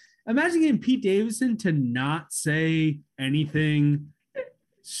Bautista. Imagine getting Pete Davidson to not say anything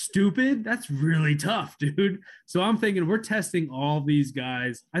stupid. That's really tough, dude. So I'm thinking we're testing all these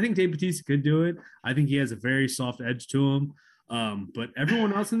guys. I think Dave Bautista could do it. I think he has a very soft edge to him. But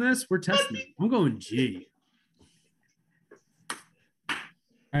everyone else in this, we're testing. I'm going G.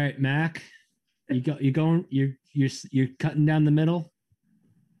 All right, Mac. You're cutting down the middle.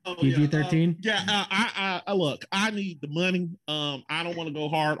 PG-13. I look. I need the money. I don't want to go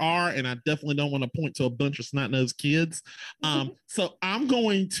hard R, and I definitely don't want to point to a bunch of snot-nosed kids. So I'm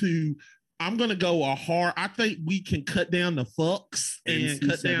going to go a hard. I think we can cut down the fucks and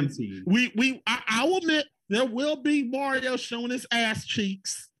cut down. I will admit there will be Mario showing his ass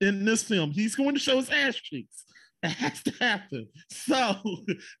cheeks in this film. He's going to show his ass cheeks. It has to happen. So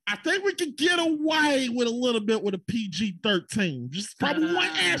I think we can get away with a little bit with a PG-13. Just probably one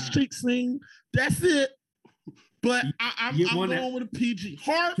ass cheek scene. That's it. But I'm going with a PG.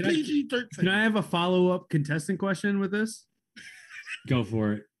 Hard PG-13. Can I have a follow-up contestant question with this? Go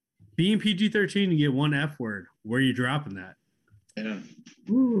for it. Being PG-13, you get one F word. Where are you dropping that? Yeah.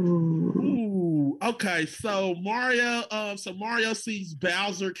 Ooh. Okay. So Mario sees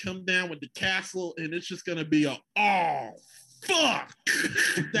Bowser come down with the castle, and it's just gonna be fuck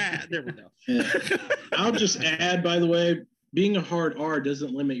that. There we go. Yeah. I'll just add, by the way, being a hard R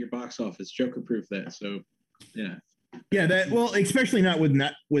doesn't limit your box office. Joker proved that. So yeah. Yeah, especially not with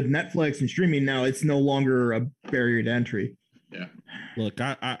Netflix and streaming now, it's no longer a barrier to entry. Yeah. Look,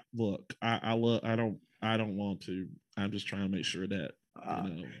 I don't want to. I'm just trying to make sure that.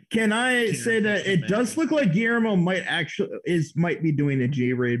 Can I say that it does look like Guillermo might be doing a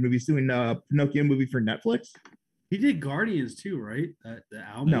G-rated movie? He's doing a Pinocchio movie for Netflix. He did Guardians too, right? The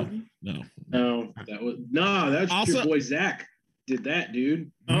Owl movie? No, that's also, your boy Zach did that,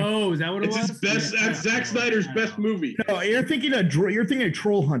 dude. Oh, is that what it was? His best. That's Zack Snyder's best movie. No, you're thinking of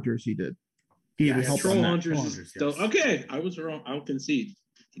Troll Hunters. He did. Troll Hunters. Okay, I was wrong. I'll concede.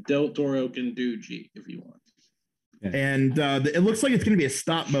 Del Toro can do G if you want. And it looks like it's going to be a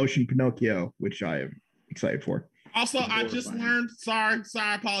stop motion Pinocchio, which I am excited for. Also, I just learned, sorry,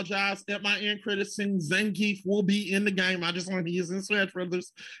 apologize. At my end credits, Zangief will be in the game. I just learned he is in Smash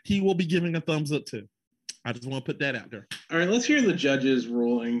Brothers. He will be giving a thumbs up too. I just want to put that out there. All right, let's hear the judges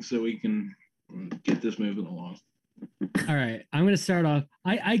ruling so we can get this moving along. All right, I'm going to start off.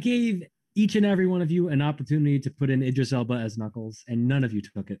 I gave each and every one of you an opportunity to put in Idris Elba as Knuckles, and none of you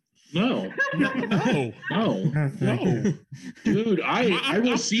took it. No. Dude, I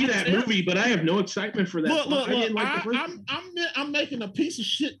will see that movie, but I have no excitement for that. Look, I'm making a piece of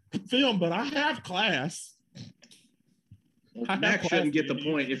shit film, but I have class. Well, Max shouldn't get the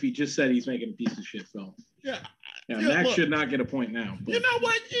point if he just said he's making a piece of shit film. Yeah, Max should not get a point now. You know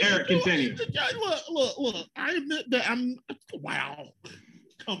what? Eric, continue. Look. I admit that wow.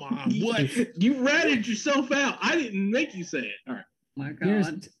 Come on. What? You ratted yourself out. I didn't make you say it. All right. My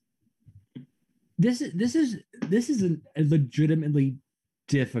God. This is a legitimately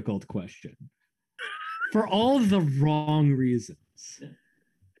difficult question for all of the wrong reasons,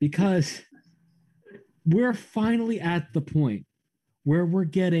 because we're finally at the point where we're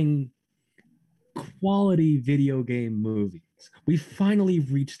getting quality video game movies. We finally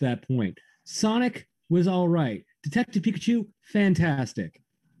reached that point. Sonic was all right. Detective Pikachu, fantastic.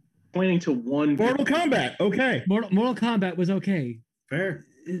 Pointing to one. Mortal Kombat, okay. Mortal Kombat was okay. Fair.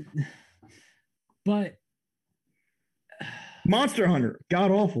 But Monster Hunter, god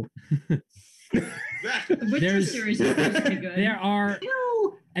awful. There are.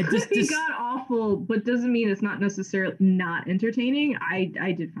 It could be god awful, but doesn't mean it's not necessarily not entertaining. I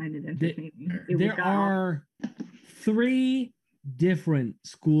did find it entertaining. There are 3 different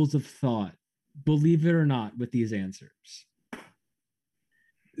schools of thought, believe it or not, with these answers.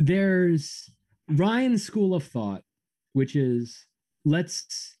 there's Ryan's school of thought, which is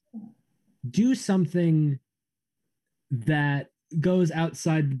let's do something that goes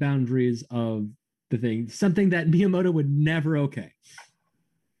outside the boundaries of the thing, something that Miyamoto would never okay.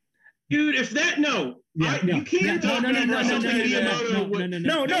 Dude, if that you can't talk about something Miyamoto would.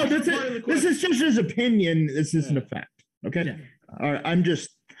 No, this is just his opinion. This isn't a fact. Okay. Yeah. All right. I'm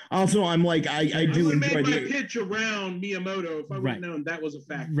like, I do enjoy my pitch around Miyamoto if I would have known that was a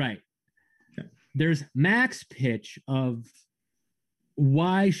fact. Right. Okay. There's Mac's pitch of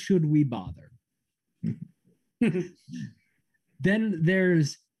why should we bother? Then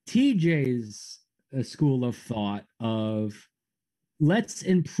there's TJ's school of thought of let's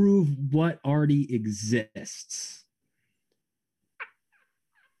improve what already exists.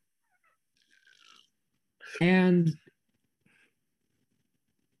 And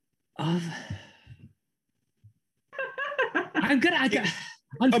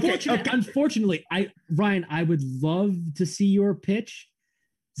unfortunately, Ryan, I would love to see your pitch.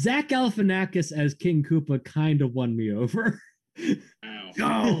 Zach Galifianakis as King Koopa kind of won me over. Wow.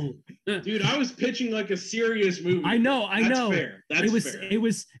 Go, dude! I was pitching like a serious movie. I know. Fair. That's fair. It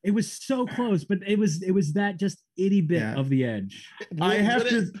was so close, but it was that just itty bit of the edge.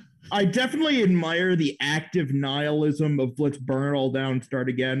 I definitely admire the active nihilism of let's burn it all down, start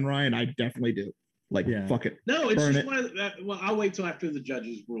again, Ryan. I definitely do. Fuck it. No, it's just one of the, well, I'll wait till after the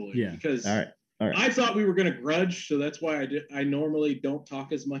judges ruling. Yeah. Because all right. I thought we were going to grudge, so that's why I normally don't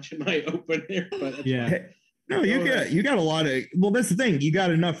talk as much in my open here. But no, you got a lot of. Well, that's the thing. You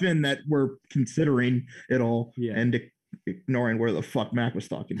got enough in that we're considering it all and ignoring where the fuck Mac was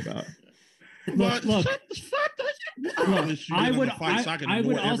talking about. Look. I would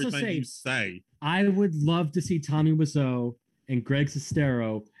also say I would love to see Tommy Wiseau and Greg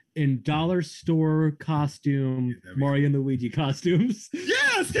Sestero in dollar store costume Mario and Luigi costumes.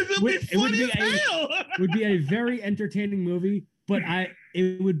 Yes, because it would be a very entertaining movie, but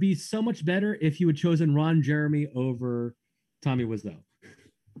it would be so much better if you had chosen Ron Jeremy over Tommy Wiseau.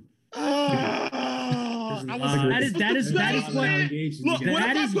 That is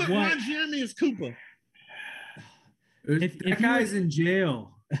what Ron Jeremy is Koopa. If that guy's in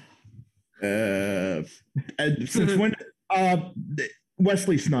jail. Since when?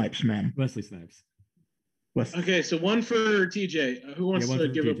 Wesley Snipes, man. Wesley Snipes. Okay, so one for TJ. Who wants to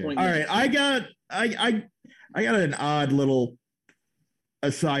give a point? All right, I got an odd little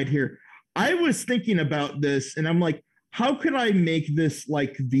aside here. I was thinking about this, and I'm like, how could I make this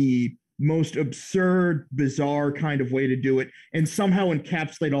like the most absurd, bizarre kind of way to do it and somehow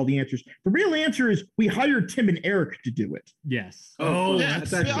encapsulate all the answers? The real answer is we hired Tim and Eric to do it. Yes.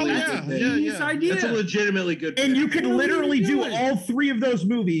 That's actually a genius idea. That's a legitimately good and you could literally do all three of those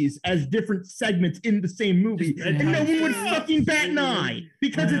movies as different segments in the same movie, and no one would fucking bat an eye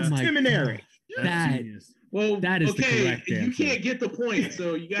because it's Tim and Eric. That is the correct answer. You can't get the point,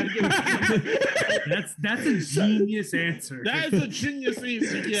 so you got to give it. That's a genius answer. That is a genius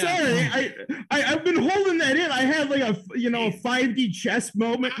answer. Yeah. Sorry, I've been holding that in. I had like a 5D chess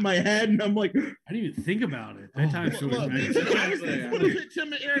moment in my head, and I'm like, I didn't even think about it. That time I was going to put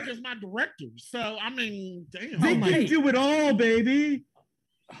Tim and Eric as my directors. So I mean, damn, they can do it all, baby.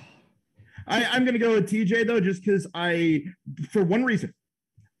 I'm gonna go with TJ though, just because for one reason,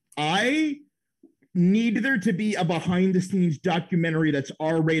 I need there to be a behind-the-scenes documentary that's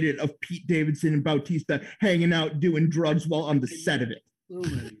R-rated of Pete Davidson and Bautista hanging out doing drugs while on the set of it.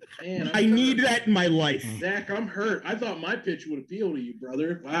 Man, I need that in my life. Zach, I'm hurt. I thought my pitch would appeal to you,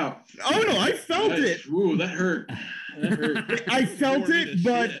 brother. Wow. Oh no, I felt it. Ooh, that hurt. That hurt. I felt it,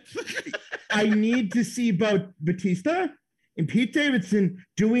 but I need to see Bautista and Pete Davidson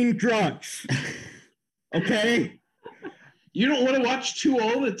doing drugs. Okay? You don't want to watch two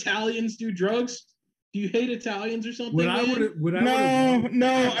old Italians do drugs? Do you hate Italians or something? No,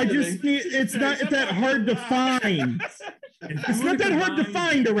 I just need, it's not that hard to find. It's not that hard to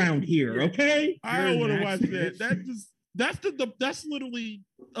find around here, okay? I don't want to watch that. That's literally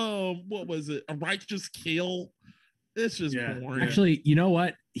what was it? A Righteous Kill? It's just boring. Actually, you know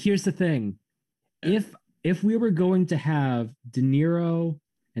what? Here's the thing. If we were going to have De Niro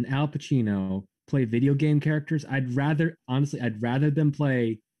and Al Pacino play video game characters, I'd rather them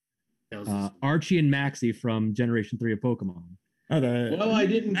play Archie and Maxie from Generation 3 of Pokemon. Well, I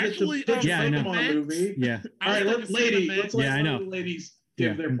didn't get to pitch Pokemon movie. Yeah. All right, let's let the ladies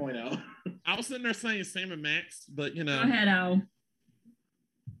give their point out. I was sitting there saying Sam and Max, but Go ahead, Al.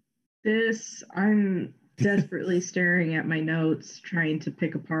 I'm desperately staring at my notes, trying to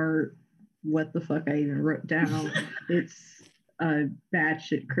pick apart what the fuck I even wrote down. It's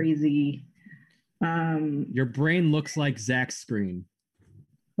batshit crazy. Your brain looks like Zach's screen.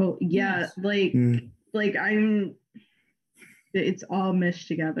 Oh yeah, like I'm. It's all meshed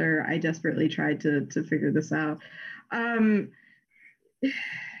together. I desperately tried to figure this out.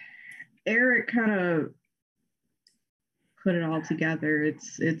 Eric kind of put it all together.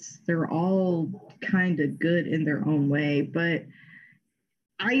 They're all kind of good in their own way, but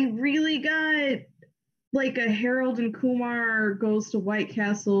I really got like a Harold and Kumar goes to White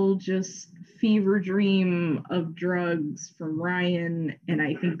Castle, just fever dream of drugs from Ryan, and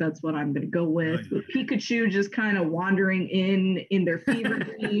I think that's what I'm going to go with Pikachu just kind of wandering in their fever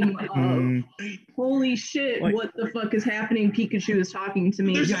dream of holy shit, like, what the fuck is happening? Pikachu is talking to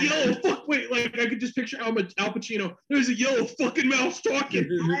me. There's a yellow fuck. Wait, like I could just picture Al Pacino. There's a yellow fucking mouse talking.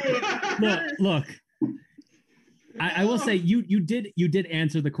 Look. I will say you did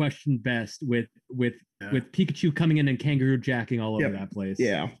answer the question best with Pikachu coming in and kangaroo jacking all over that place.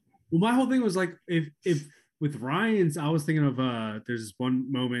 Yeah. Well, my whole thing was like if with Ryan's, I was thinking of there's this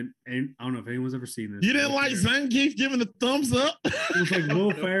one moment, and I don't know if anyone's ever seen this. You didn't like Zangief giving the thumbs up? It was like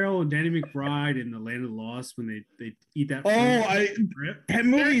Will Ferrell and Danny McBride in The Land of the Lost when they eat that. That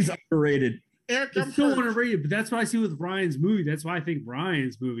movie's underrated. Eric, I'm still underrated, but that's what I see with Ryan's movie. That's why I think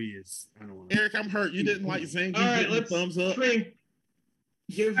Ryan's movie is. I don't want. Eric, I'm hurt. You didn't like Zangief. All right, let's thumbs up.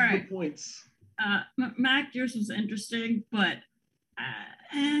 Give the points. Mac, yours was interesting, but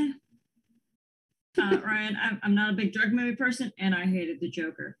Ryan, I'm not a big drug movie person, and I hated the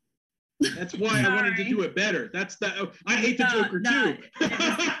Joker. That's why I wanted to do it better. I hate the Joker too.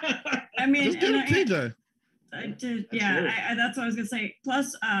 I mean, just give it TJ. I did, yeah. That's what I was gonna say.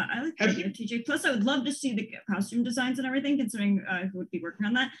 Plus, I like the idea of TJ. Plus, I would love to see the costume designs and everything, considering who would be working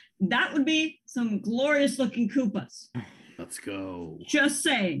on that. That would be some glorious looking Koopas. Let's go. Just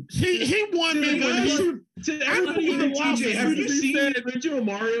saying. He won the game. TJ, have you seen the original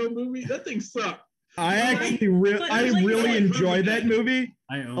Mario movie? That thing sucked. I actually really enjoy that movie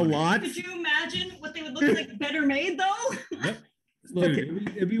a lot. Could you imagine what they would look like better made though? Yep. Look,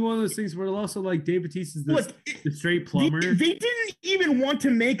 it'd be one of those things where it'll also like Dave Bautista's the straight plumber. They didn't even want to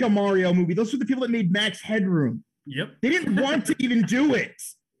make a Mario movie. Those were the people that made Max Headroom. Yep. They didn't want to even do it.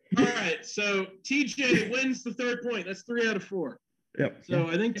 All right, so TJ wins the third point. That's 3 out of 4. Yep. So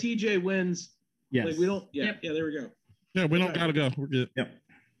I think TJ wins. Yes. Like we don't. Yeah. Yeah. There we go. Yeah, we don't gotta go. We're good. Yep.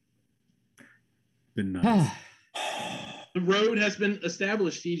 Been nice. The road has been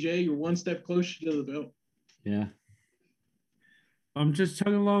established, TJ. You're one step closer to the belt. Yeah. I'm just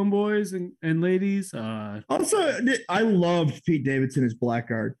chugging along, boys and ladies. Also, I loved Pete Davidson as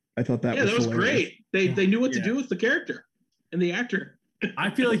Blackguard. I thought that was great. They knew what to do with the character and the actor. I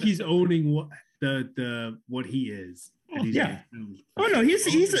feel like he's owning what he is.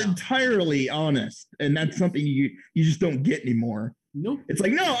 He's entirely honest, and that's something you just don't get anymore. Nope. It's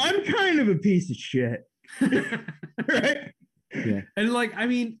like, no, I'm kind of a piece of shit. Right? Yeah. And like, I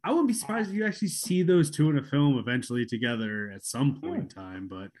mean, I wouldn't be surprised if you actually see those two in a film eventually together at some point in time,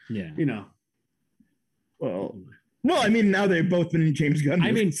 but you know. Well, I mean, now they've both been in James Gunn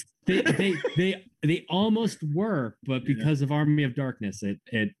movies. I mean, they almost were, but because of Army of Darkness,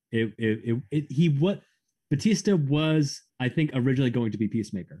 Batista was, I think, originally going to be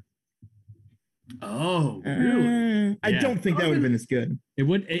Peacemaker. Oh, really? I don't think that would have been as good. It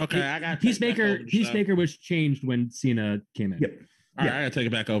would. I got Peacemaker was changed when Cena came in. Yep. All right, I gotta take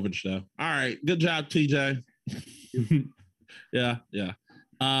it back over the show. All right, good job, TJ. yeah.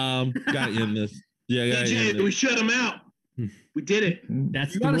 Got you in this. Yeah, TJ, we shut him out. We did it.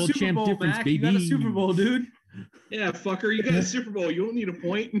 That's the world champ difference, baby. You got a Super Bowl, dude. Yeah, fucker, you got a Super Bowl. You don't need a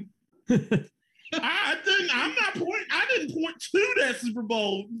point. I didn't point to that Super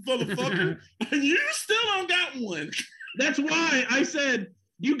Bowl, motherfucker. And you still don't got one. That's why I said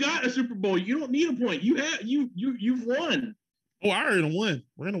you got a Super Bowl. You don't need a point. You've won. Oh, I already won.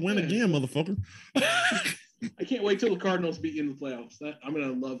 We're gonna win again, motherfucker. I can't wait till the Cardinals beat you in the playoffs. I'm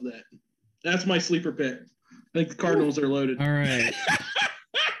gonna love that. That's my sleeper pick. I think the Cardinals are loaded. All right.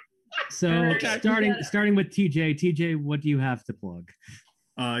 So starting with TJ. TJ, what do you have to plug?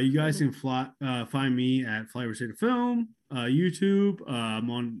 You guys can find me at Flyover State of Film, YouTube. I'm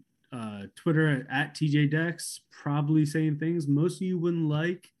on Twitter at TJ Dex, probably saying things most of you wouldn't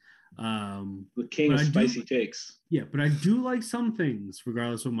like. The king of spicy takes. Yeah, but I do like some things,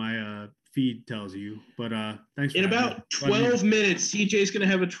 regardless of what my feed tells you. But thanks. In about 12 minutes, TJ's going to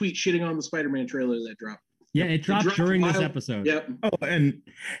have a tweet shitting on the Spider-Man trailer that dropped. Yeah, it dropped during this episode. Yep. Oh, and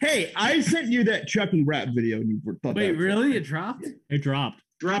hey, I sent you that Chucky rap video, and you thought, wait, really? It dropped? It dropped.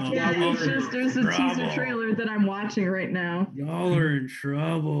 Dropped Yeah, while we it's were- just there's a teaser Trouble. trailer that I'm watching right now. Y'all are in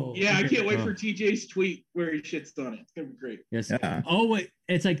trouble. Yeah, I can't wait Oh. for TJ's tweet where he shits on it. It's gonna be great. Yes. Yeah. Oh wait,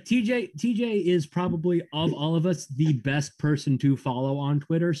 it's like TJ is probably of all of us the best person to follow on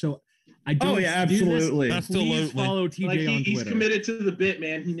Twitter. So I don't. Oh yeah, do this. absolutely. Please Absolutely. follow TJ Like on he's Twitter. committed to the bit,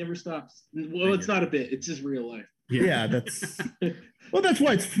 man. He never stops. Well, it's not a bit. It's just real life. Yeah, that's well, that's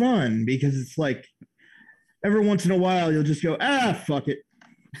why it's fun because it's like every once in a while you'll just go, fuck it.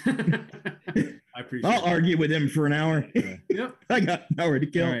 I appreciate I'll argue with him for an hour. Yep. I got an hour to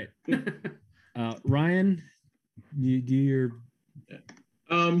kill. All right. Ryan, you do your.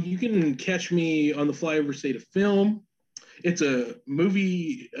 You can catch me on the Flyover State of Film. It's a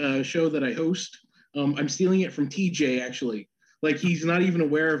movie show that I host. I'm stealing it from TJ, actually. Like, he's not even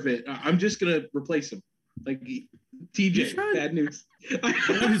aware of it. I'm just going to replace him. Like, TJ, bad news.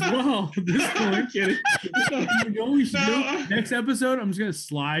 As well. At this I'm point, kidding. you know what we should No. do? Next episode, I'm just gonna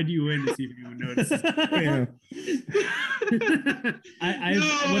slide you in to see if anyone notices.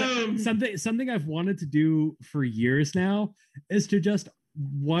 Yeah. Something I've wanted to do for years now is to just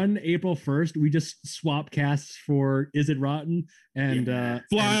one April 1st, we just swap casts for Is It Rotten and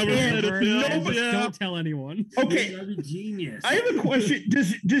Fly over and the Forever, film, and just yeah. don't tell anyone. Okay, That'd be genius. I have a question.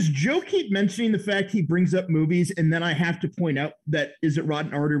 Does Joe keep mentioning the fact he brings up movies and then I have to point out that Is It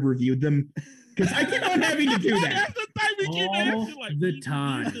Rotten already reviewed them? Because I keep on having to do that. That's the thing we keep all asking, like, the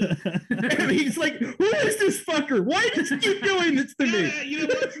time. And he's like, who is this fucker? Why does he keep doing this to me? Yeah, you know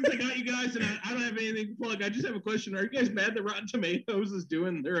what? Since I got you guys, and I don't have anything to plug, I just have a question. Are you guys mad that Rotten Tomatoes is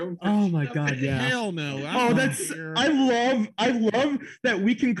doing their own? Oh my stuff? God, yeah. Hell no. Oh, that's I love that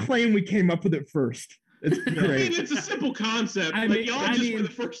we can claim we came up with it first. It's I great. mean, it's a simple concept. I Like, mean- y'all I just mean- were the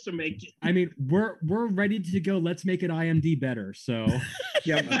first to make it. I mean, we're ready to go. Let's make it IMD better. So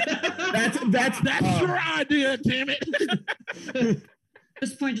Yep. That's your idea, damn it. At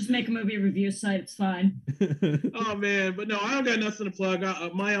this point, just make a movie review site. It's fine. Oh man, but no, I don't got nothing to plug.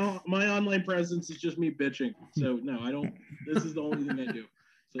 My online presence is just me bitching. So no, I don't. This is the only thing I do.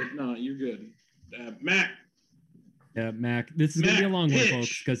 So no, you're good. Mac, yeah, Mac, this is gonna be a Mac, long one, pitch.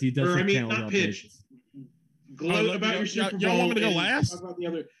 folks, because he does Or, the I mean, calendar not updates. pitch. gloat Oh, about your y'all- Super Bowl. y'all want me to go and last? talk about the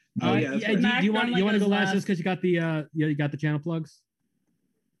other. Yeah, that's do, right. Mac do you want normally to go goes last last. just because you got the you got the channel plugs?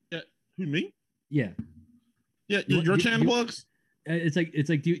 Who, me? Yeah. Yeah, You- your you- channel you- plugs? It's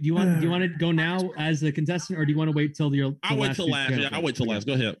like do you want to go now as the contestant, or do you want to wait till your? I'll wait till last. Yeah, I'll wait till last.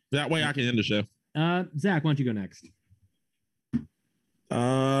 Go ahead. That way I can end the show. Zach, why don't you go next?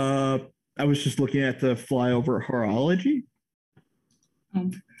 I was just looking at the flyover horology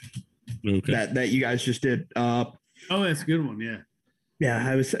Okay. that you guys just did. Oh, that's a good one. Yeah.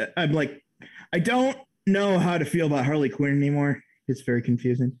 Yeah, I'm like, I don't know how to feel about Harley Quinn anymore. It's very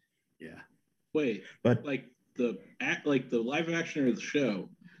confusing. Yeah. Wait, But like the live action or the show?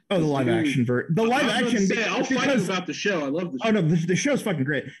 the live action the live I was gonna action say, I'll fight you because about the show. I love the show. oh no, the show's fucking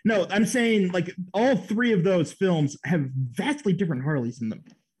great. No, I'm saying like all three of those films have vastly different Harleys in them.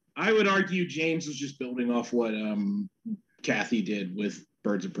 I would argue James was just building off what Kathy did with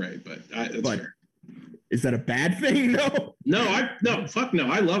Birds of Prey, but that's But- fair. Is that a bad thing? No. No, fuck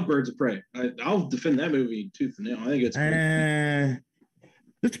no. I love Birds of Prey. I'll defend that movie tooth and nail. I think it's great.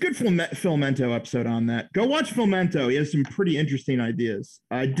 That's a good Filmento episode on that. Go watch Filmento. He has some pretty interesting ideas.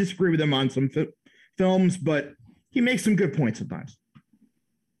 I disagree with him on some films, but he makes some good points sometimes.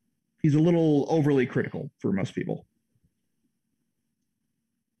 He's a little overly critical for most people.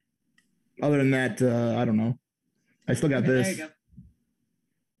 Other than that, I don't know. I still got Okay, this. there you go.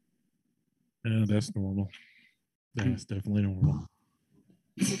 Yeah, that's normal. That's definitely normal.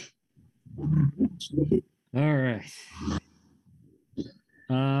 All right.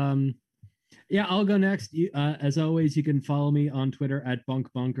 Yeah, I'll go next. As always, you can follow me on Twitter at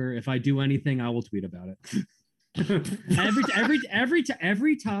BunkBunker. If I do anything, I will tweet about it.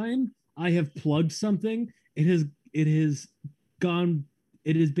 every time I have plugged something, it has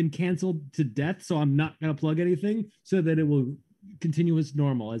been canceled to death. So I'm not gonna plug anything so that it will continue as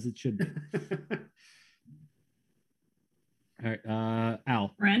normal as it should be. All right,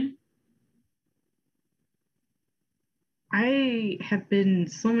 Al. Ren? I have been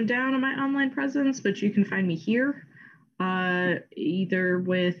slowing down on my online presence, but you can find me here, either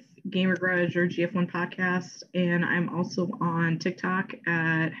with Gamer Grudge or GF1 Podcast, and I'm also on TikTok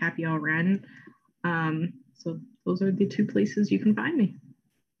at Happy Hour Ren. So those are the two places you can find me.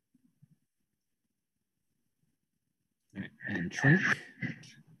 All right, and Trink.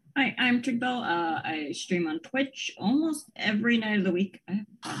 Hi, I'm Trigbell. I stream on Twitch almost every night of the week.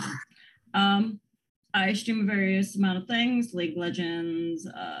 I stream various amount of things: League of Legends,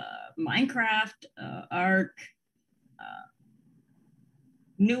 Minecraft, Ark,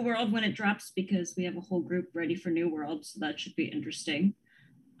 New World when it drops because we have a whole group ready for New World, so that should be interesting.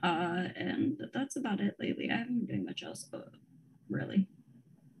 And that's about it lately. I haven't been doing much else, really.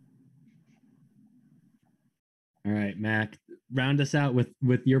 All right, Mac, round us out with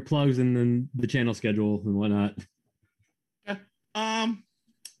your plugs and then the channel schedule and whatnot. I'm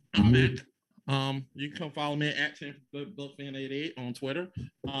Mac. You can come follow me at Tampa Buck Fan 88 on Twitter.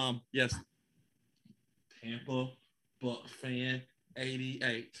 Yes, Tampa Buck Fan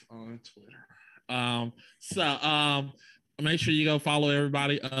 88 on Twitter. So make sure you go follow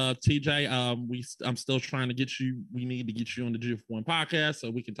everybody. TJ, I'm still trying to get you. We need to get you on the GF1 podcast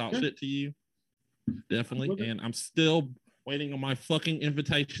so we can talk shit to you. Definitely. And I'm still waiting on my fucking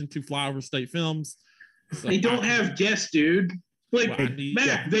invitation to Flyover State Films. So they don't have guests, dude. Like, well,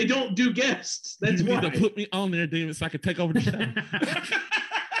 Mac, they don't do guests. That's why. You need to put me on there, damn it, so I can take over the show.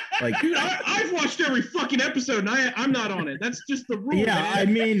 Like, dude, I've watched every fucking episode, and I'm not on it. That's just the rule. Yeah, man. I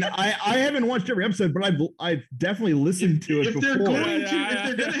mean, I haven't watched every episode, but I've definitely listened to it if before. They're going to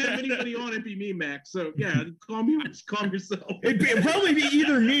have anybody on, it'd be me, Mac. So yeah, calm yourself. It'd probably be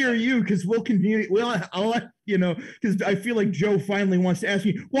either me or you, because we'll continue. Well, I'll let you know, because I feel like Joe finally wants to ask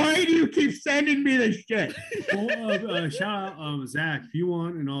me, why do you keep sending me this shit? Well, shout out Zach if you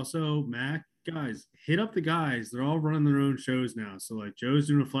want, and also Mac. Guys, hit up the guys. They're all running their own shows now. So like Joe's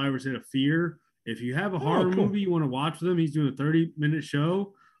doing a Flyover State of Fear. If you have a horror movie you want to watch with him, he's doing a 30-minute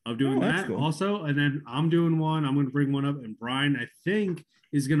show of doing that also. And then I'm doing one. I'm going to bring one up, and Brian, I think,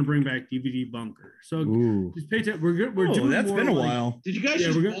 is going to bring back DVD Bunker. So just pay attention. We're good. We're doing. That's more been a while. Did you guys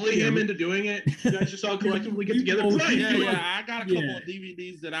just bully him into doing it? You guys just all collectively get together. Yeah. I got a couple of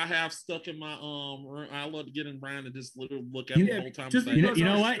DVDs that I have stuck in my room. I love to get in Brian to just literally look at them the whole time. Just, you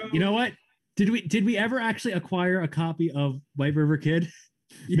know what? You know what? Did we ever actually acquire a copy of White River Kid?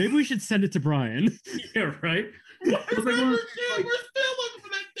 Maybe we should send it to Brian. Yeah, right. We're still looking for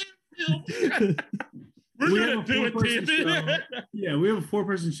that damn film. We're gonna do it, damn. Yeah, we have a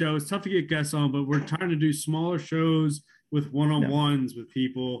 4-person show. It's tough to get guests on, but we're trying to do smaller shows with one-on-ones with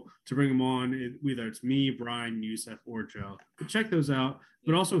people to bring them on. Whether it's me, Brian, Yusef, or Joe. But check those out.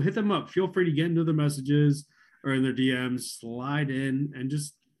 But also hit them up. Feel free to get into their messages or in their DMs. Slide in and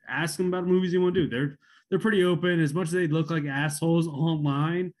just ask them about movies you want to do. They're pretty open. As much as they look like assholes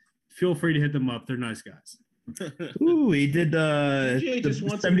online, feel free to hit them up. They're nice guys. Ooh, he did just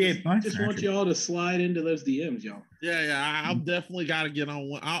wants 78 bucks. Just want y'all to slide into those DMs, y'all. Yeah. I've definitely got to get on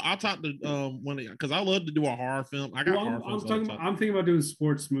one. I'll talk to one because I love to do a horror film. I got horror films. I'm thinking about doing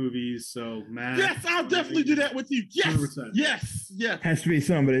sports movies. So Matt, yes, I'll definitely do that with you. Yes, 100%. yes. Has to be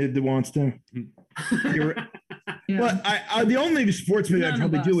somebody that wants to. But the only sports movie I'd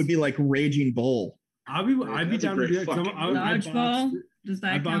probably do would be like Raging Bull. I'd be down to do it. Dodgeball. Does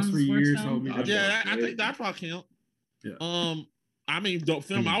that count for years? Yeah, I think that probably count. Yeah. I mean, the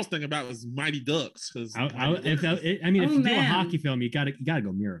film I was thinking about was Mighty Ducks. Because if you do a hockey film, you gotta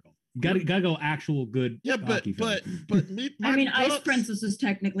go Miracle. You gotta go actual good. Yeah, but Ice Princess is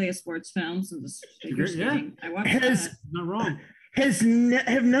technically a sports film, so this figure skating. I watched that. Not wrong. Have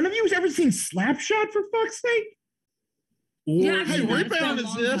none of you ever seen Slapshot, for fuck's sake? Yeah, hey, Rebound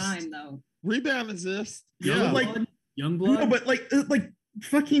exists. Rebound exists. Yeah, like Youngblood. No, but like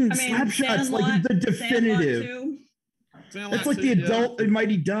fucking Slapshot's like the definitive. That's like the adult and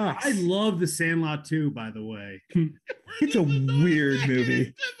Mighty Ducks. I love the Sandlot 2, by the way. It's a weird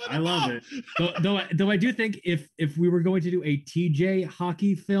movie. I love it. Though I do think if we were going to do a TJ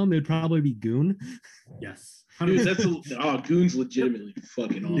hockey film, it would probably be Goon. Yes. Dude, Goon's legitimately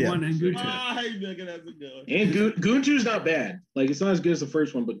fucking awesome. Yeah. And Goon 2. And Goon 2 is not bad. Like, it's not as good as the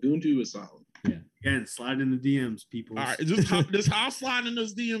first one, but Goon 2 is solid. Yeah. Again, slide in the DMs, people. All right, just I'll slide in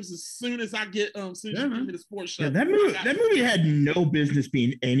those DMs as soon as I get you give me the sports show. Yeah, that movie had no business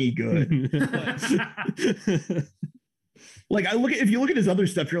being any good. Like if you look at his other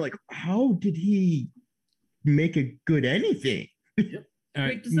stuff, you're like, how did he make a good anything? Yep. All right,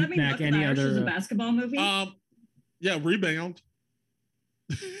 wait, does that mean Mac, any other is a basketball movie? Yeah, Rebound.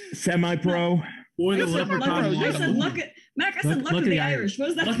 Semi-pro. Or the Leprechaun. I said, look at Mac. I said, Luck of the Irish. What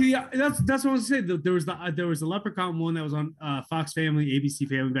is that? That's what I was saying. There was the Leprechaun one that was on Fox Family, ABC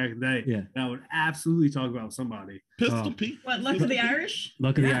Family back in the day. Yeah, that would absolutely talk about somebody. Pistol Pete. What? Luck of the Irish.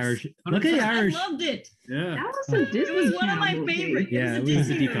 Luck of the Irish. Luck of the Irish. I loved it. Yeah, that was a Disney. It was one of my favorites. Yeah, it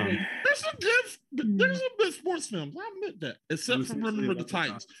was a movie. There's some good sports films. I admit that, except for Remember the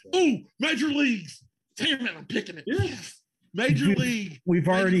Titans. Ooh, Major Leagues. Damn it, I'm picking it. Yes. Major League. We've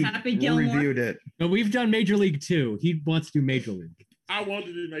already reviewed it. No, we've done Major League 2. He wants to do Major League. I want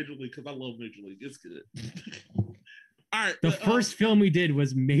to do Major League because I love Major League. It's good. All right. The first film we did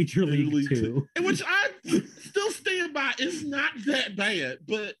was Major League 2. Which I still stand stand by. It's not that bad,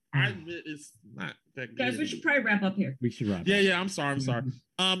 but I admit it's not that good. Guys, we should probably wrap up here. We should wrap. Yeah. I'm sorry.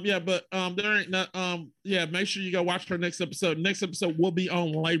 Yeah, but there ain't no yeah, make sure you go watch our next episode. Next episode will be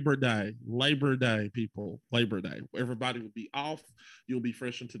on Labor Day. Labor Day, people. Labor Day. Everybody will be off. You'll be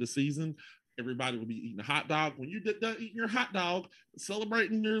fresh into the season. Everybody will be eating a hot dog. When you get done eating your hot dog,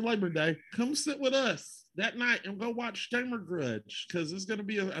 celebrating your Labor Day, come sit with us that night and go watch Gamer Grudge, because it's going to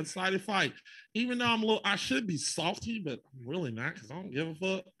be a exciting fight. Even though I should be salty, but I'm really not, because I don't give a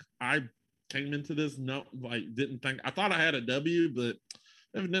fuck. I came into this, didn't think, I thought I had a W, but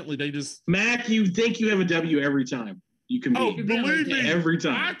evidently they just. Mac, you think you have a W every time. You can believe me, every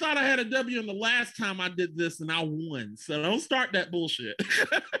time. I thought I had a W in the last time I did this and I won. So don't start that bullshit.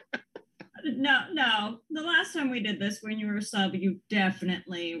 No. The last time we did this, when you were a sub, you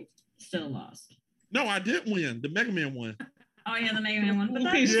definitely still lost. No, I didn't win. The Mega Man won. Oh yeah, the Mega Man one. But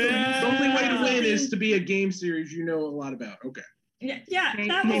okay, so the only way to win is to be a game series you know a lot about. Okay. Yeah,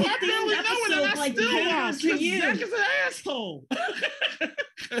 that was a themed episode, like catered to you. Zach is an asshole.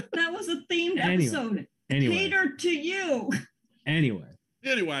 That was a themed episode. Catered to you. Anyway.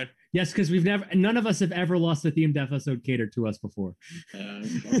 Yes, because none of us have ever lost a themed episode catered to us before. I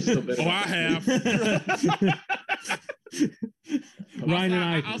have. Ryan and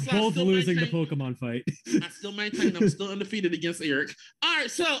I both losing the Pokemon fight. I still maintain I'm still undefeated against Eric. All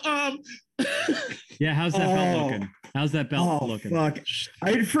right, so yeah, how's that belt looking? How's that belt looking? Fuck.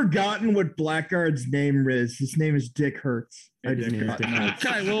 I had forgotten what Blackguard's name is. His name is Dick Hertz. Okay,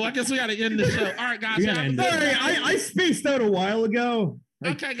 well, I guess we got to end the show. All right, guys. Sorry, I spaced out a while ago.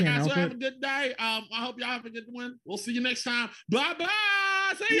 Okay, guys, so have a good day. I hope y'all have a good one. We'll see you next time. Bye-bye.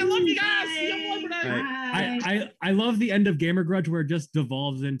 See you. Love you guys. See you later. I love the end of Gamer Grudge where it just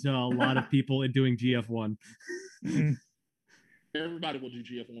devolves into a lot of people doing GF1. Everybody will do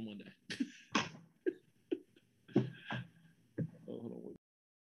GF1 one day.